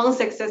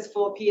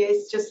unsuccessful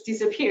PAs just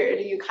disappeared.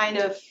 You kind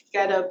of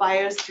get a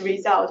biased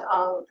result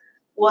on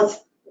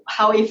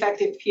how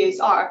effective PAs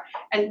are.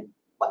 And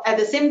at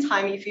the same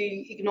time, if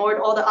you ignored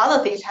all the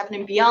other things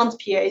happening beyond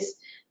PAs,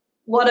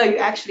 what are you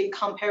actually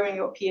comparing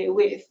your PA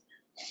with?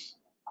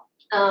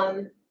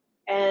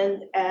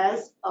 And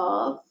as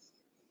of,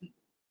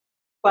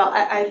 well,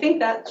 I think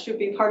that should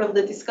be part of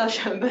the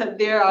discussion, but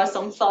there are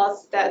some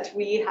thoughts that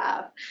we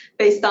have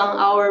based on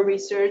our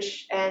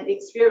research and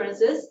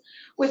experiences.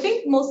 We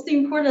think most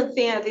important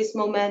thing at this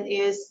moment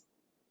is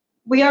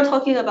we are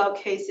talking about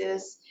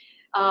cases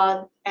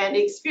and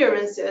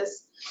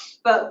experiences,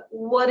 but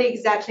what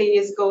exactly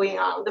is going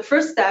on? The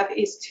first step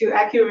is to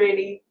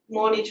accurately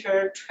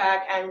monitor,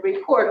 track, and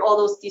report all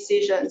those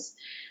decisions,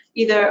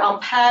 either on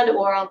PAD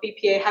or on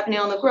BPA happening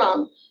on the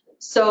ground.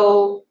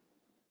 So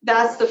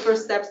that's the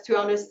first step to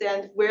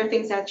understand where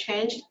things have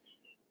changed.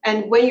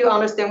 And when you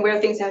understand where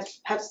things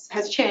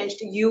has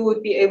changed, you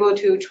would be able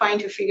to trying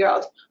to figure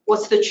out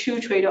what's the true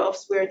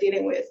trade-offs we're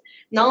dealing with.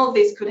 None of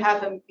this could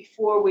happen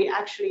before we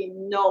actually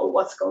know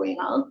what's going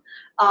on.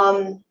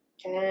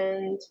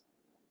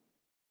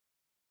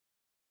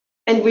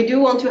 And we do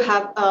want to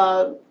have,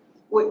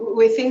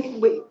 we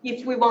think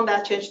if we want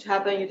that change to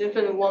happen, you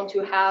definitely want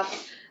to have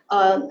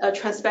a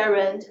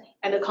transparent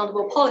and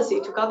accountable policy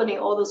to governing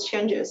all those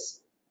changes.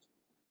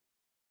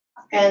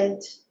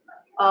 And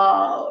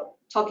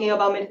talking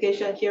about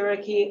mitigation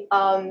hierarchy,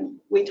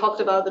 we talked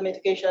about the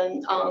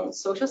mitigation on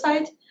social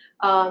side,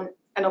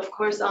 and of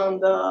course on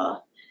the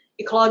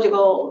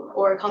ecological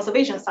or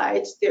conservation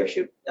side,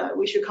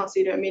 we should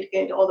consider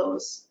mitigate all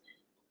those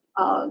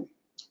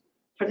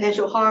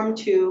potential harm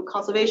to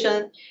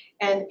conservation,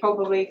 and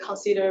probably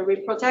consider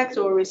reprotect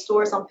or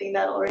restore something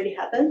that already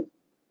happened.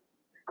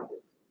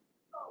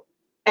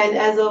 And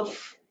as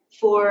of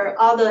for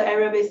other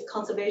area-based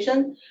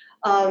conservation,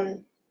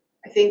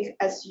 I think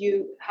as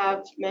you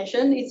have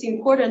mentioned, it's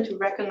important to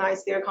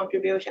recognize their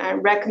contribution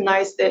and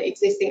recognize the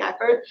existing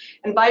effort.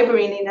 And by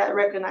bringing that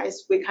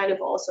recognize, we kind of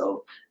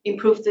also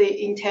improve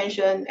the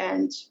intention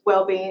and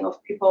well-being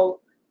of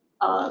people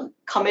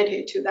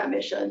committed to that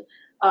mission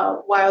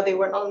while they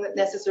were not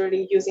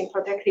necessarily using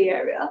protected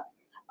area.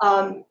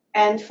 And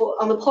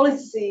on the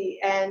policy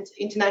and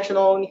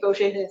international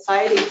negotiation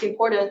side, it's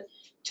important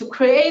to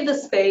create the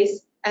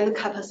space and the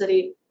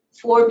capacity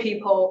for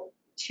people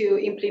to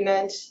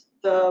implement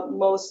the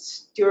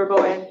most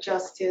durable and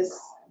justice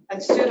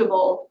and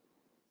suitable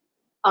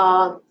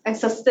and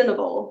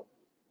sustainable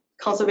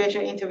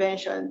conservation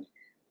intervention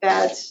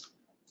that's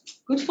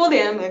good for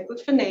them and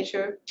good for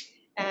nature.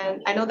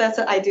 And I know that's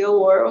an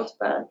ideal world,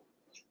 but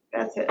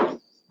that's it.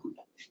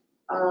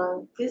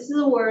 This is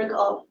the work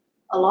of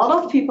a lot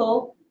of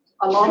people,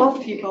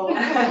 some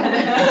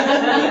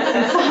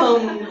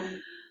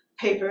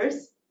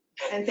papers,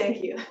 and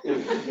thank you.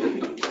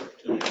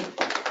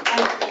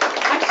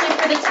 Actually,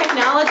 for the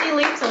technology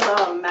leaps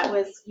alone,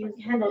 you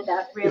handled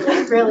that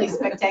really, really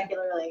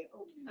spectacularly.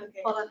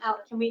 Okay. Hold on, Al,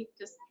 can we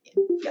just,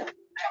 yeah.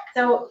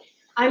 So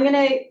I'm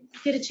gonna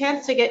get a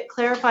chance to get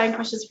clarifying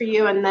questions for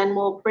you, and then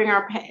we'll bring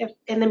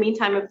in the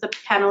meantime, if the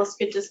panelists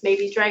could just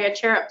maybe drag a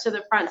chair up to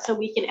the front so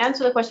we can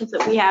answer the questions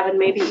that we have and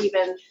maybe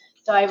even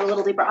dive a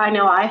little deeper. I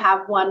know I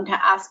have one to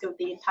ask of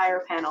the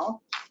entire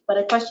panel, but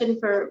a question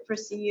for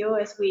CU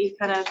as we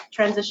kind of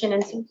transition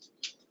into.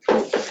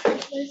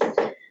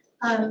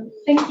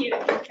 Thank you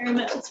very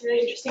much. It's really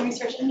interesting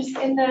research. And just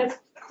in the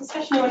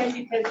discussion, I wonder if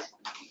you could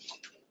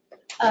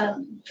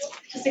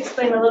just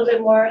explain a little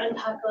bit more,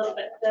 unpack a little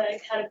bit the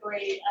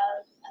category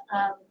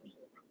of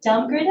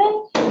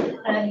downgraded,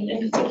 and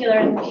in particular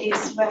in the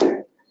case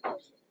where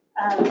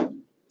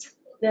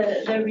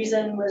the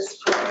reason was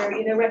for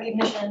either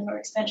recognition or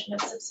expansion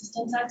of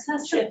subsistence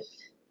access. If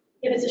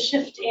it's a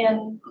shift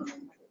in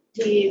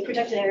the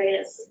protected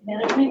areas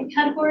management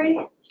category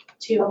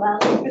to allow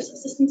for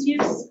subsistence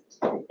use,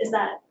 is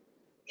that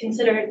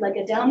considered like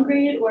a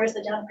downgrade, or is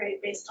the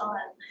downgrade based on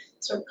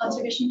sort of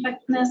conservation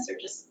effectiveness, or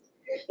just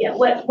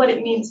what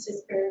it means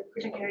for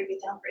protected area to be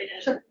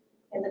downgraded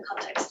in the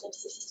context of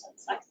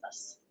subsistence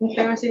access?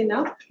 Okay, want to say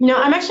no? No,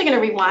 I'm actually going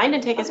to rewind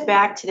and take us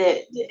back to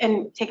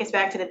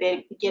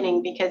the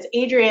beginning, because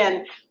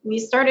Adrienne, we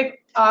started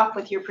off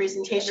with your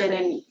presentation,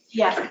 and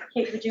yes,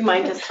 Kate, would you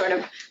mind just sort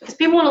of, because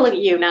people want to look at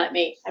you, not at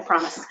me, I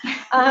promise.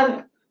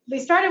 We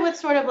started with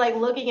sort of like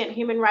looking at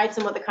human rights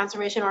and what the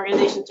conservation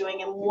organization is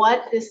doing and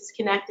what this is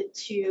connected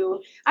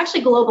to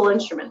actually global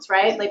instruments,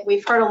 right? Like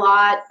we've heard a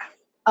lot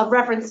of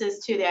references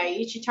to the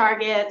IIED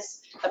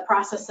targets, the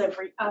process of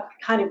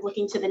kind of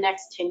looking to the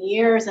next 10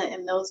 years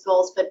and those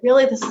goals, but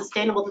really the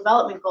sustainable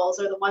development goals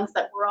are the ones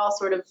that we're all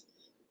sort of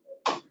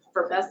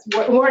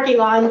working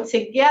on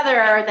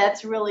together,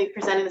 that's really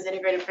presenting this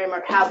integrated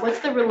framework. What's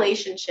the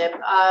relationship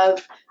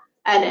of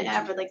an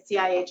effort like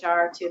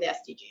CIHR to the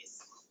SDGs?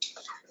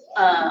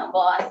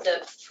 Well, I have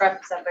to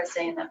preface that by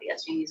saying that the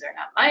SDGs are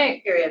not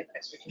my area of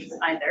expertise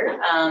either.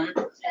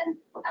 And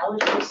Al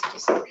just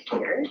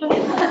disappeared.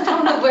 I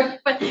don't know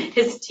where, but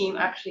his team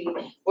actually,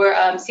 where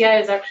CI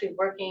is actually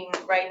working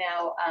right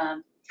now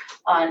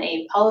on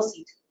a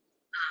policy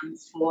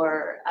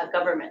for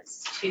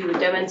governments to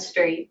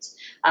demonstrate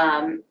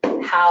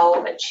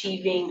how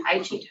achieving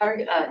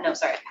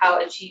how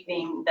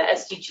achieving the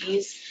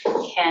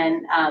SDGs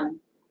can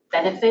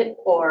benefit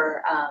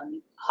or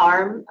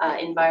harm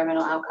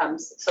environmental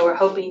outcomes. So we're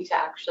hoping to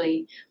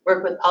actually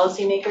work with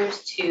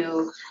policymakers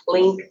to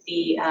link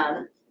the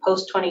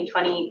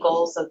post-2020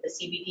 goals of the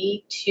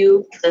CBD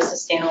to the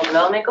Sustainable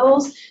Development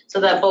Goals, so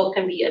that both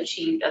can be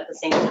achieved at the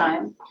same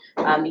time.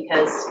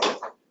 Because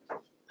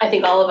I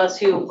think all of us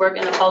who work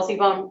in the policy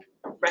realm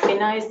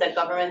recognize that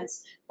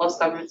most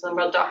governments in the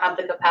world don't have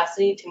the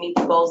capacity to meet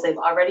the goals they've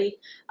already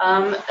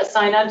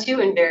signed on to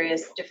in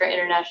various different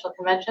international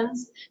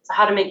conventions. So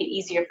how to make it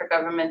easier for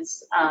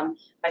governments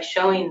by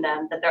showing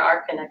them that there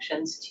are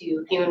connections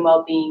to human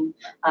well-being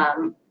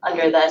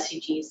under the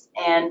SDGs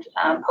and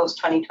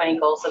post-2020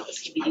 goals that the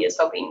CBD is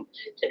hoping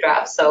to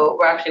draft. So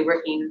we're actually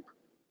working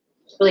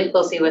really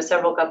closely with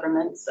several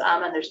governments,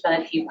 and there's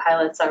been a few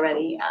pilots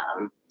already.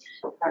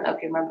 I don't know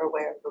if you remember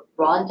where,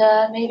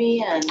 Rwanda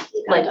maybe, and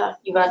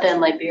Uganda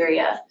and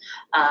Liberia.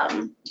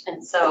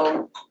 And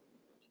so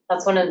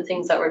that's one of the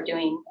things that we're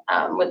doing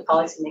with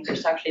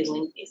policymakers to actually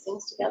link these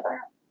things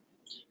together.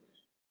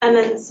 And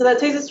then, so that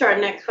takes us to our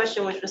next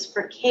question, which was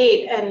for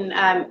Kate. And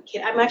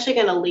Kate, I'm actually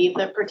going to leave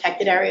the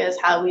protected areas,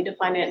 how we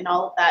define it, and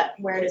all of that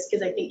where it is,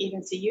 because I think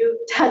even you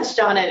touched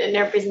on it in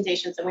their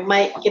presentations, and we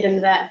might get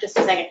into that in just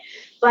a second.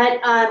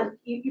 But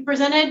you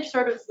presented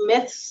sort of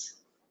myths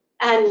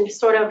and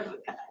sort of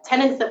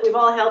tenets that we've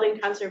all held in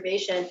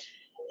conservation.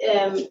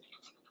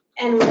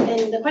 And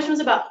the question was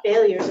about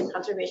failures in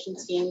conservation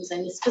schemes,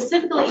 and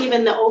specifically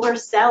even the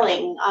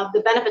overselling of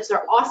the benefits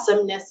or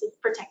awesomeness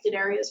of protected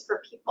areas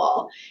for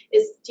people.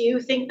 Do you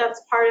think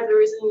that's part of the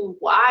reason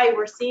why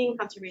we're seeing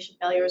conservation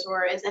failures,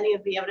 or is any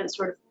of the evidence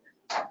sort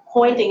of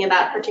pointing in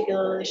that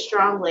particularly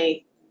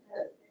strongly?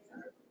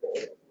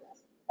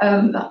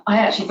 I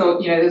actually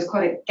thought, there's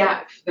quite a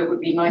gap that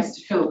would be nice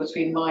to fill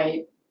between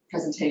my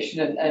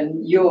presentation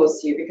and yours,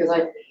 Hugh, because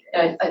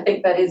I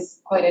think that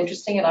is quite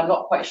interesting, and I'm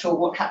not quite sure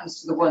what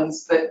happens to the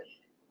ones that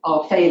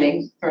are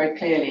failing very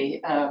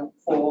clearly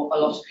for a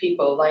lot of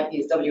people, like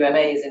these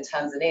WMAs in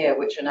Tanzania,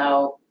 which are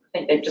now, I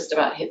think they've just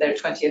about hit their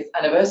 20th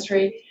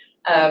anniversary.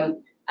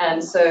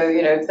 And so,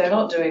 if they're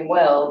not doing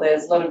well,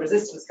 there's a lot of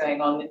resistance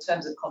going on in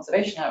terms of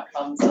conservation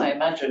outcomes. I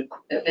imagine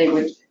that they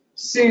would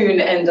soon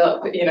end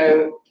up, in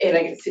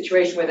a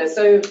situation where they're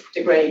so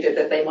degraded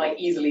that they might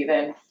easily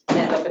then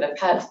end up in a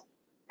PAD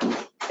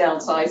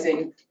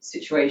downsizing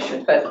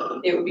situation.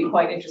 But it would be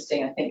quite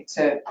interesting, I think,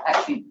 to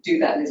actually do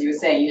that. As you were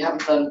saying, you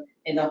haven't done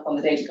enough on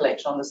the data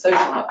collection on the social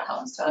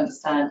outcomes to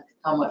understand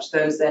how much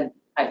those then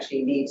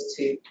actually lead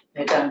to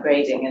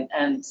downgrading.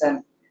 And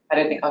I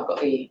don't think I've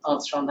got the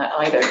answer on that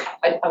either.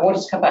 I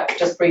wanted to come back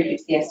just briefly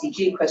to the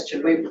SDG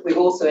question. We've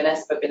also in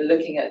ESPA been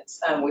looking at,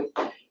 we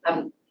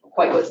haven't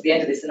quite got to the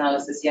end of this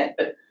analysis yet,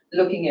 but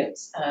looking at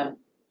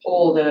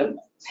all the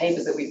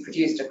papers that we've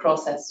produced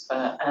across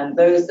ESPA, and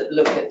those that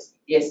look at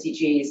the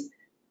SDGs,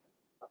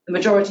 the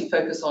majority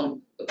focus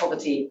on the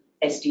poverty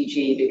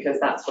SDG because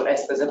that's what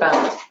ESPA is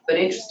about. But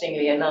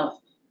interestingly enough,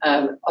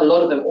 a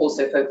lot of them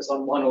also focus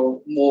on one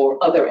or more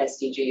other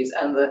SDGs,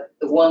 and the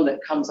one that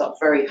comes up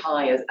very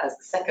high as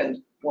the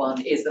second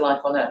one is the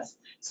life on Earth.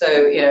 So,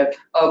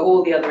 of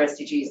all the other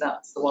SDGs,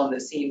 that's the one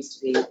that seems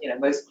to be,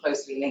 most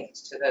closely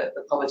linked to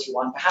the poverty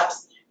one,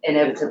 perhaps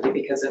inevitably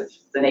because of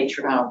the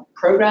nature of our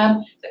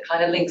program that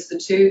kind of links the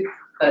two.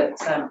 But,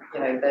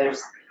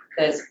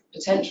 there's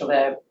potential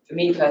there. For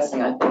me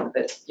personally, I think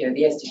that, the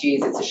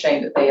SDGs, it's a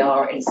shame that they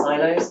are in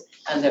silos,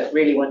 and that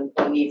really one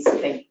needs to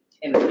think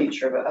in the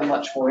future of a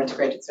much more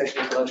integrated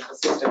social ecological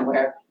system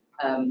where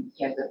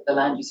the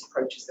land use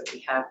approaches that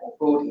we have more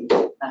broadly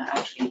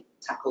actually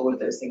tackle all of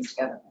those things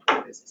together, all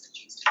of those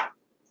SDGs together.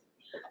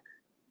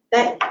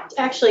 That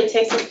actually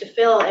takes us to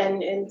Phil,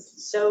 and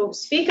so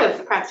speak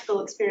of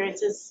practical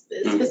experiences,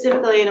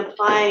 specifically in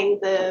applying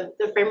the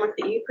framework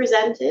that you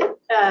presented,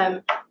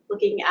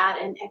 looking at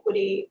an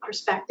equity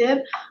perspective.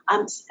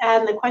 And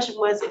the question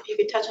was if you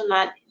could touch on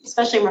that,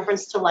 especially in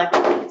reference to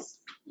livelihoods.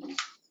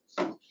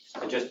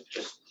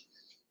 Just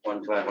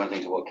want to add one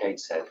thing to what Kate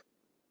said.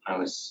 I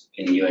was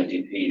in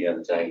UNDP the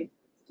other day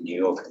in New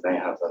York, and they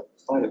have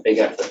quite a big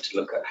effort to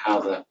look at how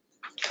the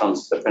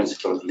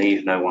principle of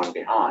leave no one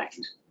behind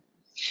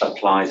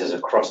applies as a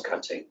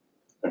cross-cutting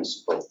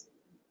principle.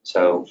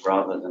 So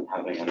rather than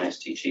having an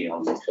SDG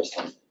just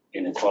on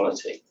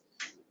inequality,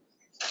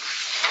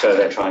 so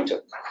they're trying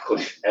to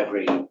push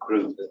every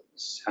group that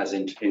has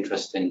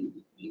interest in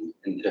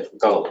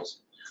different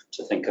goals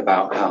to think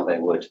about how they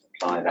would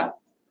apply that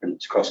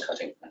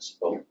cross-cutting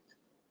principle.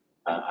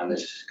 And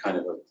there's kind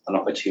of an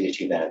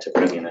opportunity there to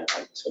bring in a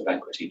sort of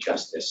equity,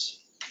 justice,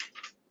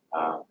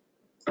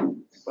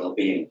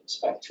 well-being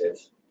perspective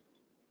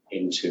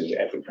into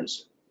every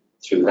principle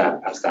through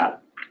that, as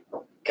that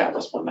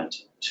gathers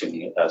momentum,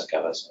 assuming it does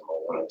gather some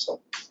more momentum.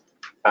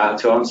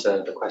 To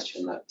answer the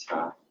question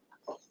that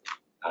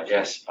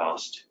Jess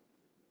asked,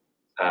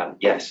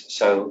 yes,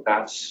 so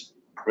that's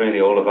really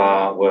all of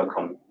our work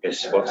on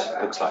this, what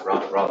looks like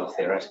rather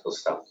theoretical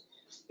stuff,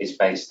 is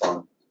based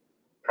on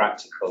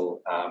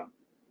practical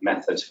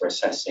methods for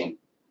assessing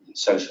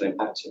social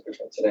impact of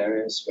protected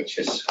areas, which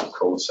is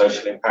called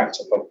social impact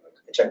of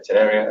protected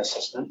area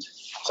assessment,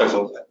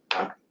 social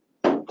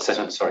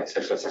assessment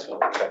of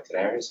protected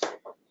areas,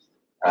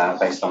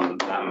 based on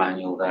that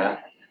manual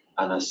there,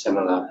 and a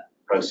similar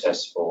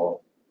process for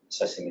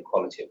assessing the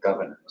quality of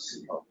governance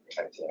of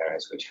protected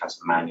areas, which has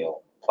a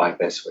manual like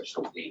this, which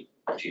will be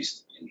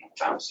produced in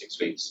about 6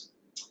 weeks.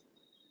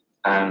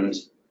 And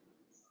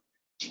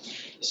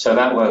so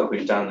that work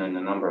we've done in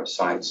a number of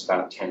sites,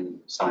 about 10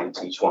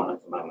 sites each one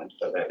at the moment,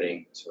 but they're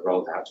being sort of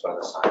rolled out to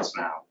other sites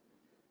now.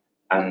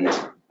 And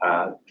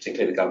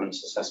particularly the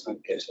governance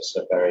assessment gives us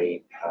a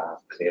very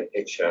clear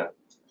picture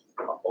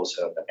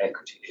also of the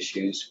equity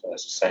issues.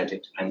 As I said,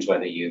 it depends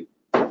whether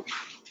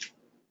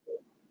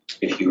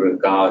if you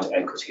regard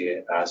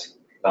equity as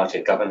largely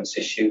a governance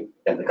issue,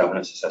 then the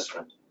governance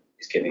assessment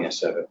is giving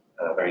us a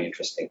very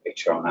interesting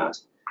picture on that.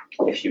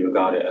 If you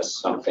regard it as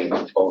something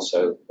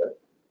also that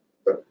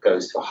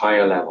goes to a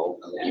higher level,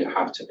 and that you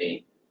have to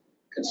be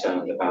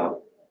concerned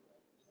about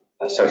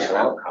social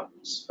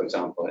outcomes, for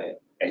example, the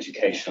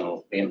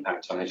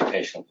impact on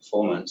educational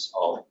performance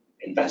of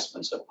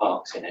investments of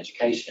parks in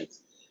education,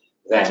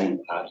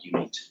 then you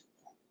need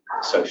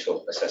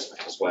social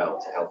assessment as well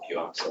to help you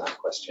answer that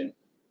question.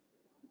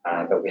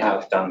 But we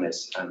have done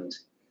this, and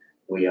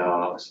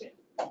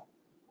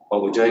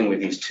what we're doing with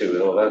these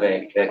two, although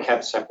they're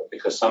kept separate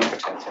because some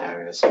protected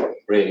areas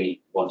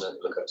really want to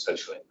look at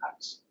social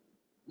impacts.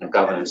 And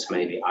governance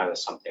may be either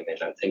something they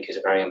don't think is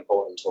very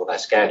important or they're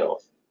scared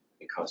of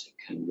because it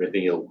can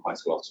reveal quite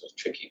a lot of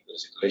tricky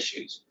political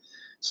issues.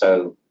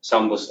 So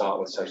some will start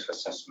with social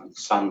assessment,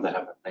 some that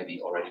have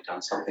maybe already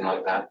done something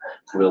like that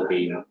will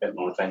be a bit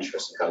more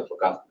adventurous and go for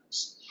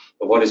governance.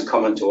 But what is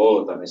common to all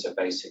of them is a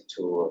basic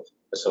tool of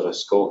a sort of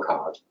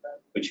scorecard,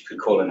 which you could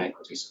call an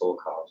equity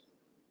scorecard.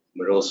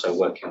 We're also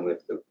working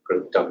with the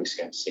group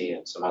WCMC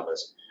and some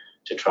others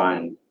to try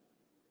and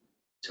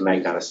to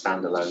make that a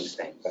standalone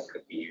thing that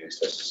could be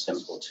used as a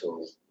simple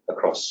tool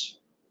across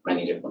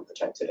many different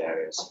protected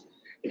areas.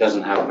 It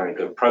doesn't have a very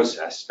good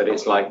process, but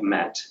it's like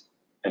MET.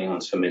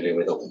 Anyone's familiar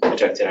with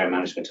protected area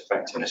management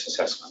effectiveness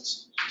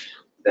assessments.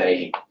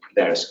 They're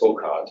a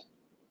scorecard,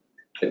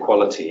 the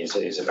quality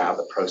is about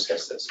the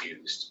process that's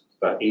used.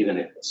 But even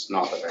if it's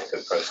not a very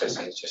good process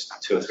and it's just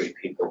 2 or 3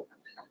 people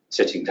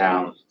sitting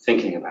down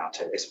thinking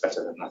about it, it's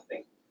better than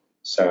nothing.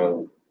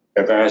 So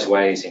there are various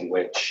ways in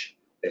which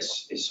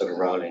this is sort of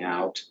rolling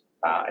out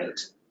and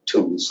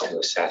tools to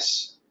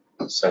assess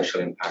social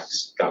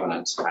impacts,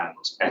 governance, and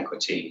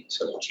equity,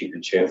 sort of cheap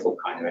and cheerful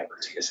kind of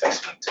equity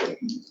assessment too.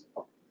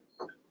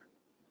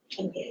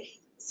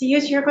 So you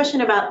your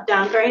question about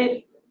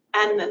downgraded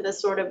and the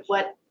sort of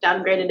what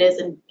downgraded is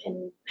in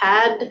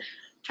PAD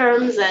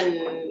terms,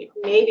 and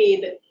maybe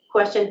the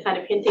question kind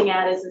of hinting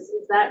at is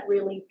that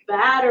really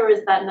bad, or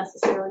is that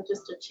necessarily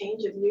just a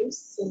change of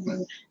use?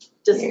 And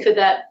could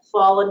that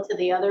fall into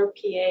the other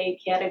PA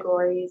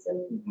categories?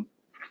 And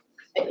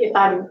if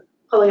I'm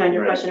pulling on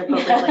your question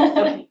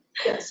appropriately. Okay.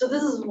 Yeah, so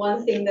this is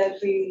one thing that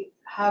we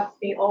have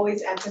been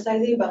always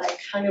emphasizing, but I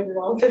kind of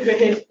wrong with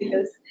it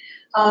because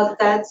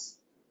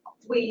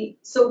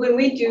so when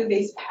we do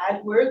this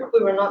PAD work,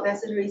 we were not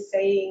necessarily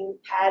saying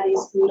PAD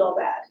is good or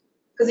bad,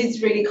 because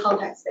it's really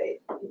context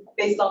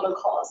based on the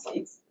cost.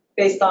 It's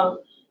based on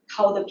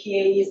how the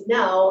PA is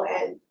now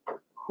and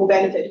who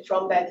benefited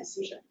from that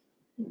decision.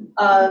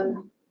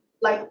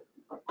 Like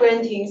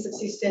granting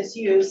subsistence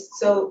use,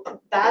 so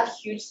that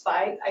huge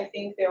spike, I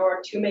think there are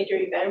 2 major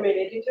events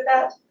related to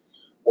that.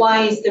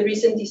 One is the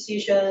recent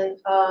decision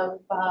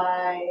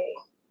by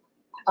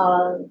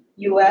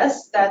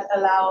US that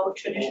allow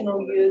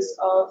traditional use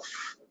of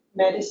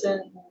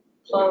medicine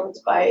plants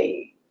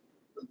by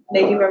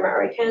Native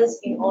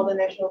Americans in all the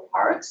national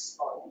parks.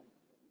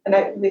 And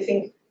I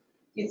think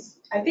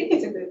it's a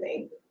good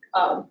thing.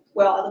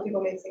 Well, other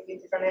people may think it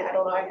differently. I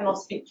don't know. I cannot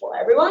speak for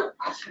everyone.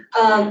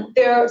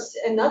 There's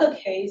another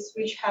case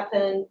which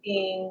happened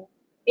in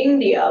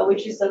India,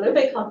 which is a little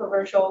bit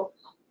controversial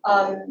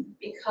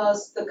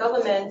because the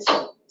government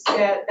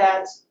said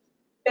that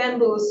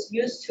bamboos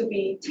used to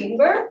be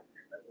timber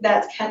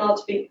that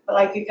cannot be,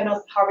 like you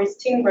cannot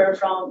harvest timber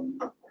from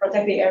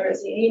protected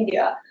areas in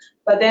India,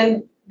 but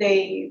then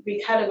they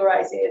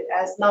recategorize it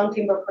as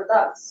non-timber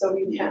products, so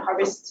you can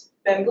harvest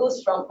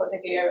bamboos from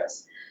protected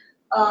areas.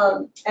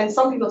 And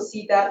some people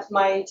see that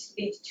might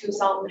lead to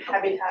some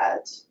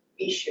habitat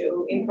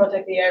issue in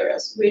protected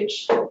areas,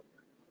 which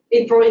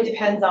it probably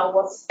depends on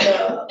what's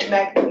the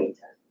magnitude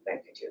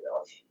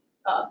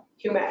of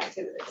human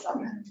activities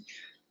on that.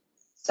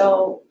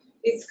 So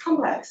it's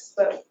complex,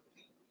 but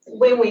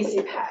when we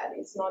see PAD,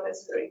 it's not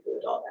necessarily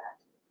good or bad.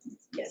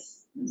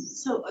 Yes.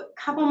 So a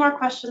couple more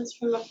questions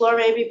from the floor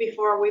maybe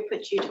before we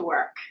put you to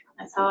work.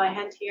 I saw a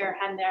hand here,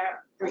 hand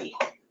there, 3.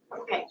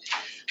 Okay.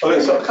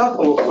 Okay, so a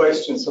couple of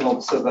questions and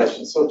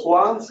observations. So to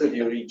answer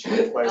the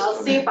original question.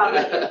 I'll see if I'm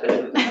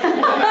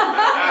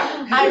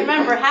I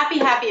remember happy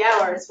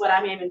hour is what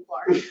I'm aiming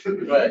for.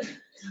 Right.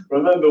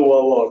 Remember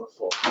what I work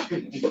for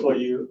before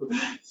you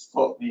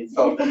stop me.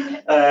 So,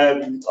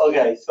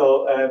 okay, so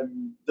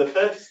the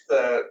first,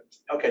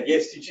 okay, the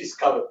SDGs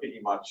cover pretty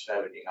much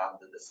everything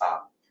under the sun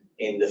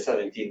in the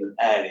 17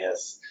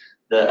 areas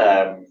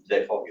that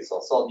they focus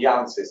on. So the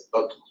answer is,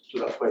 but to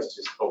that question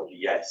is probably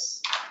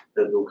yes.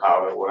 They do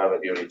cover whatever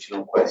the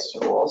original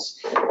question was.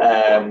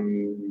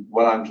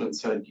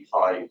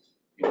 175,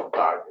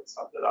 targets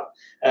after that.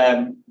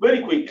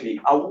 Very quickly,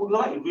 I would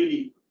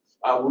really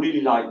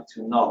like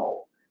to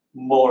know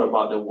more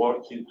about the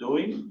work you're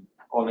doing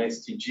on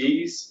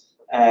SDGs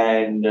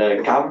and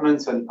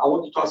governments. And I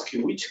wanted to ask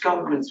you, which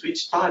governments,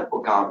 which type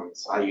of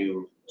governments are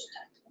you?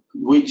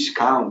 Which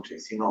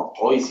countries?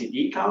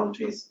 OECD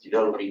countries,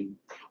 developing,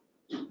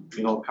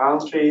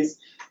 countries,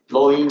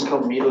 low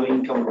income, middle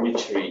income,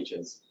 which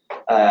regions?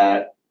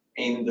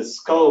 In the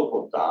scope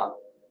of that,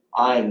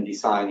 I'm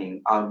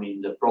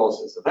in the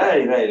process,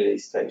 very, very late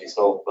stages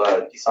of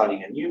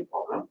designing a new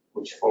program,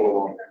 which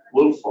will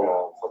follow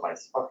on from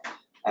ESPA.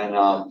 And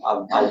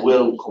I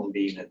will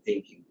convene a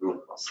thinking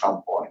group at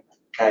some point.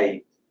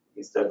 Kay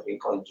is definitely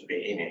going to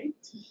be in it.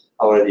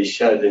 I already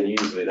shared the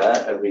news with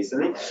her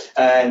recently.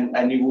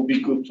 And it would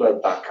be good to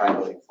have that kind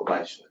of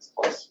information as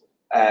possible.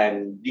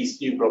 And this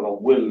new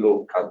program will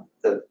look at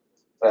the,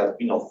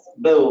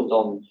 build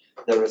on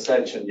the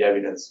research and the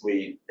evidence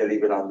we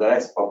delivered under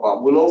ESPA,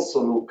 but we'll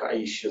also look at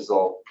issues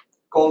of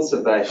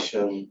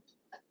conservation,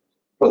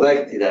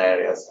 protected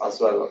areas,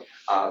 as well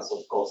as,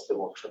 of course, the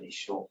more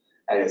traditional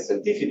areas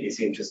that DFID is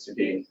interested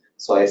in,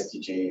 so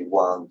SDG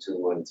 1,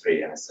 2, and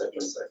 3, and etc.,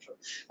 etc.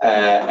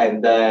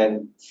 And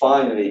then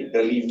finally,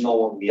 the leave no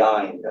one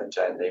behind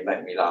agenda. It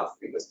made me laugh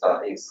because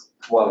that is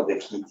one of the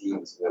key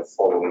themes we're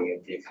following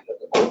in DFID at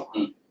the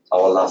moment.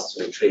 Our last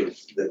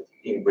retreat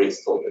in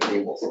Bristol, the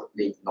theme was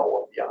leave no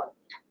one behind.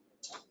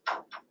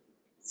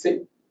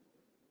 See?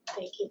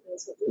 Thank you.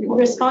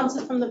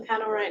 Responses from the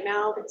panel right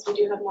now, because we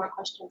do have more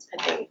questions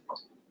pending.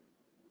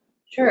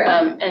 Sure,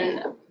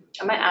 and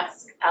I might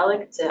ask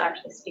Alec to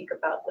actually speak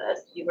about the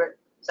SDG work.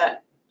 Could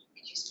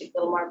you speak a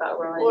little more about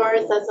Rowan? Or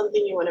is that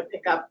something you want to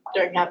pick up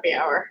during happy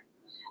hour?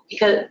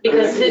 Because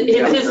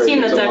it's his team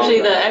that's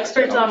actually the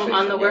experts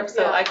on the work,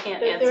 so I can't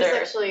There's answer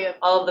actually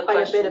all of the quite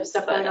questions. a bit of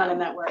stuff going on in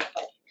that work.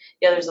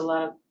 Yeah, there's a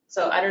lot of,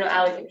 so I don't know,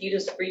 Alec, if you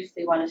just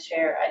briefly want to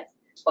share,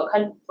 what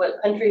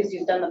countries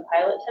you've done the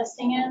pilot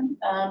testing in.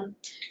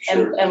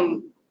 Sure.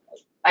 And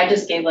I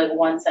just gave like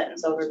one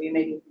sentence overview,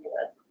 maybe you can give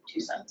a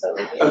 2-sentence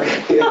overview.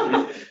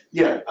 Okay.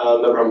 Yeah,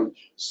 no problem.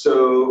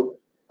 So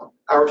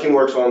our team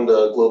works on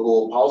the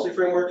global policy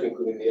framework,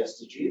 including the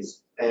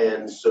SDGs.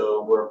 And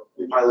so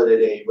we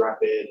piloted a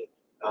rapid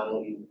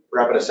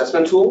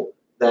assessment tool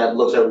that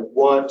looks at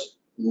what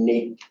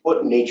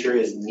nature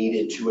is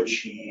needed to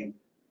achieve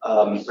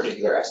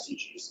particular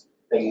SDGs.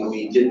 And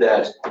we did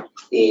that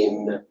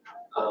in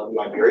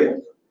Liberia,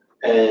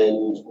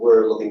 and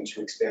we're looking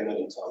to expand that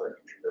into other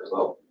countries as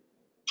well.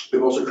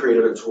 We've also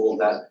created a tool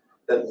that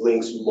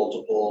links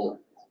multiple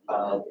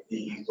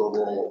the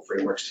global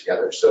frameworks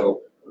together.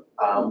 So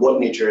what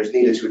nature is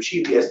needed to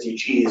achieve the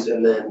SDGs,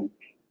 and then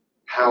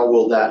how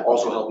will that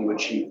also help you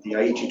achieve the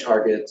IIED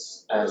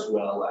targets, as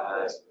well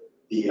as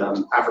the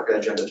Africa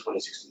Agenda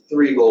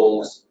 2063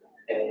 goals,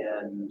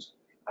 and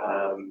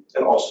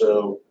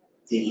also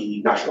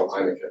the national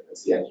climate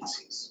commitments, the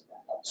NDCs.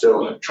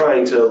 So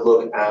trying to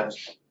look at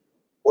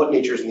what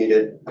nature is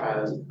needed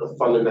as the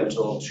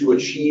fundamental to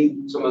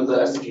achieve some of the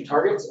SDG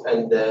targets,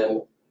 and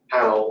then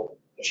how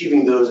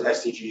achieving those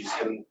SDGs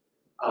can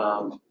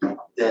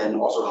then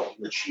also help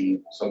you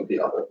achieve some of the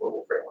other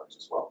global frameworks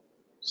as well.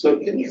 So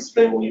can you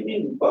explain what you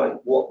mean by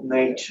what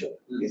nature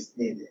is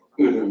needed?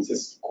 This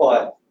is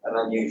quite an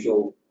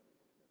unusual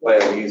way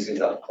of using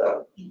that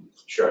term.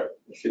 Sure.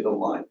 If you don't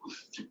mind.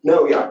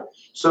 No, yeah.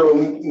 So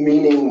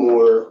meaning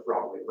more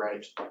broadly,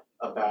 right,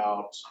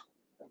 about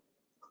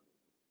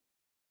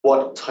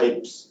what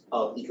types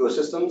of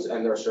ecosystems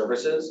and their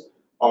services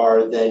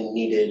are then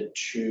needed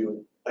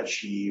to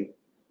achieve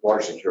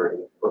water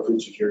security or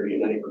food security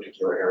in any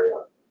particular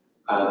area,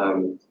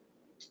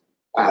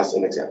 as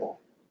an example.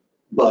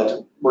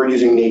 But we're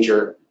using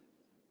nature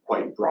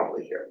quite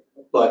broadly here.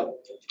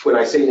 But when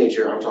I say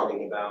nature, I'm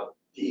talking about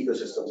the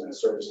ecosystems and the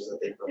services that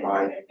they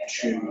provide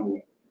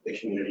to the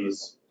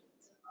communities,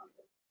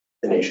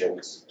 the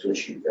nations, to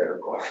achieve their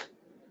goals.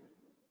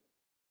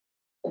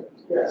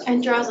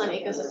 And draws on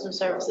ecosystem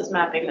services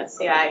mapping that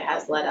CI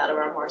has led out of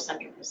our more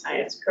Center for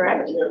Science,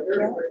 correct?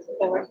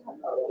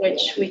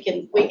 Which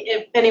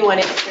if anyone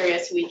is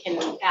curious, we can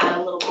add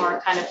a little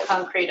more kind of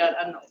concrete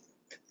on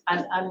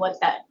what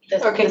that,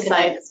 the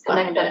science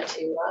behind it.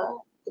 To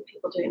the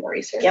people doing the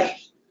research. Yep,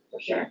 for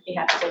sure, you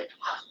have to.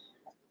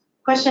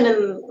 Question in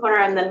the corner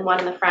and then one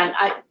in the front.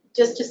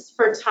 Just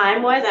for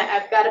time wise,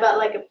 I've got about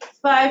like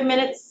 5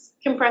 minutes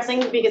compressing,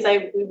 because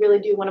we really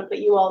do want to put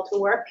you all to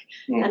work,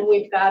 and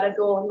we've got a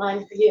goal in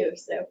mind for you,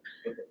 so.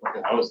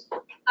 I was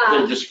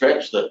just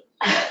stretch that,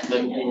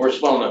 we're a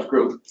small enough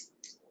group.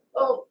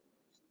 Oh,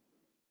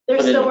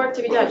 there's still work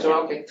to be done.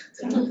 So, okay.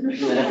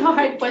 All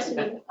right,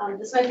 question.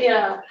 This might be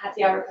a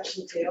happy hour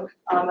question too,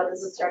 but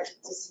this is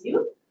directed to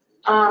you.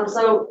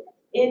 So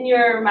in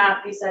your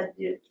map, you said that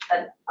you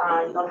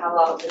don't have a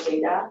lot of the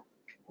data,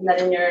 and that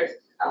in your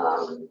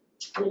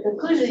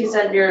conclusion, you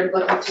said you're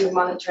looking to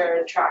monitor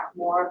and track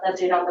more of that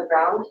data on the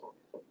ground.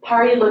 How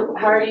are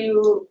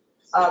you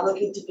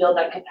looking to build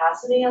that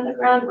capacity on the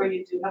ground where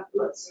you do have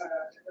boots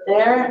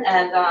there?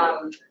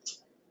 And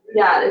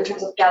yeah, in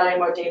terms of gathering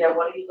more data,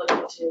 what are you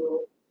looking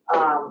to?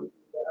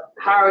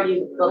 How are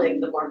you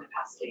building the more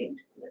capacity on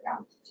the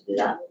ground to do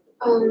that?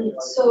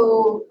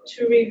 So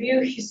to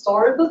review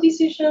historical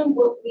decision,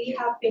 what we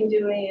have been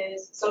doing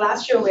is, so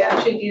last year we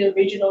actually did a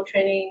regional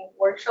training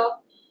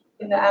workshop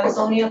in the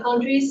Amazonia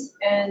countries,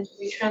 and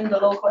we trained the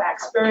local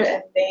expert,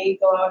 and they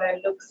go out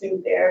and look through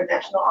their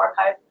national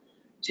archive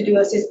to do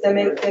a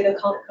systemic data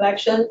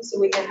collection, so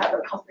we can have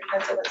a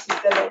comprehensive and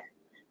systemic,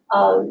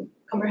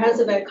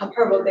 comprehensive and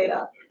comparable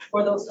data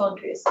for those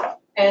countries.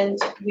 And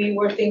we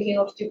were thinking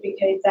of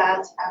duplicate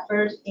that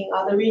effort in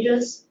other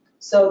regions.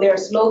 So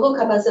there's local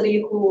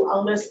capacity who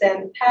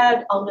understand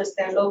PET,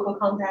 understand local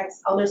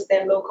context,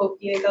 understand local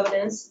PA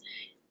governance,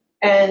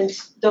 and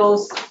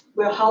those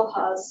will help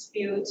us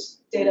build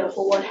data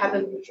for what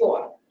happened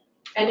before.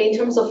 And in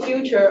terms of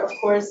future, of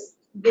course,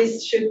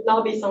 this should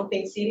not be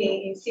something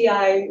sitting in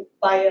CI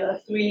by a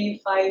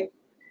 3-5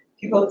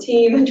 people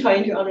team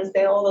trying to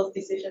understand all those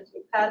decisions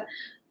we've had.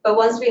 But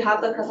once we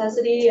have the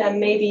capacity, and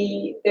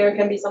maybe there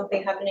can be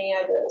something happening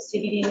at the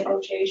CBD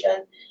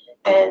negotiation,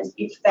 and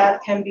if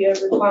that can be a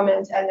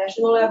requirement at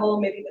national level,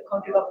 maybe the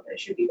country government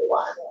should be the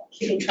one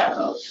keeping track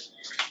of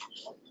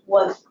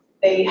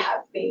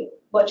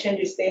what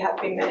changes they have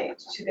been made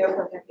to their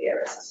protected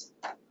areas.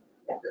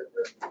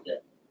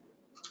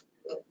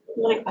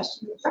 Any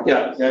questions?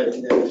 Yeah.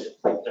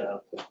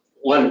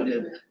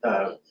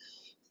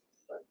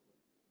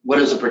 What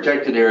is a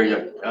protected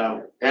area?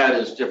 PAD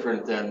is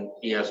different than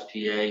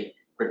ESPA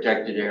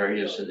protected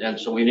areas, and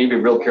so we need to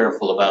be real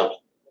careful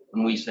about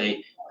when we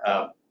say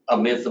a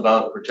myth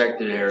about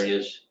protected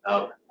areas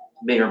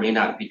may or may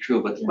not be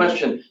true. But the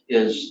question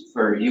is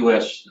for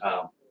U.S.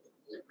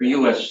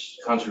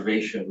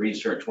 conservation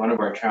research. One of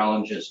our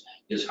challenges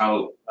is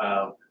how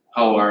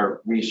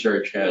our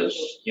research has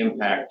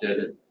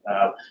impacted,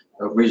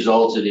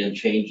 resulted in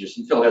changes.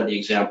 And Phil had the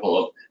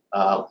example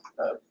of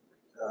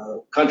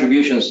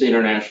contributions to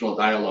international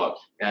dialogue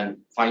and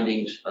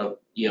findings of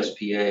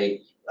ESPA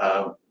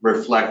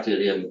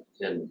reflected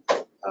in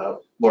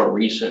more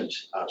recent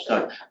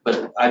stuff.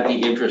 But I'd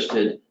be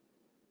interested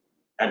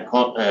at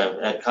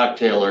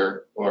cocktail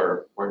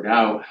or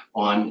now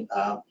on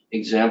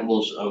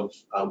examples of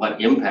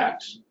what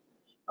impacts,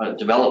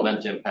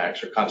 development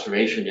impacts or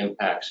conservation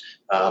impacts,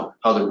 how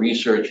the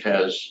research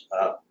has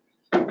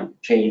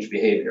changed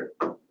behavior,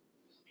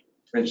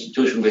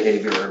 institutional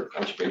behavior or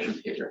conservation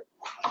behavior.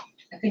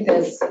 I think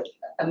there's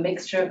a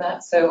mixture of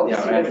that. So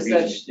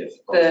obviously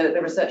the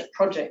research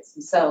projects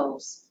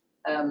themselves,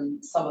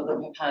 some of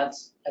them have had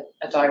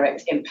a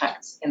direct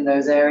impact in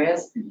those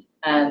areas.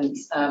 And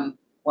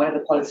one of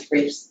the policy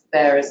briefs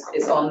there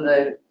is on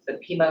the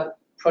PIMA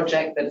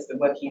project that has been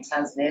working in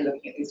Tanzania,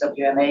 looking at these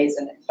WMAs.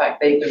 And in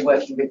fact, they've been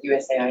working with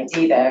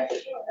USAID there,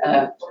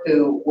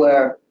 who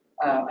were,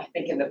 I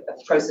think, in the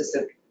process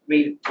of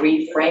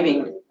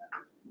reframing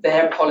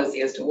their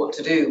policy as to what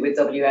to do with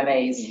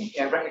WMAs,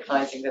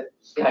 recognizing that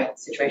the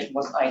situation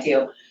wasn't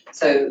ideal.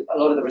 So a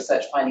lot of the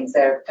research findings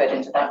there fed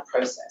into that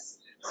process.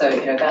 So,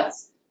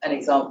 that's an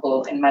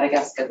example. In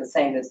Madagascar, the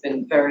same. There's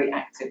been very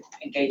active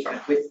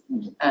engagement with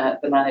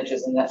the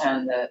managers and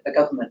the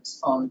government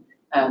on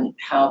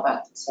how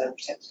that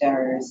protected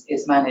area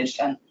is managed.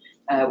 And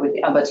with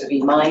the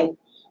Abatavi mine,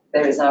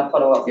 there is now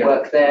follow-up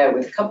work there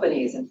with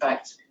companies, in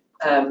fact,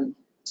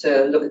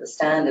 to look at the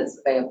standards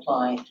that they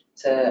apply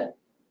to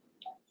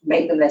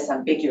make them less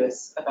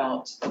ambiguous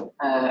about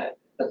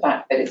the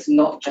fact that it's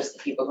not just the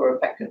people who are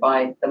affected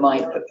by the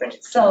mine footprint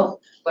itself,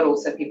 but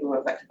also people who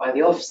are affected by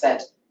the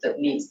offset that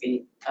needs to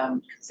be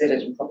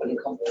considered and properly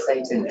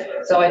compensated.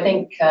 So I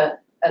think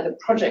at the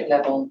project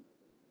level,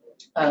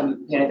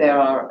 there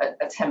are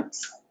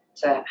attempts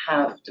to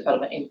have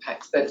development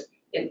impacts, but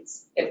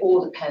it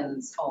all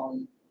depends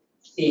on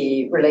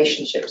the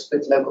relationships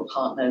with local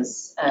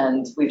partners,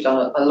 and we've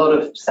done a lot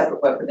of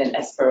separate work within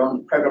ESPA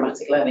on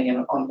programmatic learning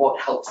and on what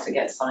helps to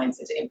get science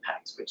into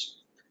impact, which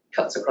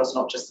cuts across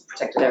not just the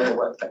protected area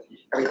work, but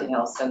everything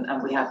else.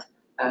 And we have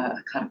a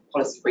kind of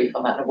policy brief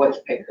on that, and a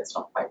working paper that's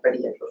not quite ready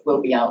yet, but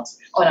will be out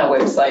on our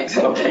website.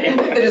 Okay.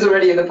 That is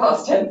already in the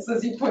past tense,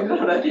 as you pointed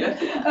out earlier,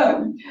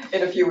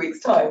 in a few weeks'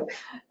 time.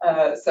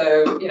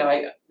 So,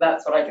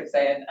 that's what I could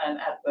say. And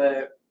at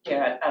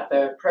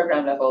the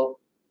program level,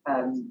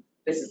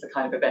 this is the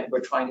kind of event we're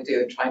trying to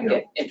do, and trying to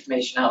get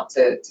information out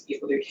to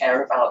people who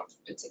care about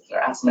particular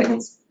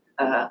aspects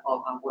of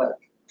our work.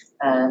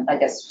 And I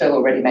guess Phil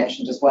already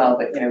mentioned as well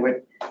that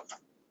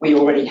we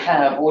already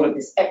have all of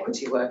this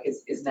equity work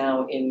is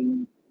now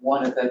in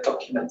one of the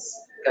documents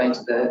going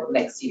to the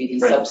next CBD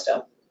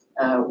substuff,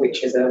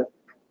 which is a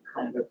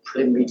kind of a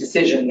preliminary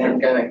decision then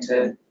going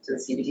to the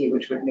CBD,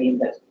 which would mean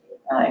that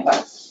in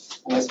fact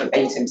almost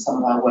verbatim some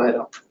of our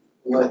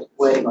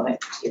wording on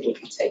it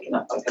would be taken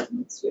up by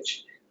governments,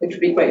 which would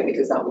be great,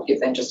 because that would give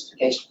them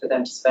justification for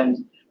them to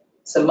spend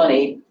some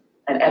money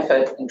and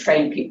effort and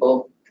train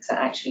people to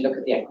actually look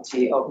at the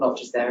equity of not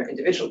just their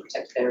individual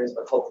protected areas,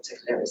 but whole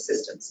protected area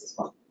systems as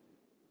well.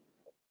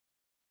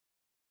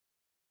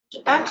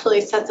 It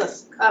actually sets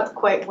us up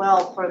quite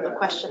well for the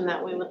question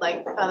that we would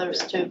like others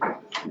to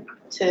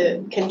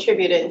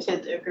contribute into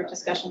the group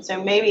discussion.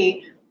 So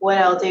maybe what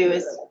I'll do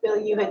is, Bill,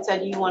 you had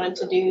said you wanted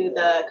to do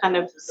the kind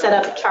of set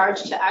up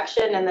charge to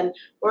action, and then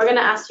we're going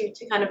to ask you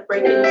to kind of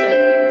break into the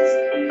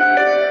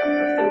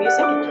music.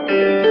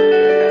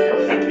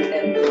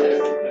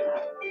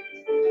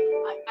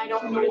 I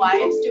don't know why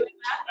it's doing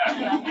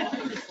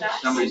that.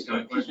 Somebody's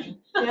got a question.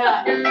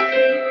 Yeah.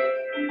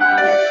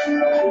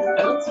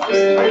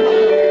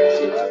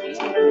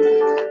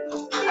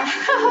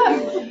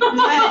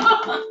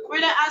 We're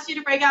going to ask you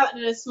to break out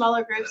into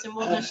smaller groups, and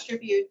we'll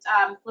distribute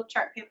flip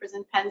chart papers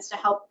and pens to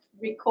help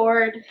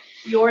record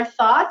your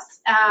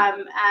thoughts.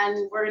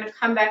 And we're going to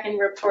come back and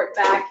report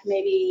back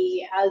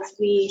maybe as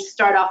we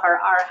start off our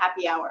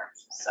happy hour.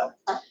 So,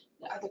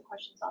 other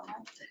questions on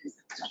that?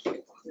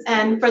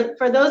 And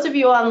for those of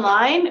you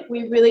online,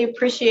 we really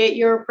appreciate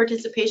your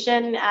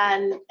participation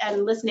and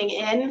listening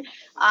in.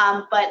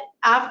 But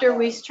after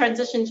we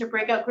transition to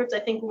breakout groups, I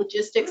think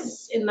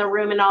logistics in the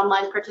room and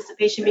online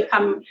participation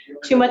become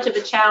too much of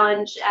a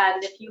challenge.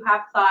 And if you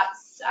have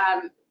thoughts,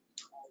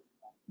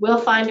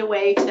 we'll find a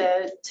way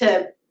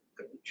to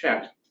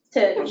Chat.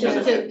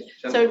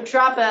 So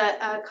drop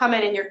a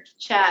comment in your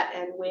chat,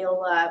 and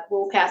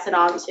we'll pass it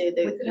on to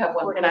the We could have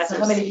one organizers.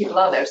 person. How many people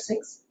are there?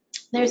 6?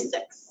 There's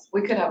 6.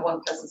 We could have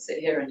one person sit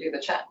here and do the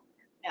chat.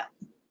 Yeah.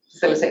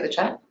 Facilitate the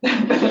chat.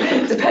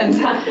 Depends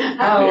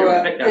how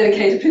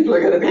dedicated people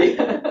are going to be.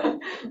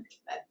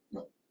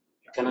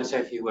 Can I say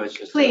a few words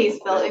just Please,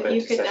 Bill, if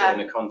you could in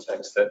the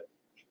context that,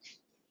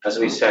 as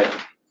we said,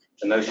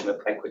 the notion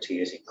of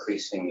equity is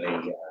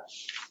increasingly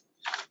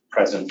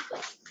present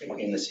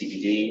in the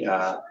CBD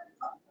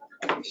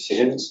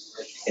decisions,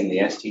 in the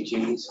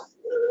SDGs.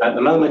 At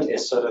the moment,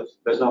 it's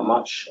there's not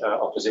much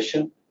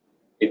opposition.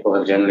 People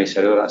have generally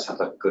said, oh, that sounds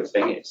like a good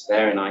thing. It's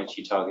there in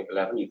IIED Target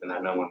 11, even though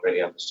no one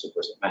really understood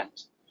what it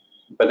meant.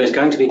 But there's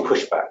going to be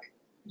pushback,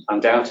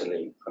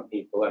 undoubtedly, from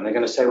people, and they're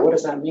going to say, what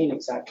does that mean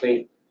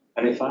exactly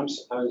And if I'm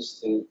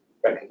supposed to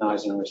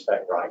recognise and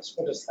respect rights,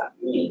 what does that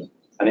mean?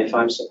 And if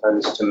I'm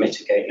supposed to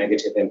mitigate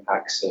negative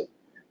impacts of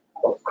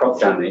crop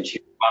damage,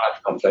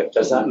 wildlife conflict,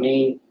 does that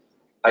mean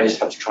I just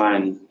have to try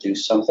and do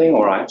something,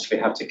 or I actually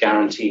have to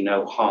guarantee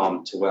no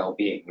harm to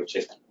well-being, which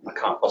I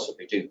can't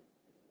possibly do?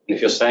 And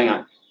if you're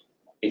saying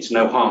it's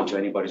no harm to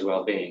anybody's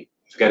well-being,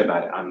 forget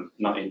about it. I'm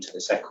not into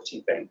this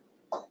equity thing.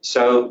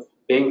 So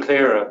being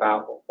clearer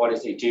about what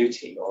is the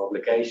duty or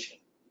obligation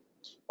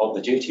of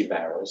the duty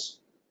bearers,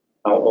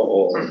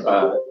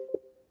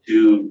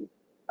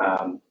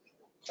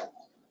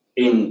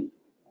 in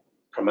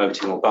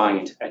promoting or buying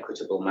into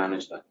equitable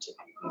management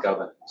and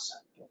governance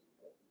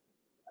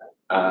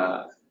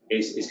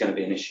is going to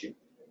be an issue.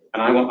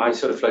 And I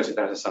sort of floated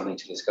that as something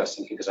to discuss,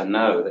 because I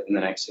know that in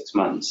the next 6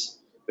 months,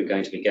 we're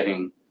going to be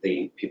getting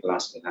the people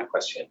asking that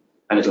question.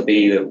 And it'll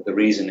be the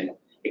reason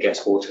it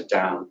gets watered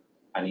down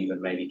and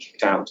even maybe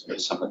kicked out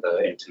of some of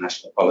the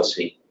international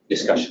policy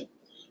discussion,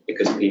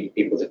 because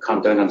people that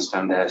don't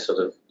understand their sort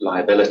of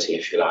liability,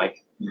 if you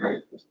like,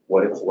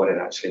 what it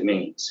actually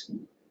means.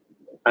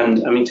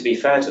 And I mean, to be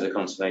fair to the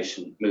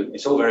conservation movement,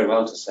 it's all very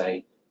well to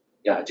say,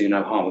 yeah, do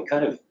no harm. We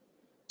kind of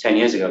 10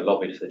 years ago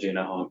lobbied for the do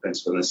no harm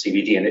principle in the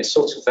CBD, and it's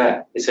sort of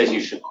there. It says you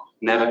should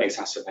never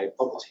exacerbate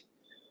poverty.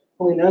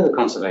 Well, we know that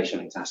conservation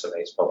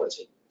exacerbates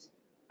poverty,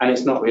 and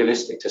it's not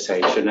realistic to say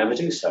you should never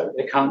do so.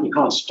 You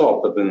can't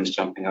stop baboons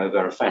jumping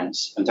over a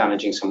fence and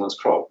damaging someone's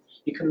crop.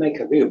 You can make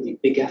a really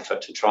big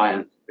effort to try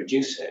and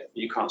reduce it,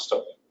 but you can't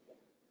stop it.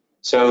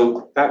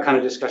 So that kind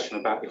of discussion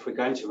about if we're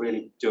going to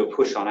really do a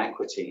push on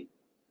equity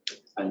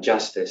and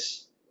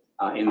justice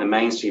in the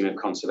mainstream of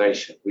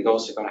conservation, we've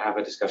also got to have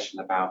a discussion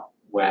about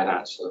where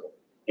that sort of,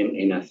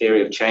 in a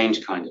theory of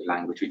change kind of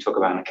language, we talk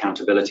about an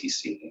accountability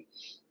ceiling.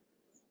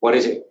 What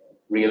is it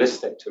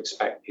realistic to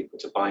expect people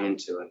to buy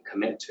into and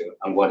commit to,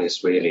 and what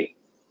is really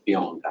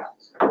beyond that?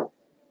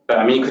 But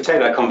I mean, you could take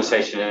that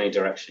conversation in any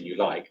direction you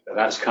like, but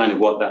that's kind of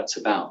what that's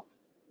about.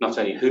 Not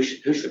only who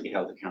should be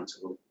held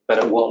accountable, but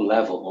at what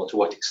level or to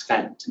what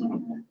extent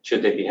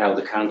should they be held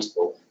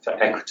accountable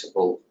for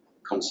equitable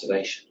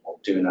conservation, or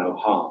do no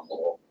harm,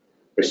 or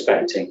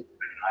recognizing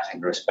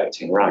and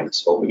respecting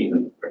rights, or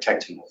even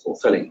protecting or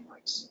fulfilling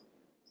rights.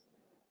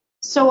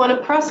 So on a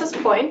process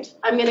point,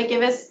 I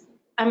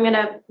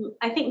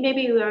think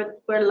maybe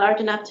we're large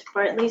enough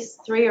for at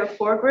least 3 or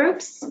 4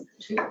 groups.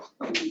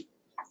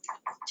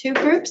 2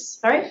 groups,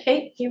 all right,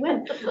 Kate, you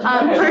win.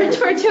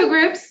 For 2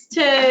 groups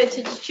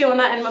to chew on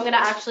that, and I'm gonna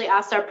actually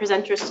ask our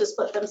presenters to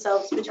split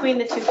themselves between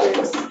the 2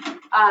 groups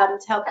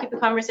to help keep the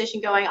conversation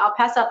going. I'll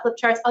pass out flip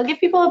charts. I'll give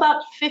people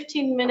about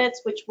 15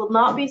 minutes, which will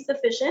not be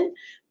sufficient,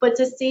 but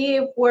to see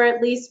if we're at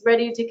least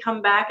ready to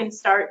come back and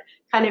start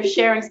kind of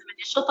sharing some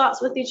initial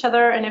thoughts with each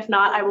other, and if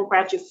not, I will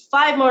grant you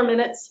 5 more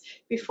minutes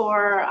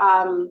before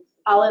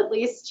I'll at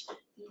least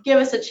give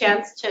us a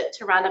chance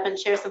to round up and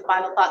share some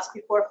final thoughts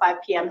before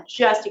 5 p.m.,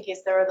 just in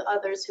case there are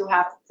others who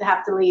have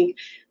to leave.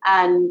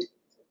 And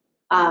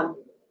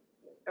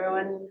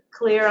everyone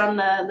clear on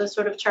the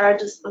sort of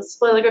charges, the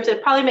spoiler groups?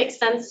 It probably makes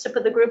sense to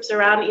put the groups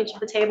around each of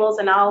the tables,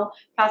 and I'll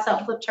pass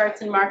out flip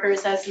charts and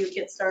markers as you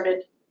get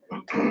started.